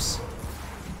mortars.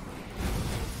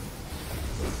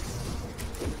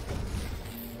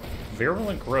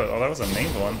 Virulent growth. Oh, that was a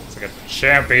named one. It's like a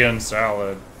champion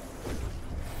salad.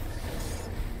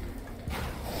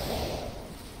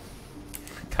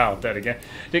 Kyle dead again.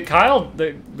 Dude, Kyle,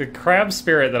 the crab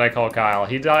spirit that I call Kyle,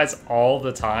 he dies all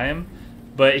the time,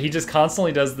 but he just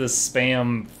constantly does this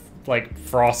spam like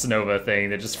Frost Nova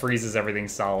thing that just freezes everything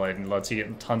solid and lets you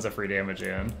get tons of free damage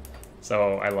in.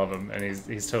 So I love him, and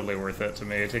he's totally worth it to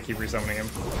me to keep resummoning him.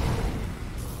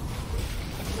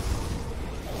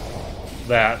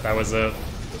 That was it.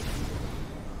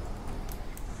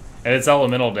 And it's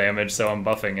elemental damage, so I'm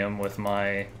buffing him with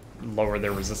my lower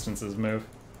their resistances move.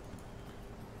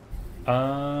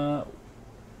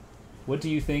 What do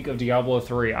you think of Diablo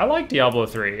 3? I like Diablo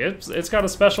 3. It's got a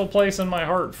special place in my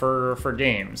heart for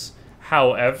games.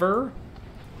 However,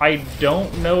 I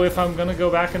don't know if I'm gonna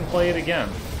go back and play it again.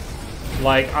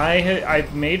 Like,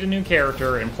 I've made a new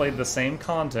character and played the same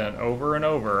content over and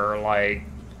over, like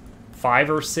 5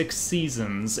 or 6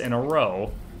 seasons in a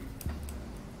row.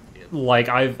 Like,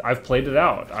 I've played it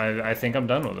out. I think I'm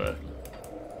done with it.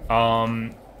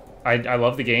 I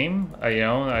love the game.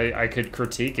 I could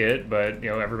critique it, but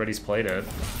everybody's played it.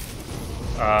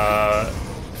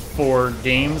 For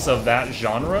games of that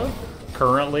genre,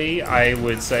 currently, I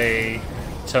would say,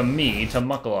 to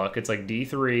Muckaluck, it's like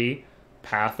D3,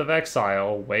 Path of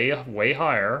Exile, way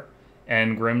higher,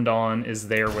 and Grim Dawn is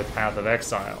there with Path of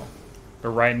Exile. But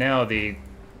right now, the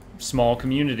small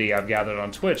community I've gathered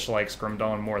on Twitch likes Grim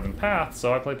Dawn more than Path,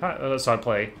 so I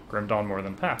play Grim Dawn more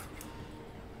than Path.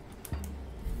 A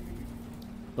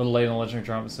little late on Legendary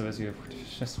Drama, so as you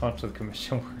just watch the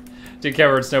commission. Dude,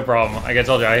 Kevin, it's no problem. Like I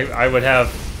told you, I would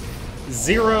have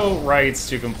zero rights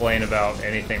to complain about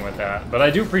anything with that. But I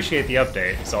do appreciate the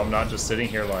update, so I'm not just sitting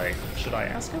here like, should I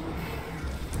ask him?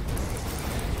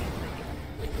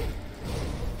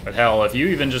 But hell, if you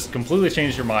even just completely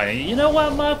changed your mind, you know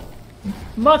what,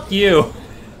 Muck you.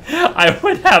 I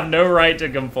would have no right to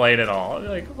complain at all. I'd be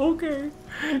like, okay,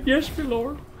 yes, my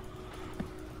lord.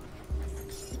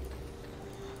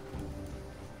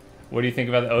 What do you think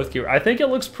about the Oathkeeper? I think it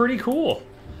looks pretty cool.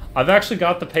 I've actually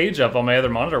got the page up on my other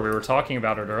monitor. We were talking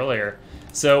about it earlier.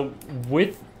 So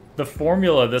with the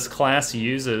formula this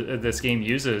game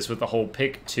uses with the whole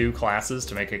pick 2 classes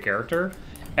to make a character,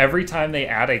 every time they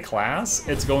add a class,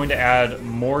 it's going to add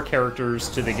more characters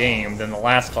to the game than the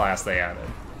last class they added.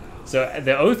 So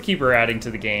the Oathkeeper adding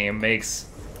to the game makes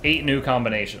 8 new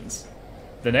combinations.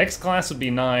 The next class would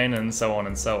be 9, and so on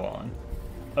and so on.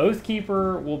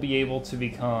 Oathkeeper will be able to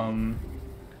become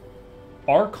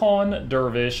Archon,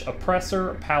 Dervish,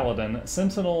 Oppressor, Paladin,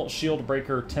 Sentinel,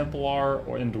 Shieldbreaker, Templar,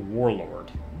 and Warlord.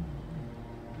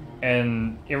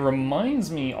 And it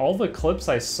reminds me, all the clips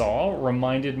I saw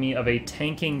reminded me of a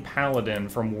tanking Paladin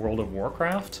from World of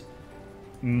Warcraft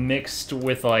mixed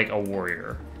with like a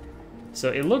warrior. So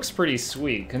it looks pretty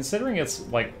sweet. Considering it's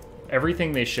like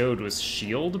everything they showed was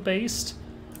shield based,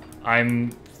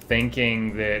 I'm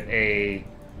thinking that a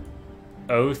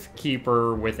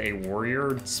Oathkeeper with a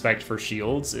warrior spec'd for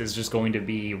shields is just going to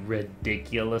be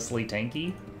ridiculously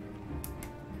tanky.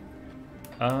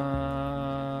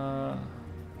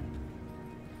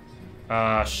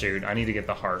 Shoot, I need to get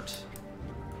the heart.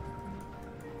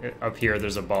 up here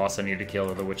there's a boss I need to kill,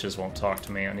 or the witches won't talk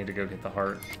to me. I need to go get the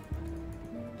heart.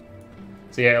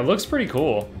 So yeah, it looks pretty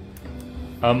cool.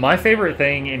 My favorite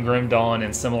thing in Grim Dawn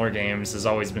and similar games has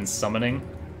always been summoning.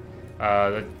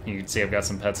 You can see I've got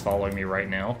some pets following me right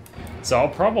now. So I'll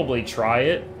probably try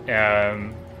it,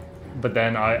 but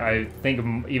then I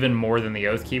think even more than the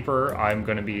Oathkeeper, I'm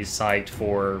going to be psyched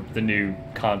for the new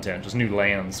content, just new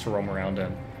lands to roam around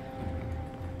in.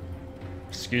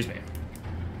 Excuse me.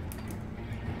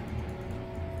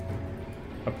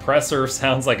 Oppressor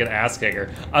sounds like an ass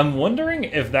kicker. I'm wondering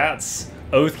if that's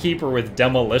Oathkeeper with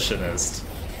Demolitionist,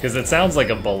 because it sounds like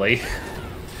a bully.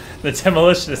 The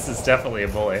Demolitionist is definitely a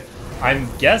bully. I'm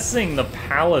guessing the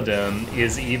Paladin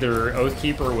is either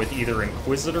Oathkeeper with either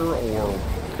Inquisitor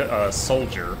or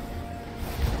Soldier.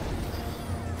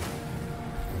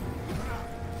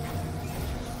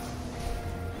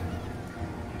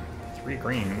 Three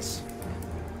greens.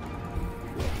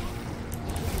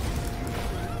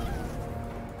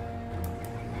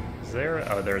 Is there?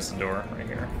 Oh, there's the door right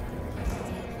here.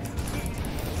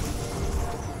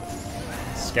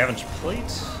 Scavenge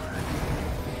plate.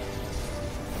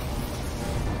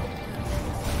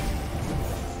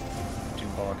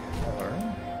 Bog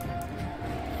color.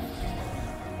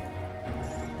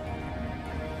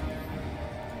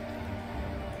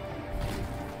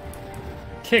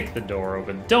 Kick the door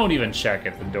open. Don't even check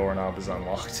if the doorknob is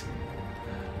unlocked.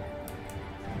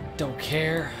 Don't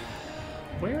care.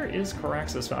 Where is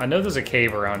Carax's Fowl? I know there's a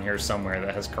cave around here somewhere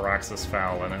that has Carax's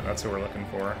Fowl in it. That's who we're looking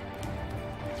for.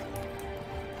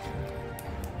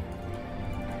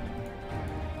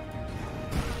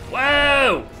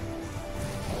 Whoa!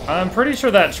 I'm pretty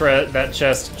sure that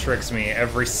chest tricks me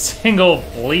every single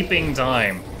bleeping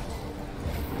time.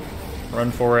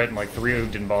 Run for it, and like 3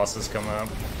 Ogden bosses come up.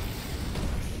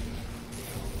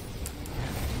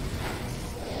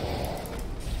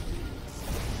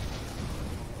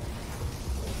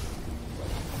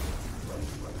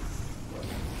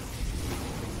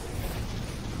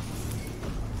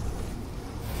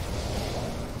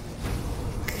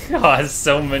 God,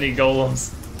 so many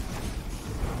golems.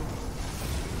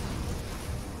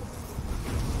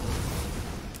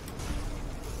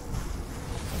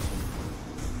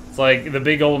 It's like the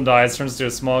big golem dies, turns into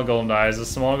a small golem dies, the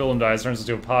small golem dies, turns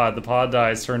into a pod, the pod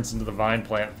dies, turns into the vine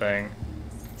plant thing.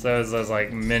 So there's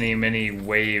like many, many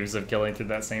waves of killing through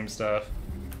that same stuff.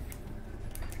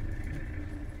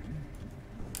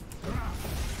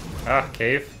 Ah,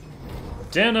 cave.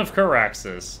 Den of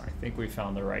Caraxes. I think we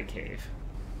found the right cave.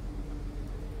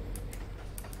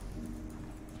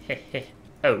 Heh.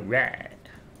 Alright.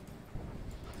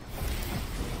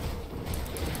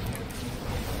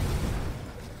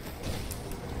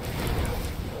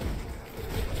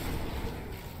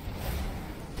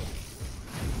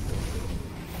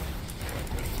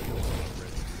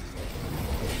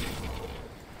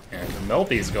 And to melt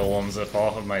these golems if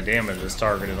all of my damage is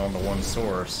targeted on the one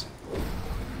source.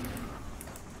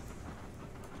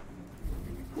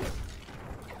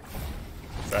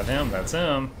 Is that him? That's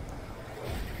him.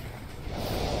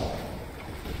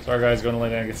 Sorry guys, going to lay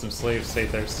down and get some sleep. Stay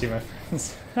thirsty, my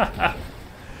friends.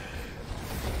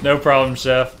 No problem,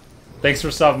 Chef. Thanks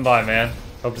for stopping by, man.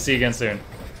 Hope to see you again soon.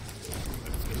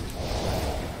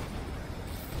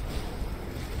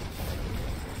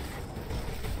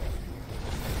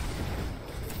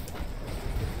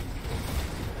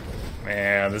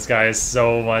 Man, this guy has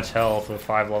so much health with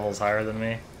 5 levels higher than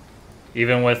me.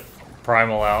 Even with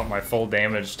Primal out, my full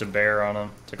damage to bear on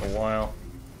him took a while.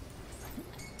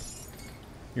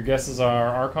 Your guesses are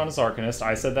Archon is Arcanist.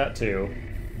 I said that too.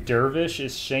 Dervish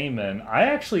is Shaman. I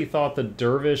actually thought the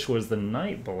Dervish was the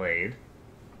Nightblade.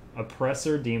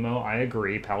 Oppressor, Demo, I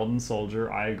agree. Paladin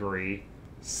Soldier, I agree.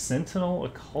 Sentinel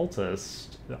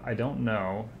Occultist, I don't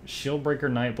know. Shieldbreaker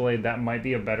Nightblade, that might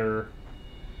be a better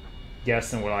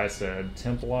guess than what I said.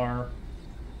 Templar,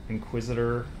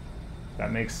 Inquisitor,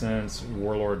 that makes sense.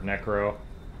 Warlord Necro.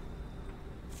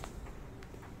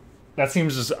 That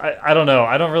seems just, I don't know.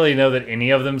 I don't really know that any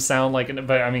of them sound like it,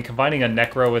 but I mean, combining a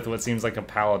Necro with what seems like a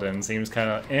Paladin seems kind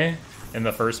of in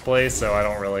the first place, so I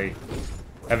don't really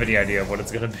have any idea of what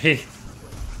it's going to be.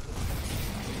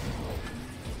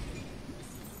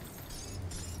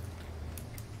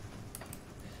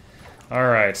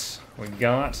 Alright, we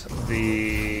got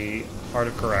the Heart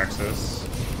of Caraxes.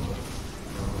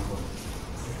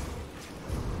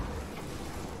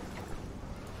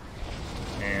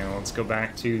 And let's go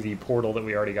back to the portal that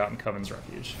we already got in Coven's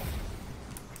Refuge.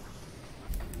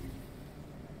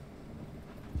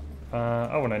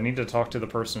 Oh, and I need to talk to the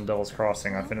person in Devil's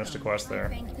Crossing. I finished a quest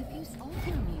there.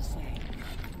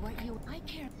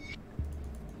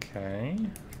 Okay.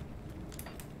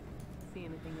 Seeing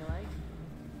anything you like.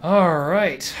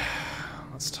 Alright.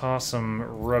 Let's toss some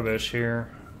rubbish here.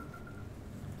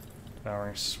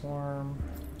 Devouring Swarm.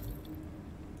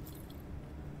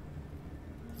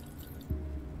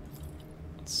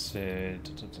 Let's see.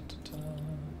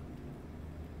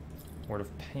 Word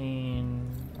of Pain.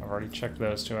 I've already checked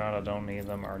those two out. I don't need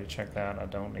them. I already checked that. I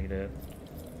don't need it.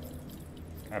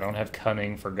 I don't have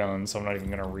Cunning for guns, so I'm not even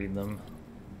going to read them.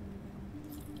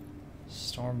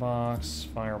 Stormbox.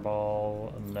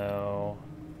 Fireball. No.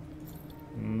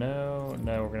 No.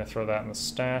 No. We're going to throw that in the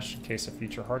stash in case a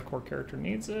future hardcore character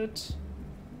needs it.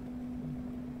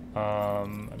 No,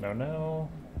 no.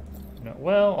 No.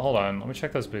 Well, hold on. Let me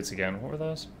check those boots again. What were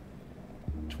those?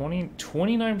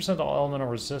 29% all elemental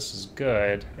resist is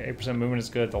good. 8% movement is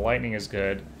good. The lightning is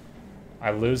good.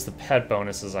 I lose the pet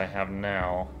bonuses I have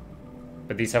now.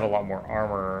 But these have a lot more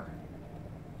armor.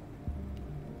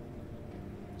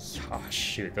 Oh,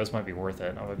 shoot. Those might be worth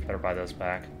it. I better buy those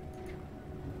back.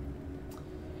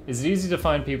 Is it easy to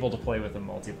find people to play with in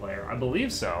multiplayer? I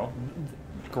believe so.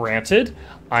 Granted,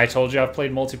 I told you I've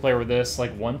played multiplayer with this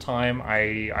like one time.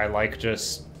 I like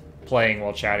just playing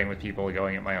while chatting with people,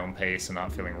 going at my own pace and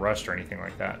not feeling rushed or anything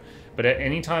like that. But at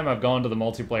any time I've gone to the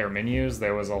multiplayer menus,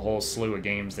 there was a whole slew of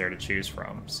games there to choose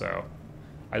from. So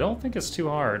I don't think it's too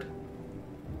hard.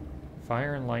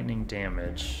 Fire and lightning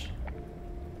damage.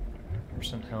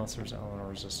 % health, there's elemental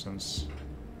resistance.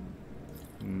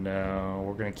 No,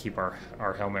 we're gonna keep our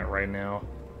helmet right now.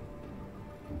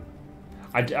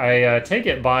 I take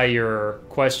it by your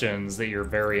questions that you're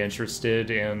very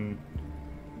interested in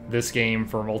this game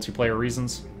for multiplayer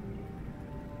reasons.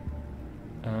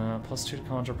 +2 to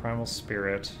conjure Primal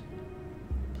Spirit.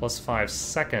 +5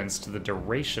 seconds to the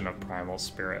duration of Primal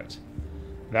Spirit.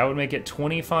 That would make it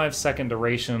 25-second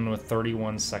duration with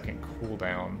 31-second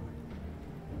cooldown.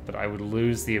 But I would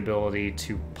lose the ability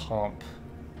to pump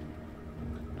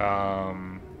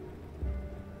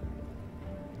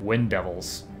Wind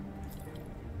Devils.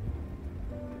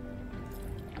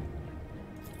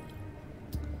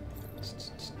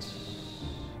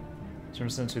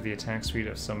 Turns into the attack speed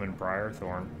of Summon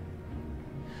Briarthorn.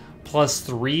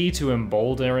 +3 to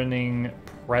Emboldening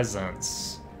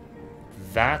Presence.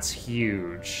 That's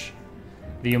huge.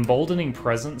 The Emboldening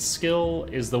Presence skill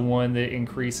is the one that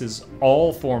increases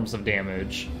all forms of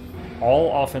damage,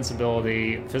 all offense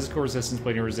ability, physical resistance,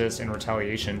 bleeding resist, and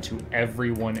retaliation to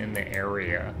everyone in the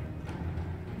area.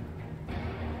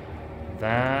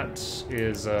 That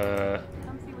is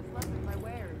Come see what's left of my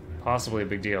wares. possibly a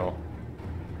big deal.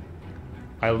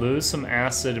 I lose some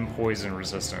acid and poison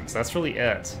resistance. That's really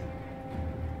it.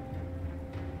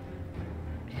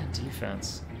 And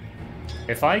defense.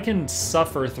 If I can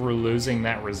suffer through losing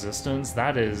that resistance,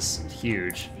 that is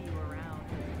huge. See you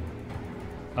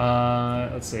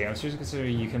around. Let's see. I'm seriously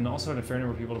considering you can also have a fair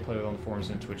number of people to play with on the forums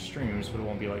and Twitch streams, but it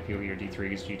won't be like PoV or D3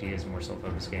 because GT is a more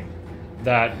self-focused game.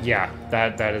 That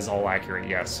is all accurate,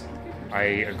 yes. I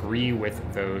agree with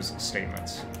those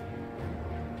statements.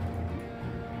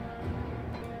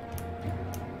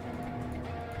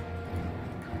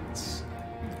 Let's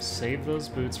save those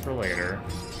boots for later.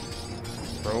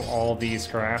 Throw all these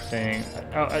crafting.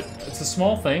 It's a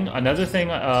small thing. Another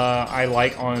thing I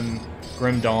like on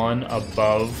Grim Dawn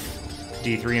above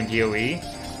D3 and PoE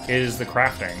is the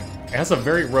crafting. It has a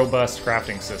very robust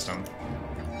crafting system.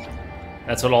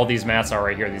 That's what all these mats are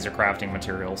right here. These are crafting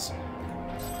materials.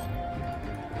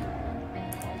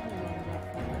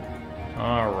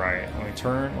 Alright,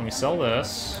 let me sell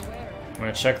this. I'm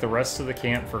gonna check the rest of the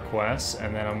camp for quests,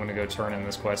 and then I'm gonna go turn in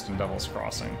this quest in Devil's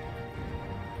Crossing.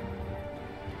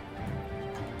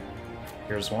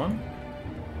 Here's one.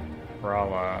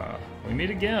 Rala. We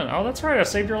meet again. Oh, that's right, I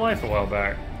saved your life a while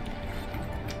back.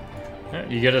 Yeah,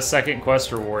 you get a second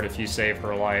quest reward if you save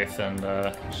her life,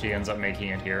 and she ends up making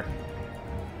it here.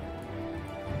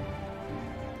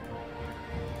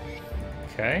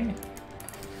 Okay.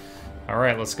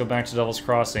 Alright, let's go back to Devil's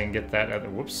Crossing, get that other...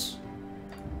 Whoops.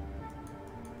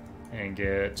 And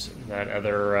get that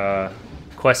other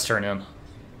quest turn in.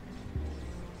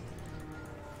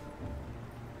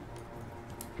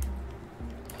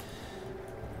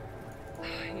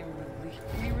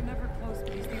 We were never close,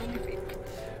 but he's the only thing.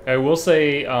 I will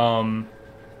say,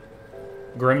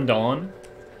 Grim Dawn,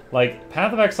 like,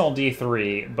 Path of Exile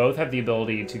D3, both have the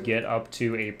ability to get up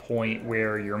to a point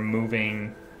where you're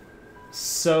moving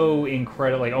so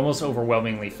incredibly, almost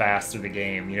overwhelmingly fast through the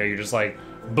game. You know, you're just like,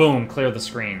 boom, clear the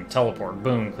screen, teleport,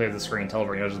 boom, clear the screen,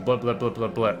 teleport, you know, just blip, blip, blip,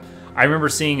 blip, blip. I remember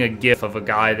seeing a gif of a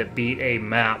guy that beat a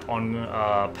map on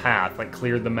Path, like,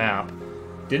 cleared the map.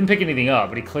 Didn't pick anything up,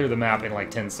 but he cleared the map in like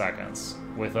 10 seconds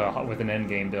with an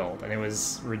endgame build, and it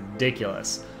was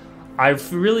ridiculous. I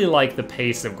really like the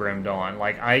pace of Grim Dawn.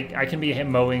 Like, I can be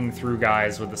mowing through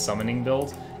guys with the summoning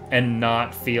build and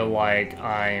not feel like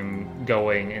I'm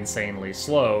going insanely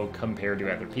slow compared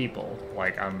to other people.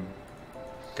 Like, I'm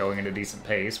going at a decent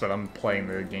pace, but I'm playing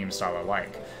the game style I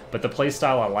like. But the play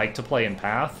style I like to play in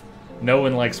Path, no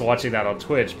one likes watching that on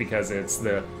Twitch because it's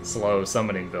the slow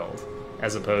summoning build,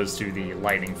 as opposed to the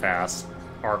lightning fast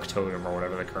Arc Totem or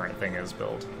whatever the current thing is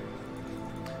build.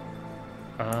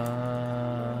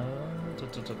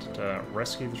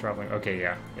 Rescue the traveling. Okay,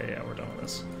 yeah, we're done with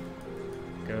this.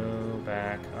 Go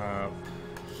back up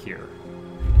here.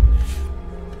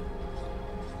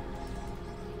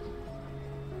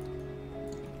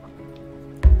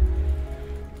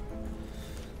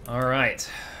 All right.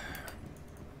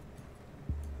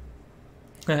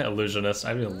 Illusionist. I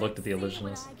haven't even looked at the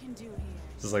Illusionist.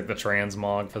 This is like the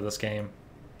transmog for this game.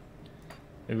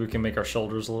 Maybe we can make our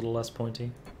shoulders a little less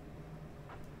pointy.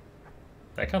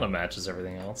 That kind of matches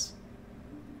everything else.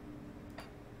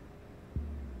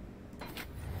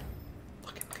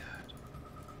 Looking good.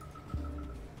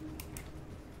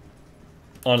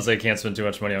 Honestly, I can't spend too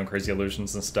much money on crazy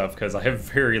illusions and stuff because I have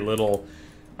very little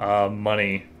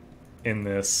money in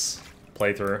this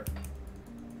playthrough.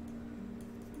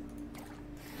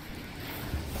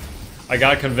 I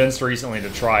got convinced recently to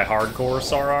try hardcore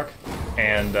Sarok,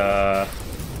 and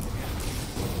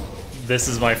this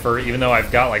is my first, even though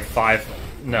I've got like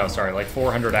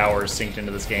 400 hours synced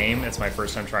into this game, it's my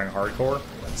first time trying hardcore.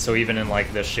 So even in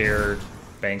like the shared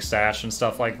bank stash and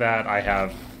stuff like that, I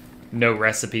have no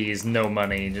recipes, no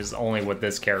money, just only what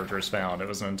this character's found. It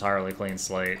was an entirely clean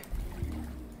slate.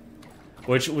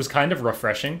 Which was kind of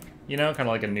refreshing, you know, kind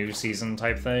of like a new season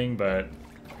type thing, but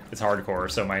it's hardcore,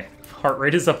 so my heart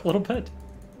rate is up a little bit.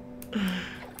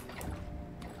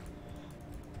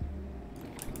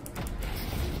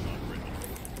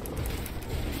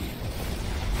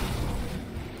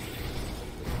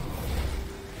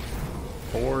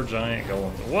 Four giant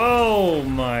golems. Whoa,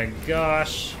 my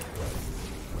gosh.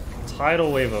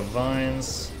 Tidal wave of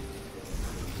vines.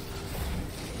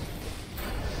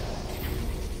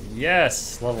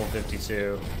 Yes, level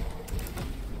 52.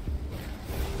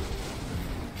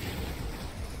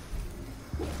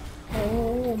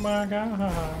 Oh my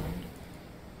god.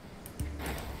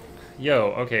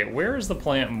 Yo, okay, where is the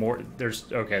plant more?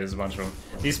 Okay, there's a bunch of them.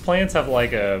 These plants have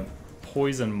like a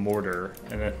poison mortar,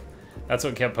 and that's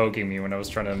what kept poking me when I was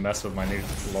trying to mess with my new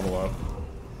level up.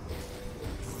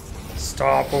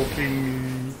 Stop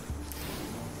poking me.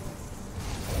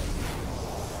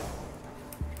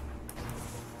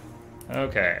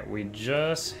 Okay, we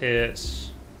just hit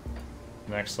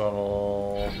next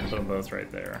level. Put them both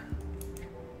right there.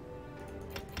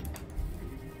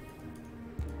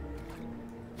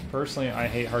 Personally, I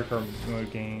hate hardcore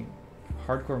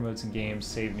modes in games.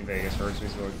 Save New Vegas hurts me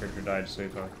so a character died just so you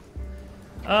talk.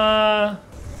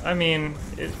 I mean,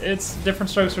 it's different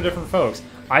strokes for different folks.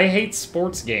 I hate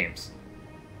sports games.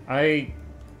 I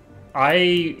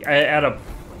at a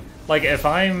like, if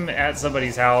I'm at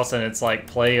somebody's house and it's like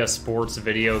play a sports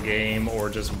video game or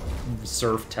just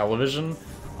surf television,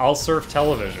 I'll surf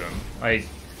television. Like,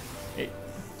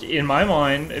 in my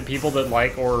mind, people that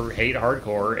like or hate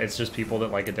hardcore, it's just people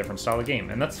that like a different style of game,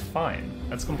 and that's fine.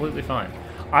 That's completely fine.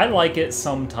 I like it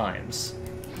sometimes.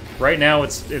 Right now,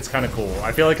 it's kind of cool.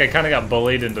 I feel like I kind of got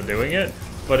bullied into doing it,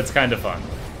 but it's kind of fun.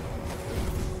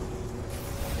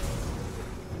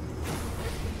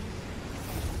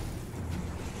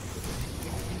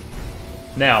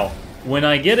 Now, when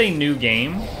I get a new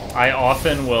game, I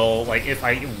often will, like, if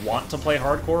I want to play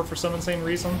hardcore for some insane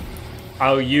reason,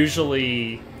 I'll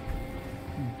usually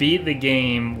beat the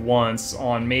game once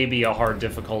on maybe a hard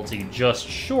difficulty just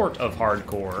short of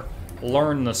hardcore,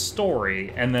 learn the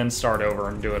story, and then start over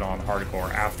and do it on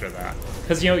hardcore after that.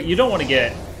 Because, you know, you don't want to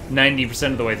get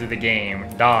 90% of the way through the game,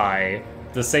 die,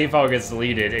 the save file gets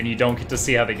deleted, and you don't get to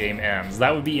see how the game ends.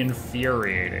 That would be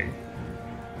infuriating.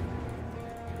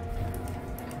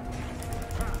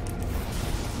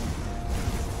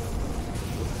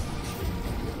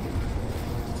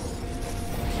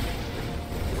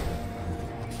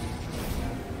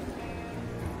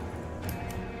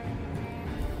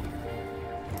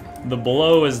 The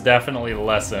blow is definitely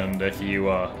lessened if you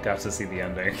got to see the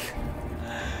ending.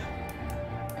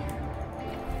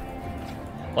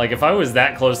 Like, if I was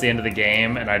that close to the end of the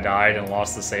game and I died and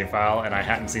lost the save file and I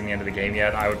hadn't seen the end of the game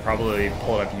yet, I would probably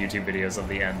pull up YouTube videos of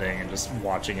the ending and just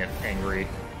watching it angry.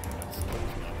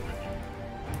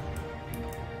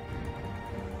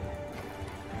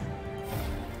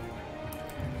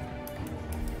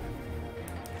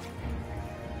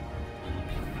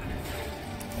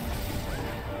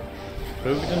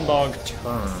 Bogdenbog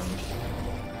turned.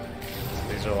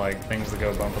 These are like things that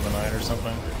go bump in the night or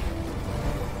something.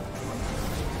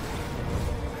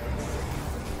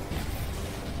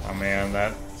 Oh man,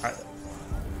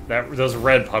 those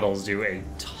red puddles do a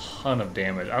ton of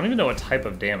damage. I don't even know what type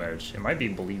of damage. It might be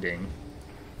bleeding.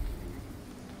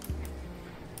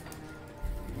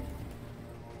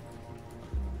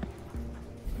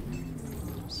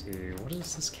 Let's see, what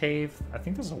is this cave? I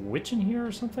think there's a witch in here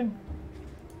or something.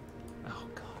 Oh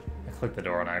god, I clicked the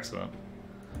door on accident.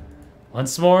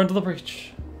 Once more into the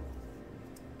breach.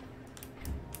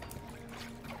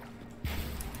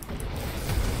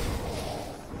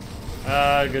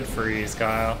 Good freeze,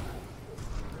 Kyle.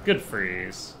 Good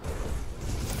freeze.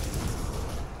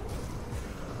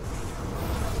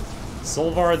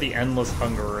 Solvar the Endless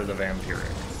Hungerer, the Vampiric.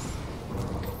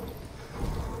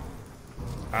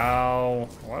 Ow.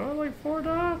 Why do I like 4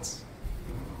 dots?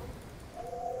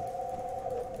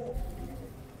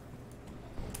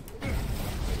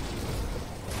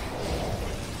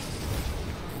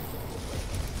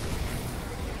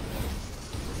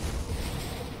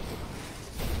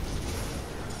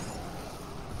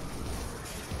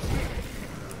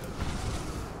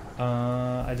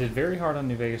 I did very hard on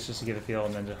New Vegas just to get a feel,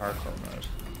 and then did hardcore mode.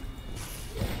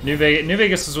 New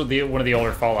Vegas is one of the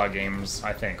older Fallout games,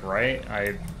 I think, right?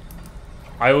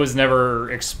 I was never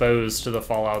exposed to the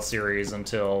Fallout series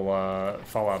until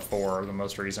Fallout 4, the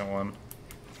most recent one.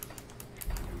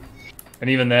 And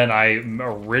even then, I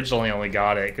originally only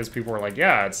got it because people were like,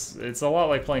 "Yeah, it's a lot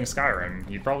like playing Skyrim.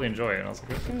 You'd probably enjoy it." And I was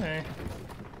like, "Okay."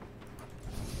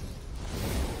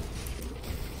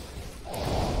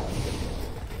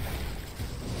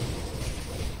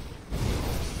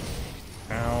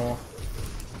 Ow.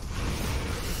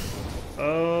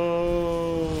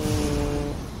 Oh.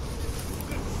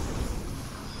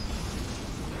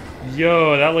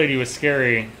 Yo, that lady was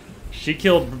scary. She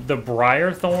killed the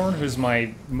Briarthorn, who's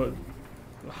my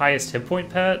highest hit point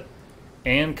pet,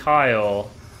 and Kyle.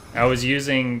 I was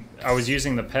using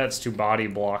the pets to body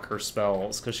block her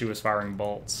spells because she was firing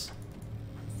bolts.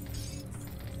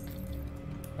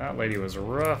 That lady was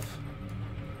rough.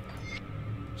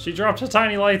 She dropped a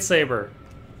tiny lightsaber.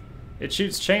 It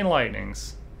shoots chain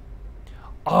lightnings.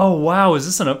 Oh wow, is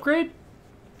this an upgrade?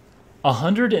 Plus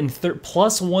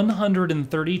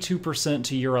 132%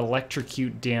 to your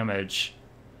electrocute damage.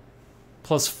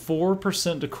 Plus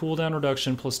 4% to cooldown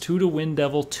reduction, plus 2 to Wind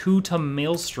Devil, 2 to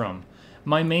Maelstrom.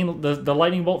 My main, the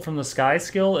lightning bolt from the sky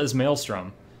skill is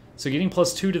Maelstrom. So getting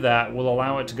plus 2 to that will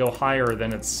allow it to go higher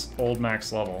than its old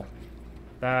max level.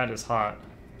 That is hot.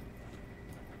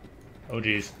 Oh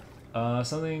geez.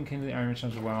 Something came to the Iron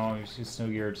Challenge as well. You see snow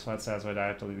gear, just not satisfied. I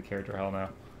have to leave the character. Hell no.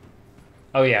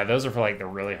 Oh yeah, those are for like the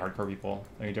really hardcore people.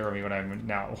 I mean, don't me when I'm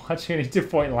not watching any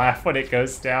 2-point laugh when it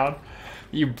goes down.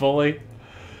 You bully.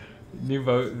 New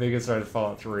Vegas started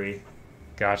Fallout 3.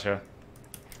 Gotcha.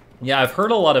 Yeah, I've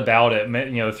heard a lot about it,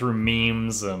 you know, through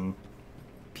memes and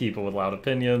people with loud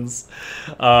opinions,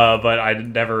 but I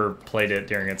never played it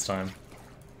during its time.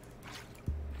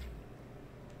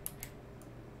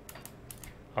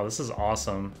 Oh, this is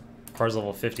awesome. Car's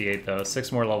level 58 though.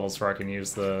 6 more levels where I can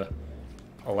use the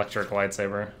electric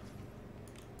lightsaber.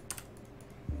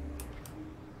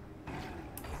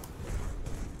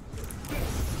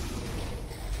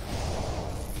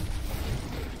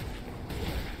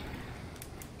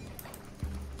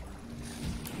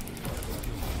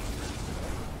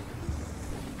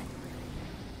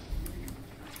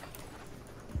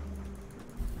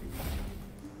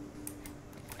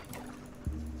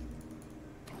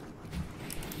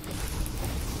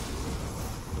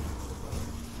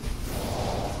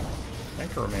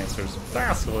 Necromancer's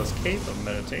Basilisk Cape of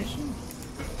Meditation.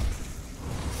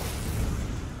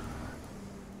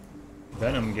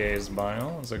 Venom Gaze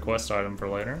Bile is a quest item for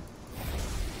later.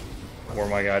 Or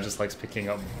my guy just likes picking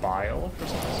up bile for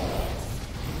some reason.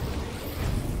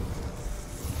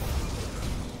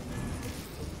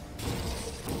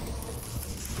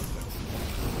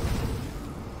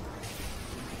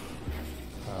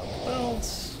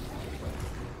 Belts.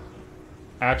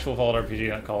 Actual Fallout RPG,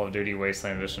 not Call of Duty,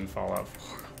 Wasteland Edition, Fallout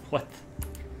 4. What?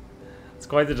 It's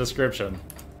quite the description.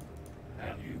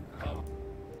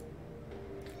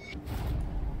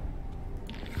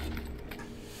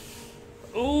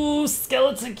 Ooh,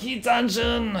 Skeleton Key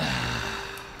Dungeon!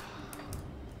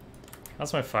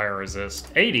 How's my fire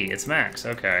resist? 80, it's max.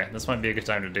 Okay, this might be a good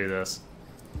time to do this.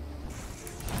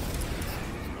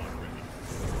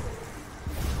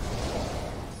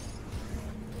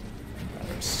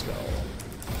 Another skull.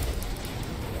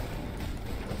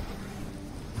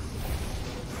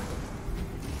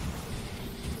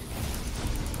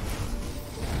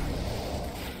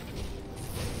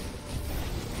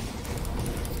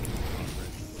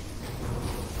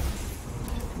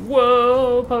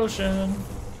 potion.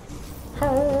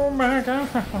 Oh my god.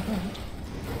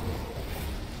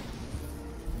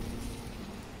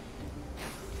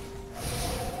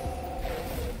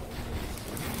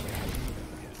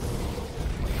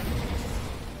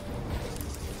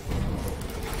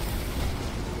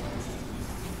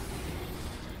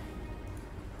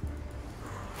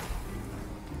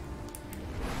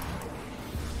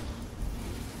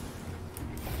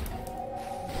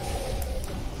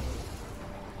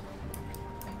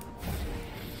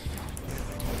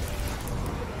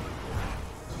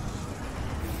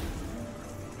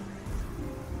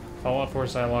 Fallout 4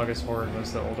 dialogue is horrid.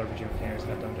 Most of the old RPG mechanics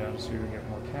got dumbed down so you can get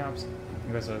more caps.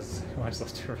 You guys was watch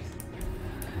those two.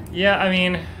 Yeah, I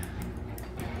mean,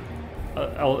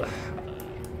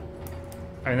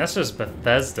 that's just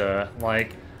Bethesda.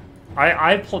 Like,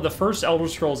 I played the first Elder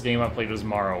Scrolls game I played was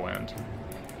Morrowind,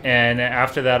 and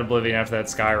after that Oblivion, after that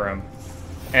Skyrim,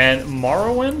 and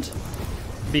Morrowind,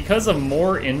 because of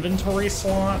more inventory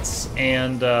slots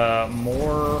and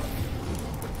more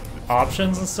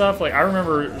options and stuff. Like, I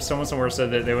remember someone somewhere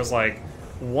said that there was like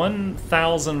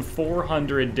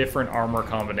 1,400 different armor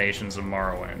combinations in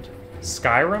Morrowind.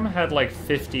 Skyrim had like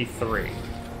 53.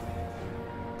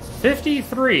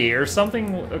 53 or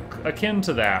something akin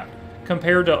to that,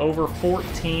 compared to over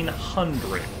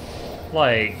 1,400.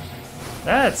 Like,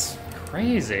 that's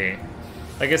crazy.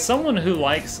 Like, as someone who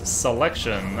likes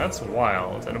selection, that's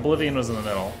wild. And Oblivion was in the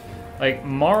middle. Like,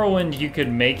 Morrowind, you could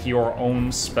make your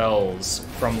own spells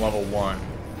from level 1.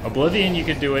 Oblivion, you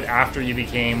could do it after you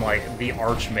became, like, the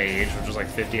Archmage, which was, like,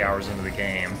 50 hours into the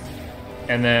game.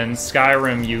 And then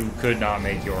Skyrim, you could not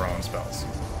make your own spells.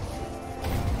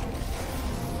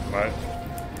 But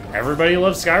everybody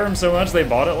loved Skyrim so much, they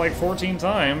bought it, like, 14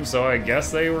 times, so I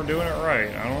guess they were doing it right.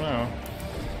 I don't know.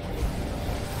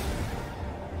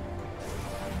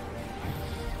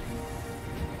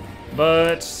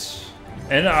 But...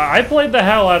 And I played the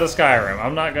hell out of Skyrim.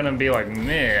 I'm not gonna be like,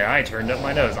 meh, I turned up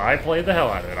my nose. I played the hell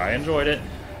out of it. I enjoyed it.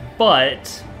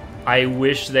 But I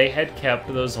wish they had kept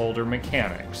those older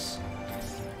mechanics.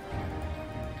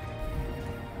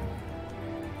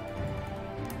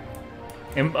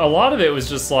 And a lot of it was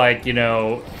just like, you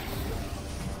know,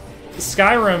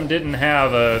 Skyrim didn't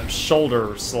have a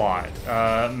shoulder slot.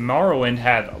 Morrowind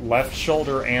had left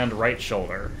shoulder and right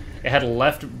shoulder. It had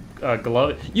left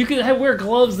glove. You could wear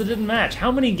gloves that didn't match.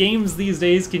 How many games these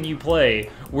days can you play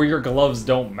where your gloves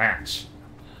don't match?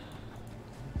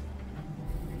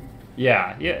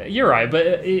 Yeah, you're right.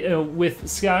 But with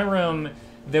Skyrim,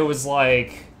 there was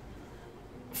like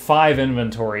 5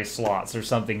 inventory slots or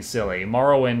something silly.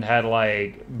 Morrowind had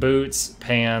like boots,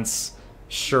 pants,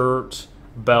 shirt,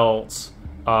 belt,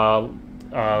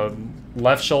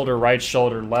 left shoulder,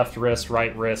 left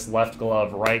wrist, left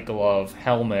glove, right glove,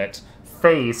 helmet.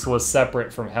 Face was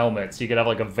separate from helmets. You could have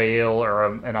like a veil or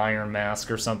an iron mask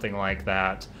or something like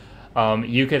that.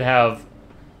 You could have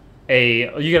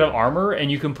armor,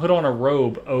 and you can put on a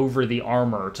robe over the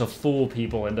armor to fool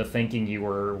people into thinking you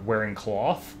were wearing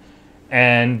cloth,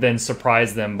 and then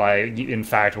surprise them by, in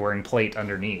fact, wearing plate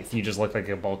underneath. You just look like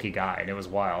a bulky guy, and it was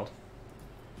wild.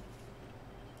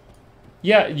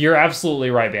 Yeah, you're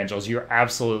absolutely right, Banjos. You're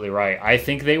absolutely right. I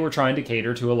think they were trying to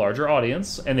cater to a larger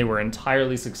audience, and they were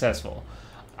entirely successful.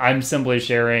 I'm simply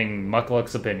sharing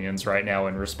Muckluck's opinions right now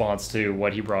in response to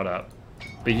what he brought up.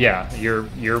 But yeah, you're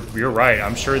right.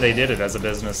 I'm sure they did it as a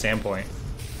business standpoint.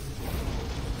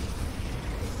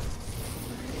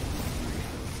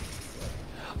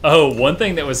 Oh, one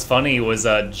thing that was funny was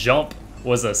jump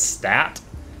was a stat,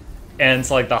 and it's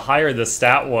like the higher the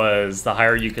stat was, the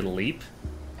higher you could leap.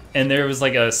 And there was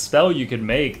like a spell you could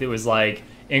make that was like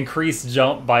increase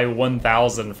jump by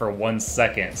 1,000 for 1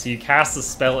 second. So you cast the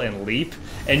spell and leap,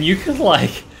 and you could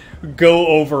like go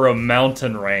over a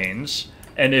mountain range.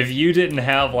 And if you didn't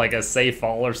have like a safe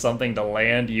fall or something to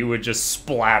land, you would just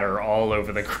splatter all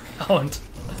over the ground.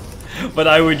 But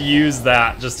I would use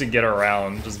that just to get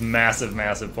around, just massive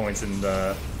points in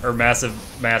the, or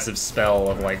massive spell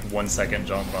of like 1 second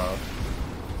jump up.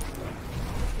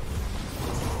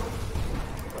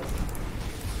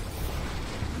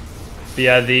 But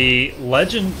yeah, the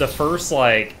first,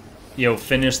 like, you know,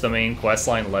 finish the main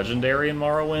questline legendary in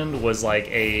Morrowind was like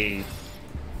it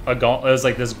was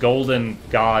like this golden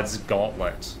god's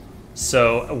gauntlet.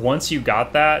 So once you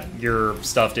got that, your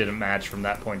stuff didn't match from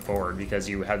that point forward because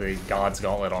you had the god's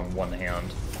gauntlet on one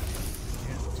hand.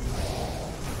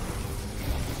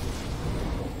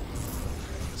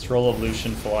 Scroll of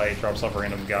Lucian Flight drops off a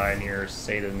random guy near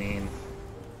Sadanin.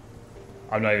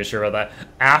 I'm not even sure about that.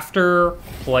 After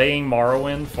playing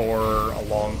Morrowind for a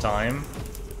long time,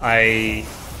 I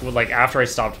like after I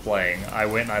stopped playing, I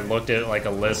went and I looked at like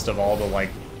a list of all the like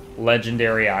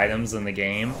legendary items in the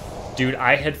game. Dude,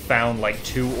 I had found like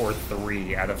 2 or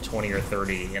 3 out of 20 or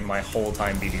 30 in my whole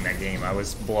time beating that game. I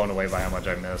was blown away by how much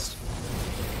I missed.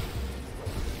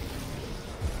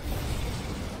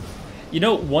 You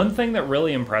know, one thing that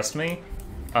really impressed me,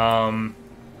 I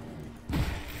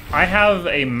have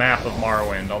a map of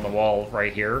Morrowind on the wall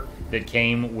right here that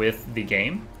came with the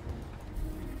game.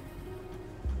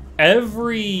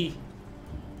 The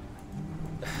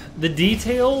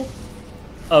detail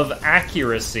of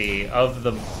accuracy of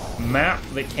the map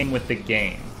that came with the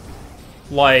game.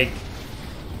 Like,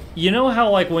 you know how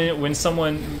like when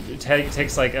someone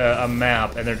takes like a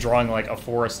map and they're drawing like a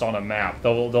forest on a map,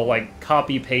 they'll like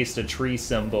copy paste a tree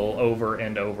symbol over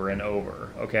and over and over,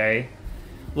 okay?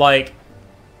 Like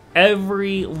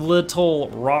every little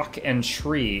rock and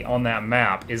tree on that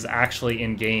map is actually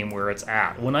in game where it's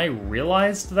at. When I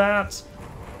realized that,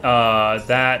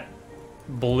 that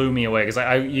blew me away,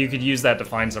 because you could use that to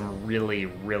find some really,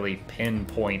 really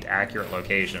pinpoint accurate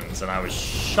locations, and I was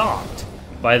shocked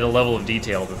by the level of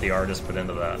detail that the artist put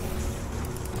into that.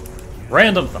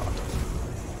 Random thought.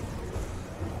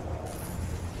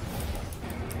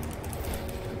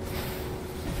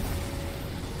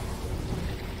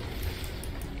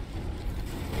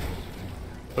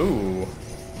 Ooh,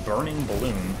 burning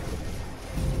balloon.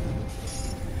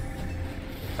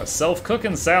 A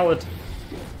self-cooking salad.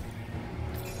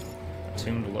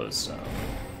 Attuned lodestone.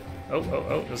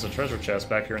 Oh, there's a treasure chest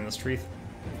back here in this tree.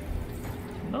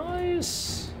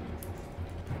 Nice.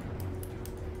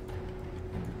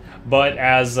 But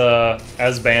as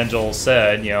Banjol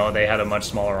said, you know, they had a much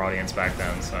smaller audience back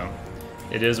then, so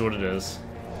it is what it is.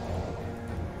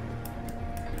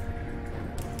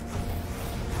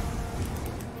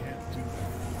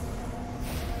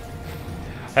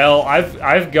 Hell,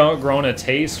 I've grown a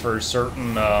taste for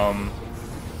certain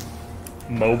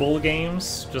mobile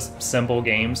games, just simple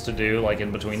games to do like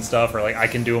in between stuff, or like I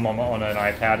can do them on an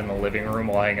iPad in the living room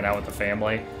while hanging out with the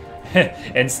family,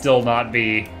 and still not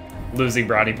be losing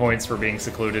brownie points for being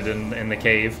secluded in the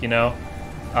cave, you know.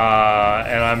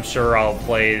 And I'm sure I'll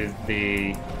play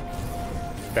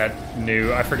that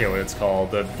new, I forget what it's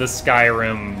called, the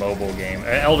Skyrim mobile game,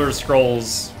 Elder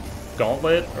Scrolls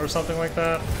Gauntlet or something like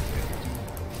that.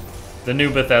 The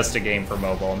new Bethesda game for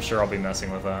mobile. I'm sure I'll be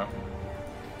messing with that.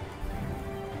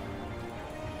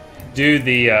 Dude,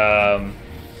 the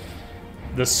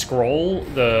scroll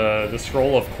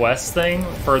of quests thing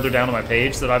further down on my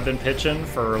page that I've been pitching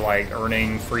for like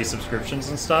earning free subscriptions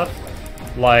and stuff.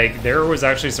 Like, there was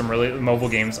actually some really mobile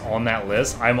games on that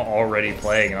list I'm already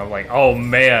playing, and I'm like, oh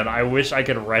man, I wish I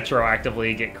could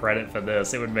retroactively get credit for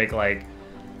this. It would make like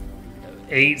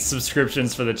 8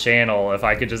 subscriptions for the channel if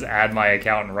I could just add my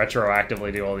account and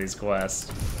retroactively do all these quests.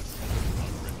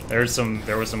 There were some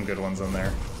good ones in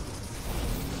there.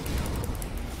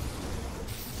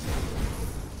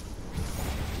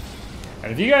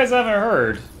 And if you guys haven't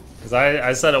heard, because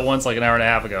I said it once like an hour and a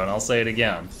half ago, and I'll say it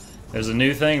again, there's a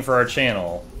new thing for our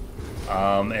channel,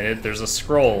 and there's a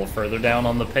scroll further down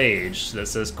on the page that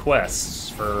says quests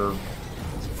for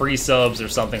free subs or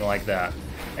something like that,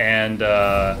 and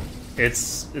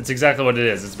it's exactly what it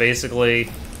is. It's basically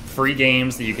free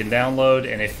games that you can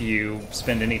download, and if you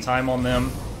spend any time on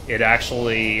them, it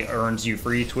actually earns you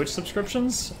free Twitch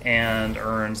subscriptions and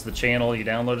earns the channel you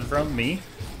downloaded from, me.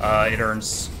 It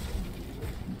earns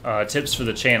tips for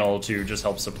the channel to just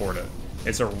help support it.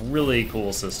 It's a really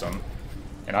cool system,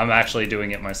 and I'm actually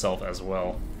doing it myself as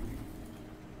well.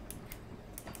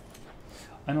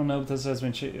 I don't know if this has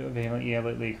been available. Yeah,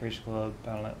 lately, Creation Club,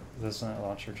 Battle.net, this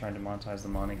launcher trying to monetize the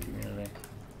modding community.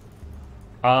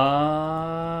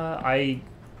 I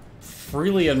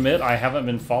freely admit I haven't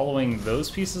been following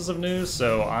those pieces of news,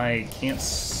 so I can't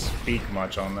speak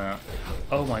much on that.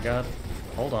 Oh my god.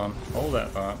 Hold on. Hold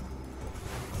that thought.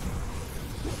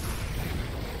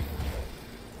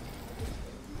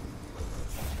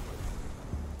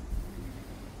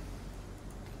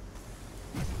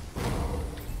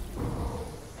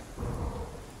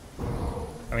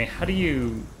 I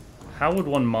mean, how would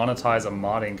one monetize a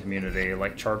modding community?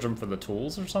 Like, charge them for the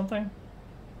tools or something?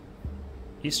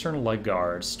 Eastern leg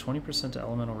guards, 20% to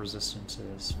elemental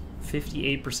resistances,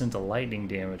 58% to lightning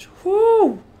damage.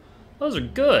 Whoo! Those are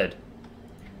good.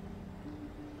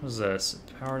 What is this?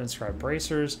 Powered inscribed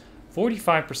bracers,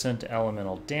 45% to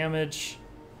elemental damage,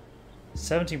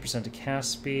 17% to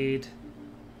cast speed.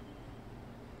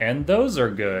 And those are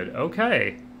good.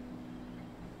 Okay.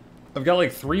 I've got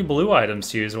like 3 blue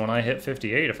items to use when I hit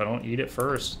 58 if I don't eat it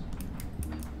first.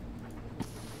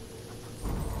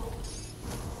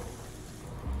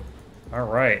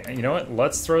 Alright, you know what?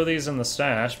 Let's throw these in the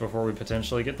stash before we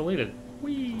potentially get deleted.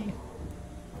 Whee!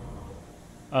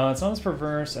 It's not as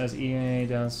perverse as EA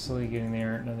does slowly getting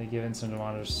there. No, they give incentive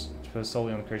monitors to post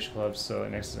solely on the creation clubs, so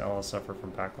that next to LL suffer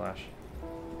from backlash.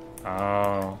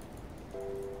 Oh.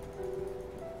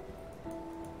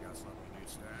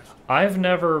 I've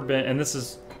never been, and this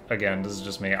is, again, this is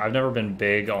just me, I've never been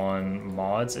big on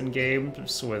mods in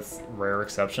games with rare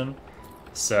exception.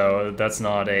 So that's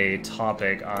not a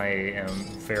topic I am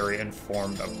very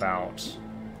informed about.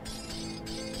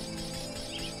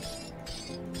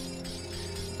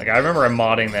 Like, I remember I'm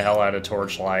modding the hell out of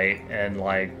Torchlight, and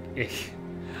like,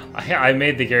 I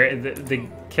made the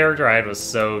character I had was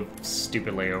so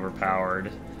stupidly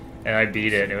overpowered, and I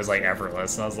beat it, and it was like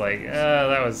effortless, and I was like,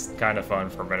 that was kind of fun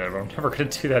for a minute, but I'm never gonna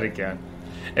do that again.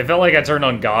 It felt like I turned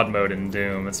on God mode in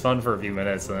Doom. It's fun for a few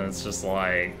minutes, and then it's just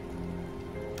like,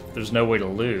 there's no way to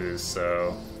lose,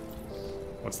 so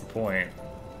what's the point?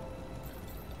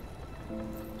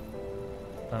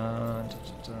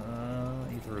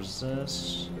 Either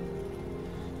resist.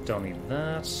 Don't need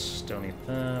that. Don't need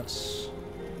that.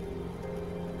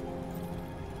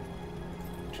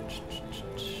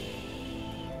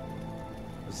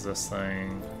 Is this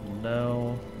thing?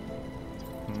 No.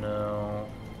 No.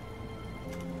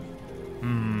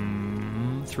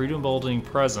 3 emboldening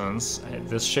presence.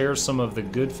 This shares some of the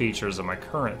good features of my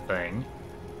current thing.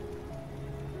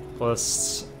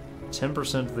 Plus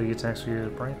 10% of the attacks we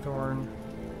use Brightthorn.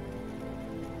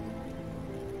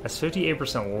 That's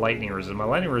 58% lightning resist. My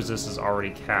lightning resist is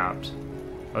already capped.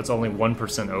 Oh, it's only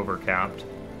 1% over capped.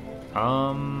 But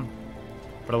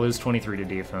I lose 23 to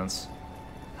defense.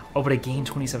 Oh, but I gain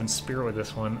 27 spirit with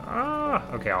this one.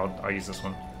 Ah, okay, I'll use this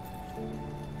one.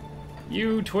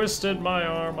 You twisted my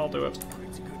arm, I'll do it.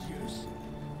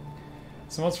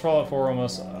 So what's Fallout 4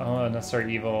 almost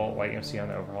necessary evil, like MC on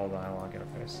the overhaul dialogue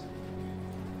interface?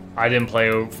 I didn't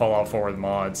play Fallout 4 with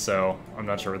mods, so I'm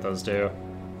not sure what those do.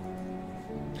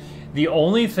 The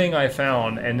only thing I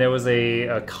found, and there was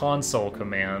a console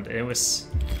command, and it was...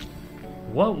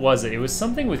 What was it? It was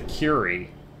something with Curie.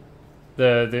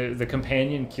 The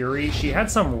companion Curie, she had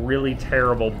some really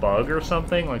terrible bug or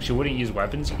something, like she wouldn't use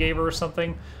weapons you gave her or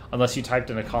something, unless you typed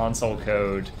in a console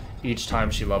code each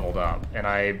time she leveled up.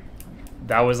 And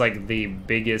that was like the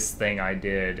biggest thing I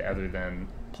did other than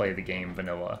play the game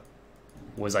vanilla.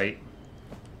 I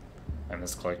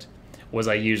misclicked. Was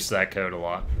I used that code a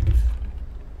lot.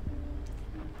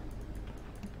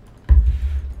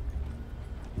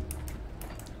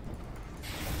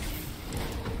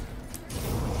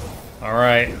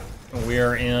 Alright, we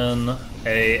are in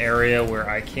a area where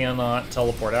I cannot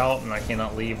teleport out and I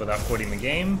cannot leave without quitting the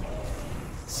game.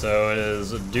 So it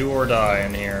is do or die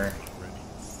in here.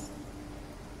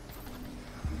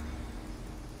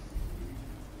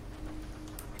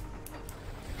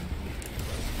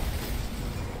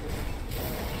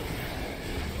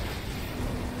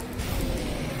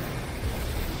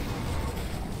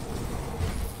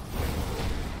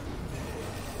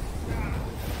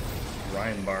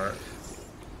 Reinbark.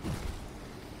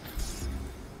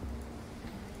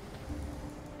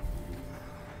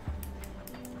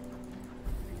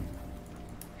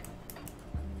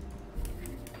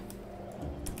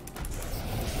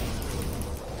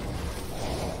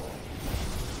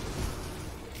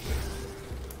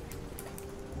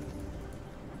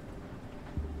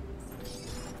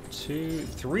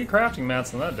 Three crafting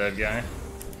mats on that dead guy.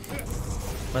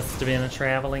 Must have been a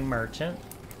traveling merchant.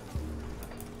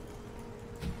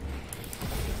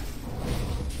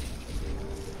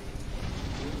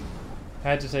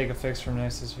 Had to take a fix from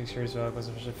Nexus Fix Series Valve was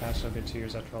officially patched up in 2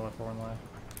 years after Fallout 4 in live.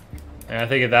 And I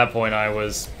think at that point I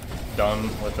was done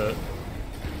with it.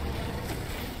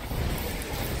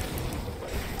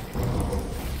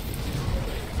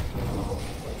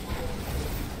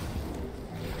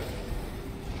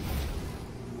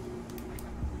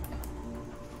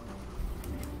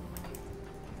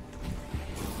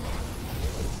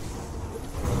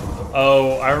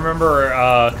 Oh, I remember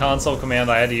a console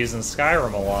command I had to use in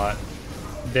Skyrim a lot.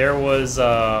 There was,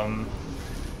 oh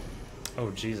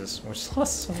Jesus, we just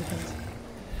lost so many things.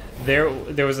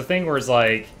 There was a thing where it's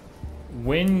like,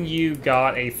 when you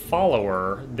got a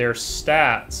follower, their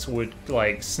stats would,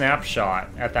 like, snapshot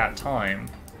at that time,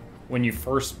 when you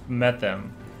first met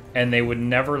them, and they would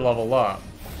never level up.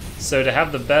 So to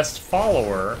have the best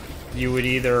follower, you would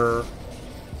either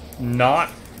not...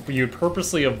 You'd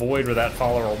purposely avoid where that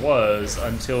follower was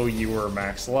until you were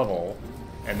max level,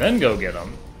 and then go get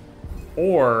them.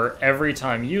 Or every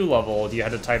time you leveled, you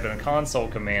had to type in a console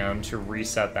command to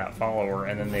reset that follower,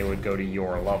 and then they would go to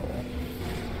your level.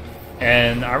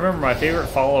 And I remember my favorite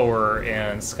follower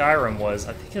in Skyrim was,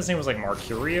 I think his name was like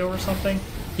Mercurio or something.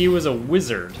 He was a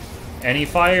wizard, and he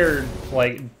fired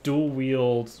like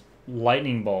dual-wield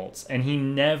lightning bolts, and he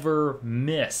never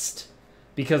missed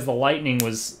because the lightning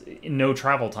was no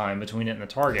travel time between it and the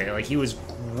target. Like, he was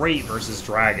great versus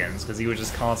dragons because he would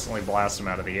just constantly blast them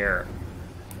out of the air.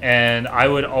 And I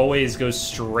would always go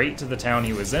straight to the town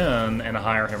he was in and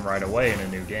hire him right away in a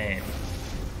new game.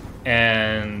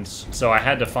 And so I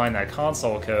had to find that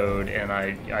console code, and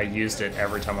I used it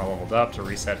every time I leveled up to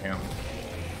reset him.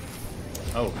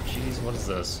 Oh, jeez, what is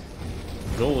this?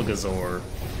 Golgazor.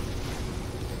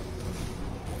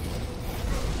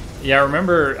 Yeah, I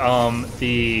remember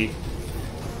the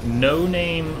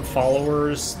no-name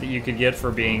followers that you could get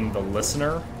for being the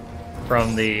listener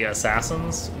from the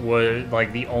assassins were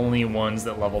like the only ones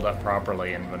that leveled up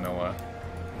properly in vanilla.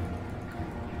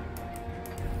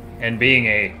 And being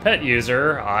a pet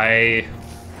user, I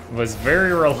was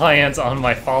very reliant on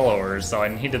my followers, so I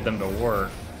needed them to work.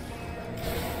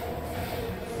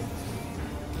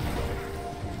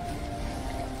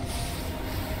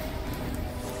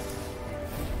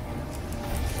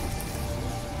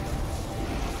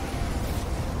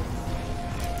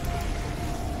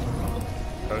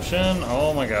 Potion?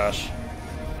 Oh my gosh.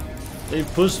 They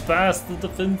pushed past the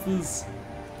defenses.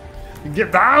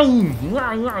 Get down!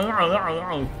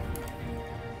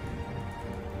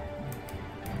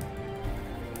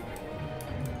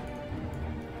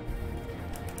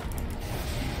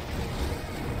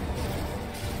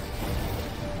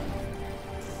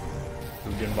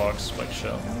 Hooligan box, spike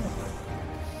shell.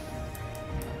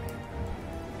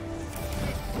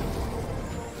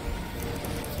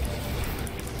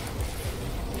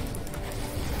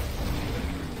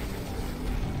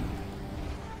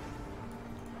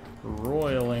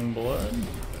 Roiling blood.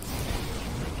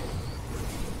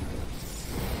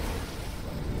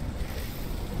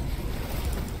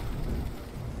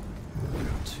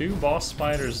 Two boss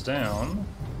spiders down.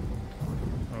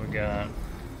 What we got?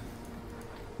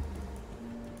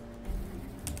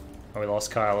 Oh, we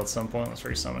lost Kyle at some point. Let's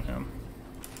resummon him.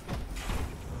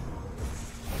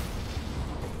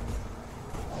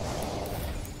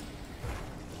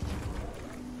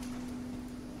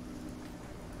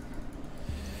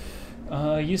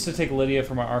 I used to take Lydia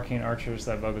for my arcane archers.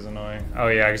 That bug was annoying. Oh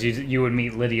yeah, because you would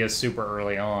meet Lydia super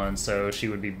early on, so she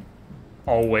would be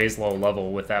always low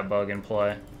level with that bug in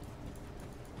play.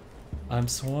 I'm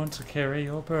sworn to carry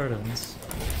your burdens.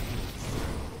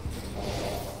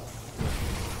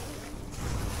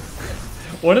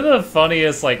 One of the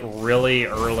funniest, like, really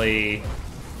early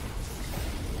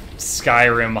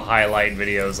Skyrim highlight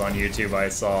videos on YouTube I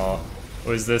saw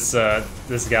was this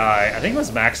this guy, I think it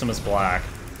was Maximus Black,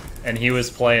 and he was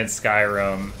playing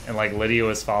Skyrim, and like Lydia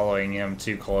was following him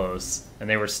too close, and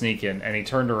they were sneaking, and he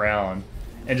turned around,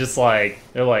 and just like,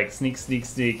 they're like, sneak, sneak,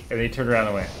 sneak, and they turned around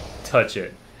and went, touch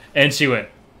it. And she went,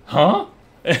 huh?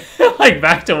 Like,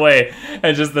 backed away,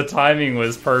 and just the timing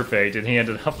was perfect, and he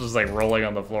ended up just like rolling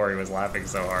on the floor. He was laughing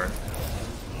so hard.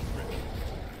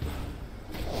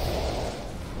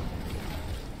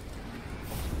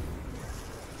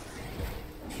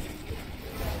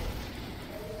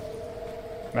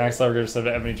 Max level said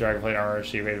Ebony Dragonplate armor,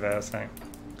 she made fast thing.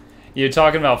 You're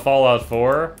talking about Fallout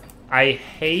 4? I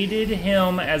hated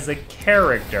him as a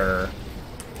character,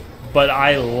 but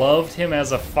I loved him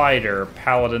as a fighter,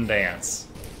 Paladin Dance.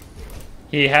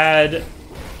 He had,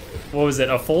 what was it,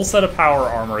 a full set of power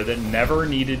armor that never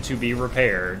needed to be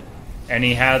repaired, and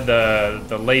he had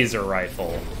the laser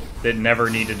rifle that never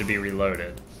needed to be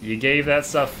reloaded. You gave that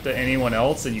stuff to anyone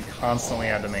else, and you constantly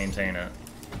had to maintain it.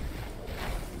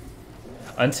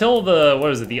 Until the,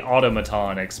 what is it, the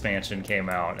Automaton expansion came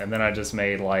out, and then I just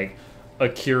made, like, a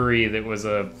Curie that was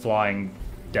a flying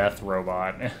death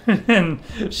robot, and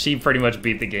she pretty much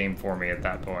beat the game for me at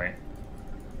that point.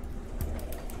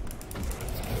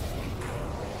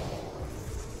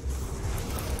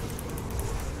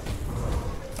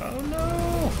 Oh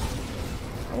no!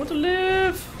 I want to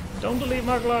live! Don't delete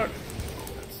my Glock!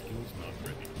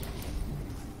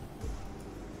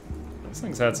 This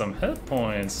thing's had some hit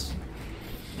points.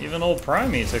 Even old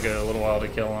Primey took a little while to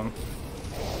kill him.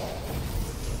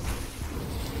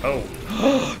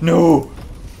 Oh. No!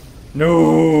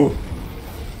 No!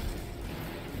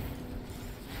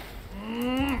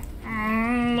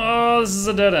 Oh, this is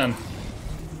a dead end.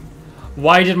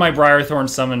 Why did my Briarthorn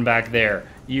summon back there?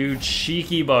 You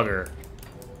cheeky bugger.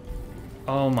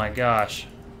 Oh my gosh.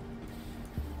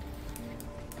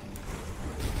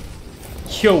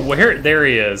 Yo, where? There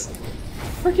he is.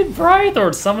 Freaking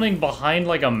Briarthorn summoning behind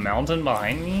like a mountain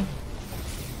behind me?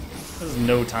 There's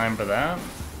no time for that.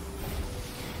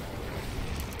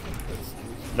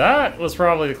 That was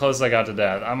probably the closest I got to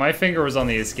death. My finger was on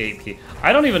the escape key.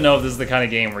 I don't even know if this is the kind of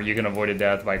game where you can avoid a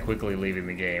death by quickly leaving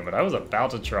the game, but I was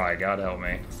about to try. God help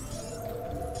me.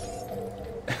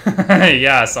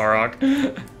 Yeah, Sarok.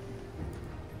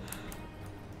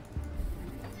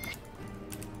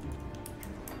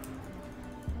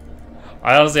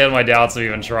 I honestly had my doubts of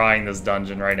even trying this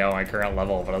dungeon right now at my current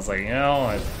level, but I was like, you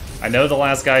know, I know the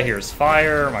last guy here is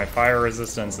fire. My fire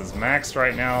resistance is maxed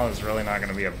right now. There's really not going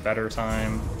to be a better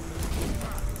time.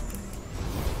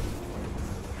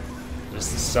 There's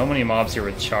so many mobs here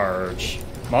with charge.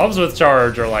 Mobs with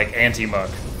charge are like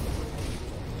anti-muck.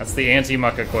 That's the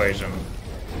anti-muck equation.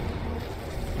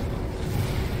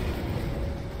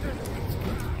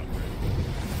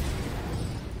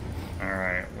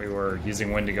 Alright, we were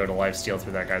using Wendigo to lifesteal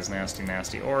through that guy's nasty,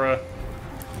 nasty aura.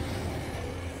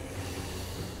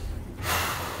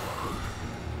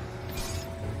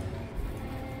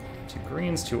 2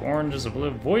 greens, 2 oranges, a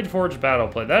blue. Void Forge Battle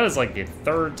Plate. That is like the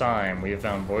 3rd time we have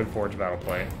found Void Forge Battle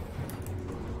Plate.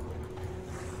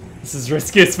 This is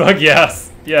risky as fuck.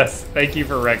 Yes. Yes. Thank you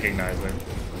for recognizing.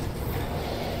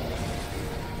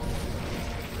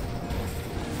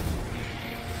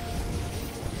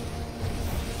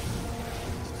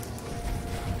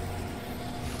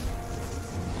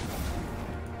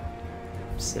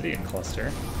 Obsidian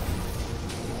cluster.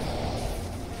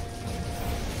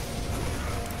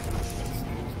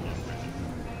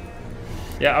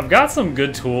 Yeah, I've got some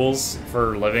good tools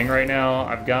for living right now.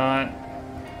 I've got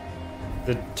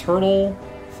the turtle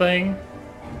thing,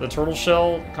 the turtle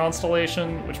shell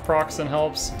constellation, which procs and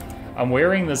helps. I'm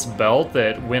wearing this belt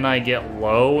that when I get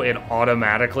low, it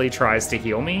automatically tries to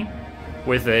heal me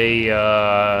with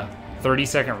a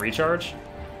 30-second recharge.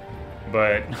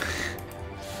 But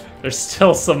there's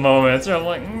still some moments where I'm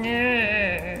like,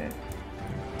 nyeh.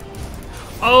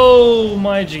 Oh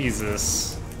my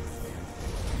Jesus.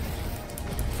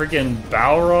 Freaking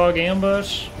Balrog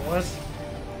ambush? What?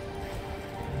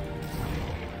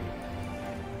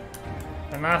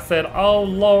 And I said, oh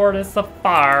lord, it's a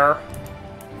fire.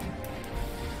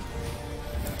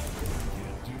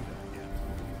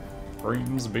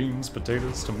 Greens, beans,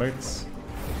 potatoes, tomatoes.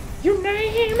 You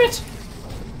name it!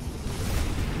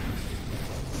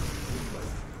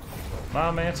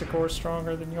 My manticore's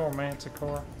stronger than your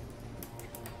manticore.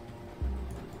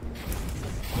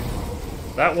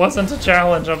 That wasn't a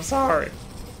challenge, I'm sorry.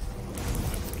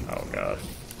 Oh god.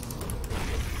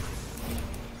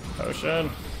 Potion.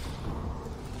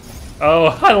 Oh,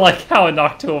 I like how it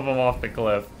knocked 2 of them off the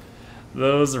cliff.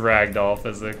 Those ragdoll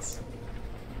physics.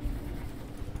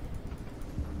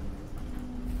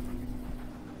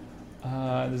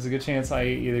 There's a good chance I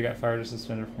either got fired or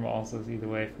suspended from all, so either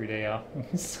way, free day off.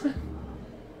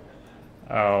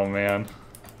 Oh man.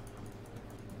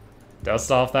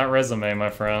 Dust off that resume, my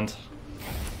friend.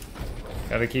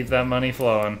 Gotta keep that money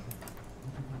flowing.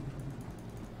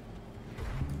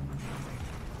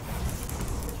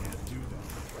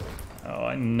 Oh,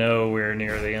 I know we're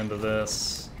near the end of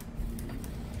this.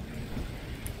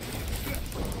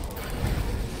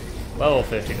 Level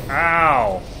 50.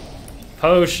 Ow!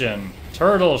 Potion.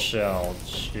 Turtle shell.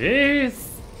 Jeez.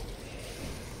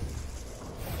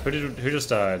 Who just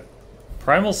died?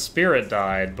 Primal Spirit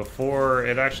died before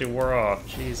it actually wore off.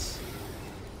 Jeez.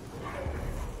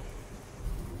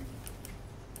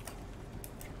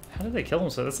 How did they kill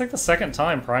him so? That's like the 2nd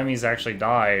time Primes actually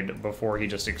died before he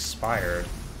just expired.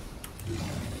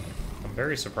 I'm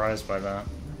very surprised by that.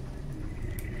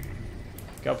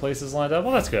 Got places lined up?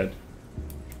 Well, that's good.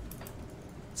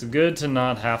 It's good to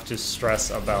not have to stress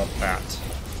about that.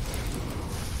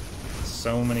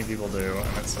 So many people do,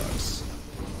 and it sucks.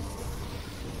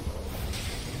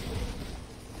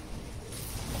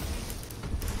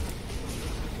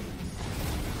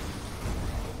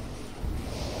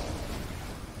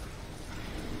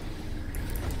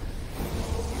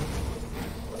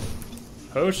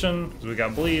 Potion, we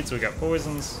got bleeds, we got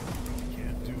poisons.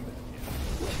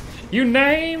 You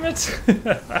name it!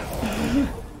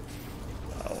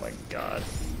 Oh my god.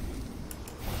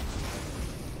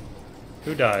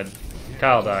 Who died?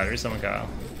 Kyle died. Resummon Kyle.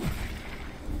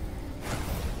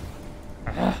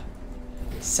 Ah.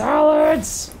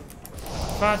 Salads!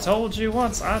 If I told you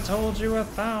once, I told you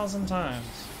 1,000 times.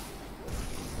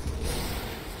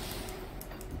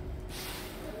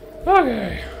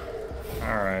 Okay.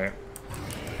 Alright.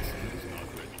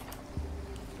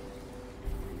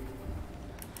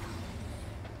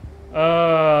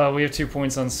 We have 2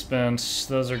 points unspent.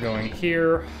 Those are going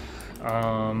here.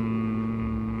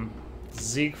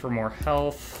 Zeke for more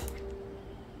health.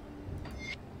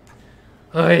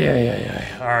 Oh,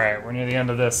 yeah. Alright, we're near the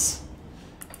end of this.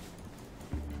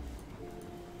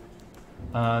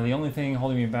 The only thing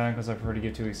holding me back was I prefer to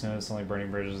give 2 weeks notice, only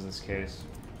burning bridges in this case.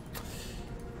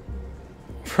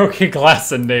 Broken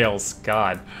glass and nails,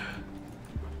 God.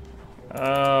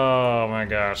 Oh my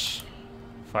gosh.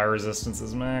 Fire resistance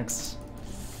is maxed.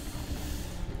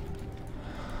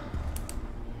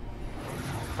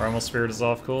 Primal Spirit is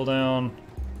off cooldown.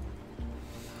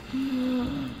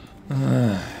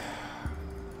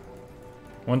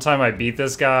 One time I beat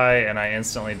this guy and I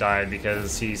instantly died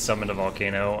because he summoned a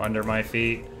volcano under my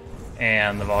feet,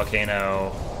 and the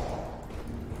volcano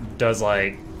does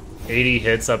like 80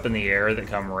 hits up in the air that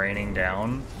come raining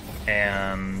down,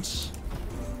 and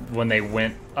when they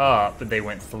went up, they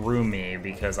went through me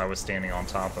because I was standing on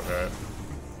top of it.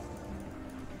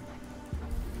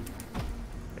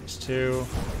 Phase 2.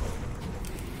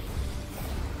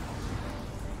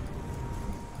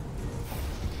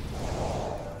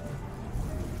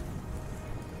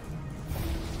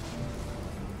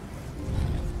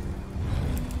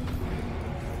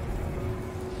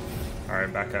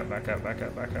 Alright, back up, back up, back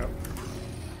up, back up.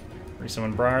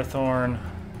 Resummon Briarthorn.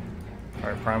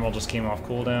 Alright, Primal just came off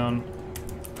cooldown.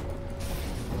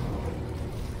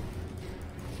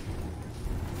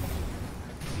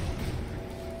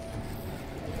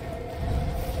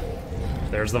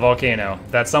 There's the volcano.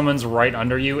 That summons right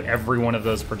under you. Every one of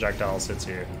those projectiles hits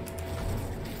you.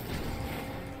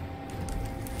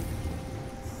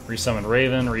 Resummon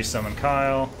Raven, resummon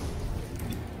Kyle.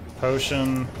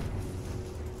 Potion.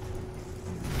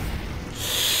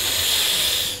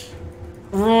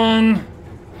 Run!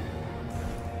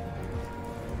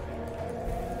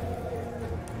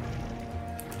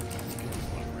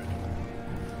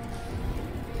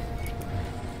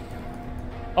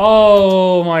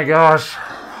 Oh my gosh.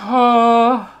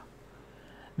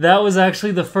 That was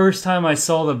actually the first time I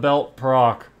saw the belt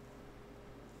proc.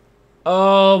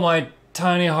 Oh, my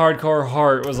tiny hardcore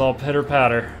heart was all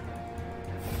pitter-patter.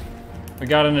 We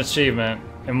got an achievement.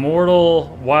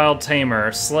 Immortal Wild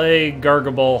Tamer. Slay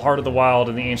Gargable, Heart of the Wild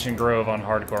in the Ancient Grove on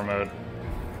hardcore mode.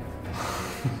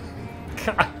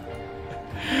 God.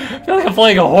 I feel like I'm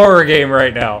playing a horror game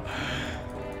right now.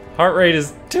 Heart rate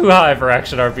is too high for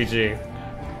action RPG.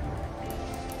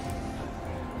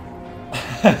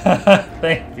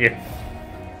 Thank you.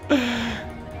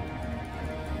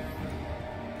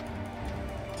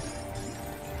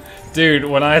 Dude,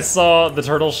 when I saw the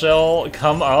turtle shell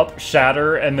come up,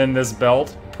 shatter, and then this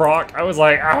belt proc, I was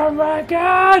like, oh my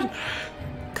god!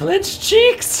 Clenched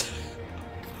cheeks!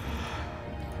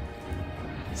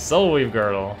 Soulweave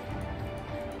Girdle.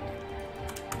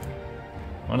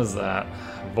 What is that?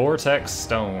 Vortex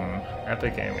Stone.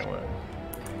 Epic Amulet.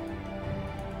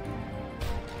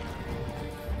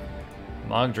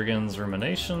 Mogdragon's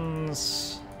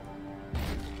Ruminations.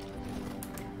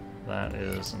 That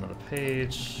is another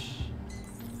page.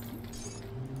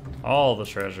 All the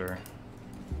treasure.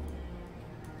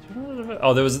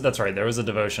 Oh, that's right, there was a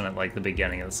devotion at like the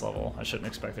beginning of this level. I shouldn't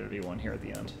expect there to be one here at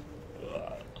the end.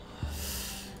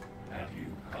 Have you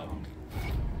come?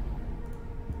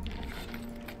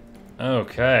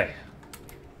 Okay.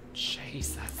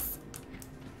 Jesus.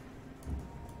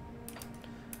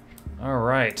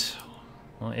 Alright.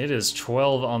 Well, it is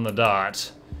 12 on the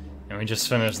dot. And we just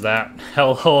finished that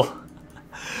hellhole.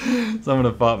 So I'm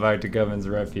gonna pop back to Govin's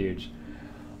Refuge.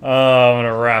 I'm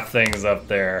gonna wrap things up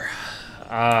there.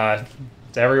 To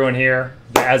everyone here,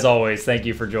 as always, thank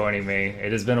you for joining me.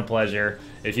 It has been a pleasure.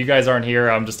 If you guys aren't here,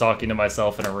 I'm just talking to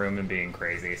myself in a room and being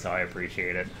crazy, so I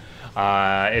appreciate it.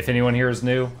 If anyone here is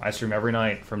new, I stream every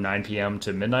night from 9 p.m.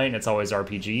 to midnight, and it's always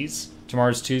RPGs.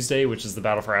 Tomorrow's Tuesday, which is the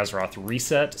Battle for Azeroth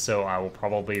reset, so I will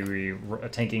probably be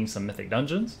tanking some Mythic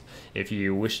Dungeons, if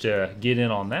you wish to get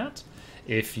in on that.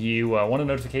 If you want a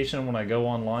notification when I go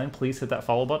online, please hit that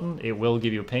follow button. It will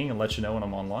give you a ping and let you know when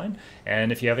I'm online.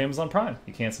 And if you have Amazon Prime,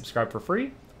 you can subscribe for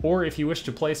free. Or if you wish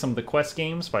to play some of the quest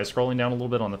games by scrolling down a little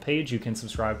bit on the page, you can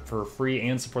subscribe for free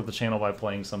and support the channel by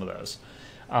playing some of those.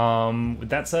 With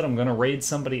that said, I'm going to raid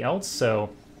somebody else, so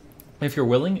if you're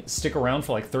willing, stick around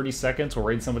for like 30 seconds. We'll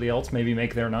raid somebody else, maybe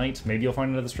make their night. Maybe you'll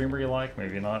find another streamer you like,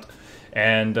 maybe not.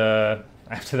 And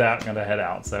after that, I'm going to head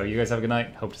out. So you guys have a good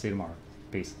night. Hope to see you tomorrow.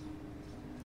 Peace.